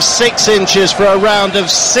in from 6 inches for a round of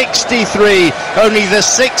 63. Only the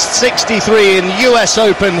 6th 63 in US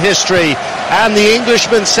Open history. And the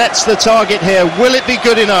Englishman sets the target here. Will it be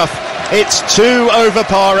good enough? It's 2 over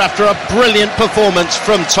par after a brilliant performance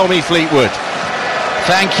from Tommy Fleetwood.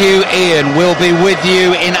 Thank you, Ian. We'll be with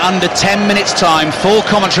you in under 10 minutes' time. Full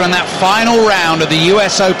commentary on that final round of the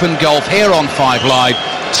US Open Golf here on 5 Live.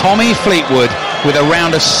 Tommy Fleetwood, with a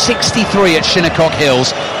round of 63 at Shinnecock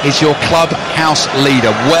Hills, is your clubhouse leader.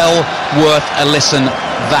 Well worth a listen,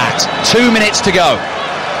 that. 2 minutes to go.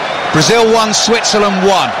 Brazil 1, Switzerland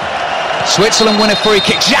 1. Switzerland win a free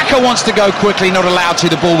kick. Xhaka wants to go quickly, not allowed to.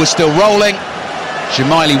 The ball was still rolling.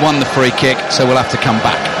 Jamaili won the free kick, so we'll have to come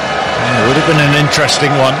back. Yeah, it would have been an interesting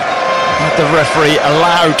one. Had the referee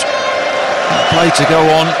allowed that play to go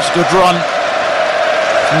on. It's a good run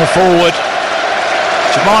from the forward.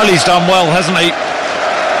 Jamaili's done well, hasn't he?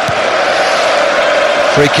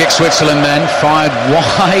 Free kick Switzerland then, fired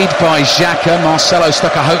wide by Xhaka. Marcelo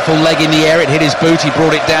stuck a hopeful leg in the air. It hit his boot, he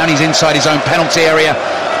brought it down. He's inside his own penalty area.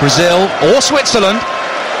 Brazil or Switzerland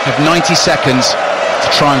have 90 seconds to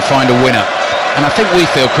try and find a winner. And I think we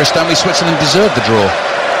feel, Chris, don't we, Switzerland deserve the draw?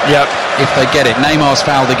 Yep. If they get it. Neymar's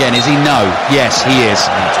fouled again. Is he? No. Yes, he is.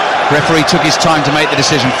 Referee took his time to make the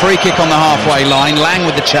decision. Free kick on the halfway line. Lang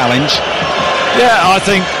with the challenge. Yeah, I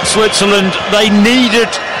think Switzerland, they needed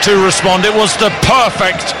to respond. It was the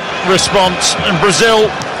perfect response, and Brazil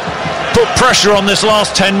put pressure on this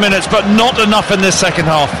last 10 minutes, but not enough in this second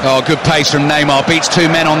half. Oh, good pace from Neymar. Beats 2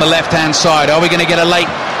 men on the left-hand side. Are we going to get a late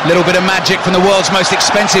little bit of magic from the world's most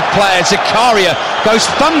expensive player? Zakaria goes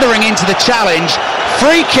thundering into the challenge.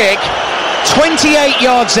 Free kick, 28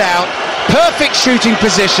 yards out. Perfect shooting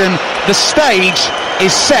position. The stage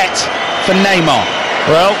is set for Neymar.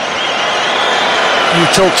 Well, you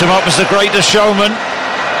talked him up as the greatest showman.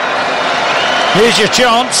 Here's your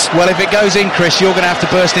chance. Well, if it goes in, Chris, you're going to have to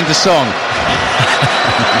burst into song.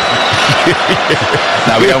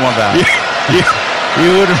 No, we don't want that.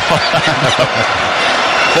 You wouldn't want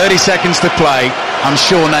that. 30 seconds to play. I'm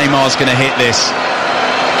sure Neymar's going to hit this.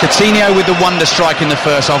 Coutinho with the wonder strike in the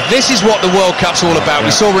first half. This is what the World Cup's all about.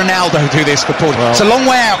 We saw Ronaldo do this for Portugal. Well, it's a long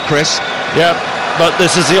way out, Chris. Yeah, but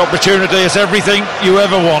this is the opportunity. It's everything you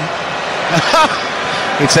ever want.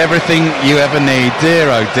 It's everything you ever need. Dear,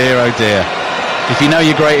 oh dear, oh dear. If you know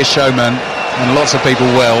your greatest showman, and lots of people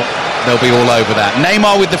will, they'll be all over that.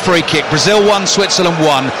 Neymar with the free kick. Brazil 1, Switzerland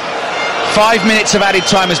 1. 5 minutes of added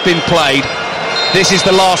time has been played. This is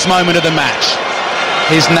the last moment of the match.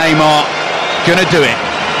 Is Neymar going to do it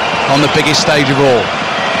on the biggest stage of all?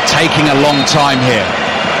 Taking a long time here.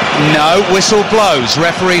 No, whistle blows.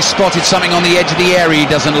 Referee spotted something on the edge of the area he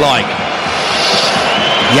doesn't like.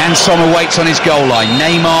 Jan Sommer waits on his goal line.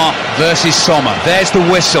 Neymar versus Sommer. There's the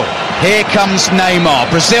whistle. Here comes Neymar.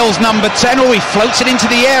 Brazil's number 10. Oh, he floats it into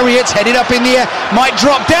the area. It's headed up in the air. Might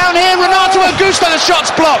drop down here. Renato Augusto, the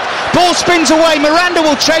shot's blocked. Ball spins away. Miranda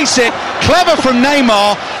will chase it. Clever from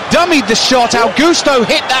Neymar. Dummied the shot. Augusto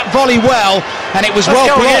hit that volley well, and it was well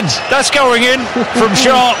blocked. That's going in from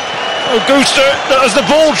sharp. Augusto, as the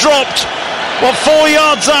ball dropped, 4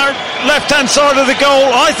 yards out, left-hand side of the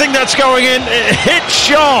goal. I think that's going in. It hit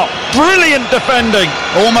sharp. Brilliant defending.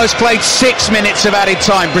 Almost played 6 minutes of added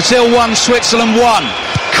time. Brazil 1, Switzerland 1.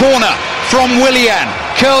 Corner from Willian.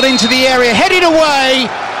 Curled into the area, headed away.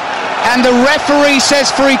 And the referee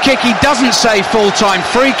says free kick. He doesn't say full-time.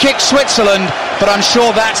 Free kick Switzerland, but I'm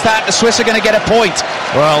sure that's that. The Swiss are going to get a point.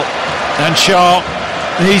 Well, and Sharp,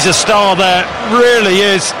 he's a star there. Really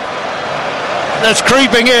is. That's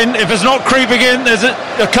creeping in. If it's not creeping in, there's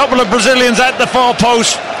a couple of Brazilians at the far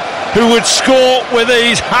post who would score with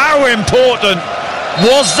ease. How important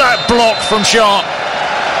was that block from Sharp?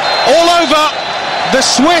 All over, the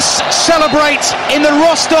Swiss celebrate in the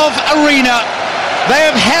Rostov Arena. They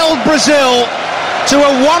have held Brazil to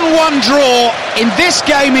a 1-1 draw in this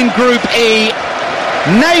game in Group E.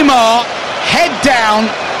 Neymar, head down,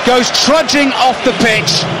 goes trudging off the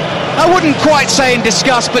pitch. I wouldn't quite say in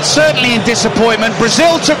disgust, but certainly in disappointment.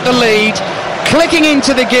 Brazil took the lead, clicking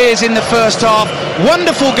into the gears in the first half.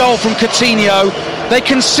 Wonderful goal from Coutinho. They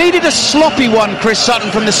conceded a sloppy one, Chris Sutton,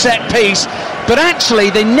 from the set piece, but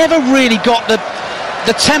actually they never really got the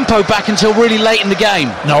tempo back until really late in the game.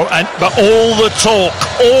 No, but all the talk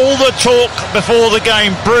all the talk before the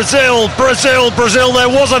game, Brazil. There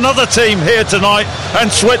was another team here tonight,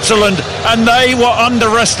 and Switzerland, and they were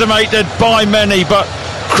underestimated by many, but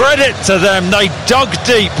credit to them, they dug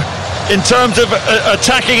deep. In terms of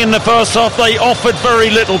attacking in the first half, they offered very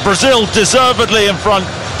little. Brazil deservedly in front,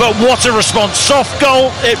 but what a response. Soft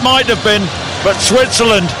goal it might have been, but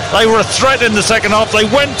Switzerland, they were a threat in the second half. They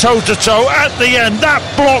went toe-to-toe at the end. That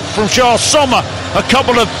block from Charles Sommer, a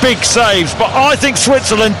couple of big saves, but I think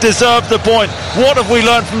Switzerland deserved the point. What have we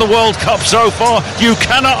learned from the World Cup so far? You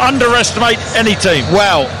cannot underestimate any team.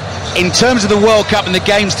 Well, in terms of the World Cup and the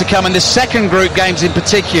games to come, and the second group games in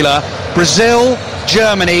particular, Brazil,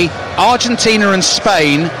 Germany, Argentina and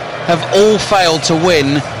Spain have all failed to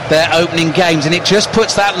win their opening games, and it just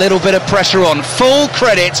puts that little bit of pressure on. Full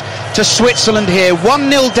credit to Switzerland here,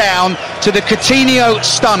 1-0 down to the Coutinho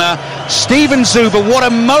stunner. Steven Zuber, what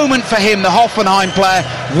a moment for him, the Hoffenheim player,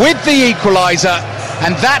 with the equaliser,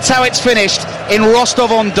 and that's how it's finished in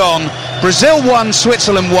Rostov-on-Don. Brazil won,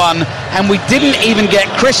 Switzerland won, and we didn't even get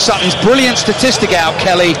Chris Sutton's brilliant statistic out,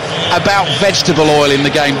 Kelly, about vegetable oil in the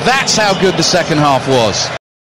game. That's how good the second half was.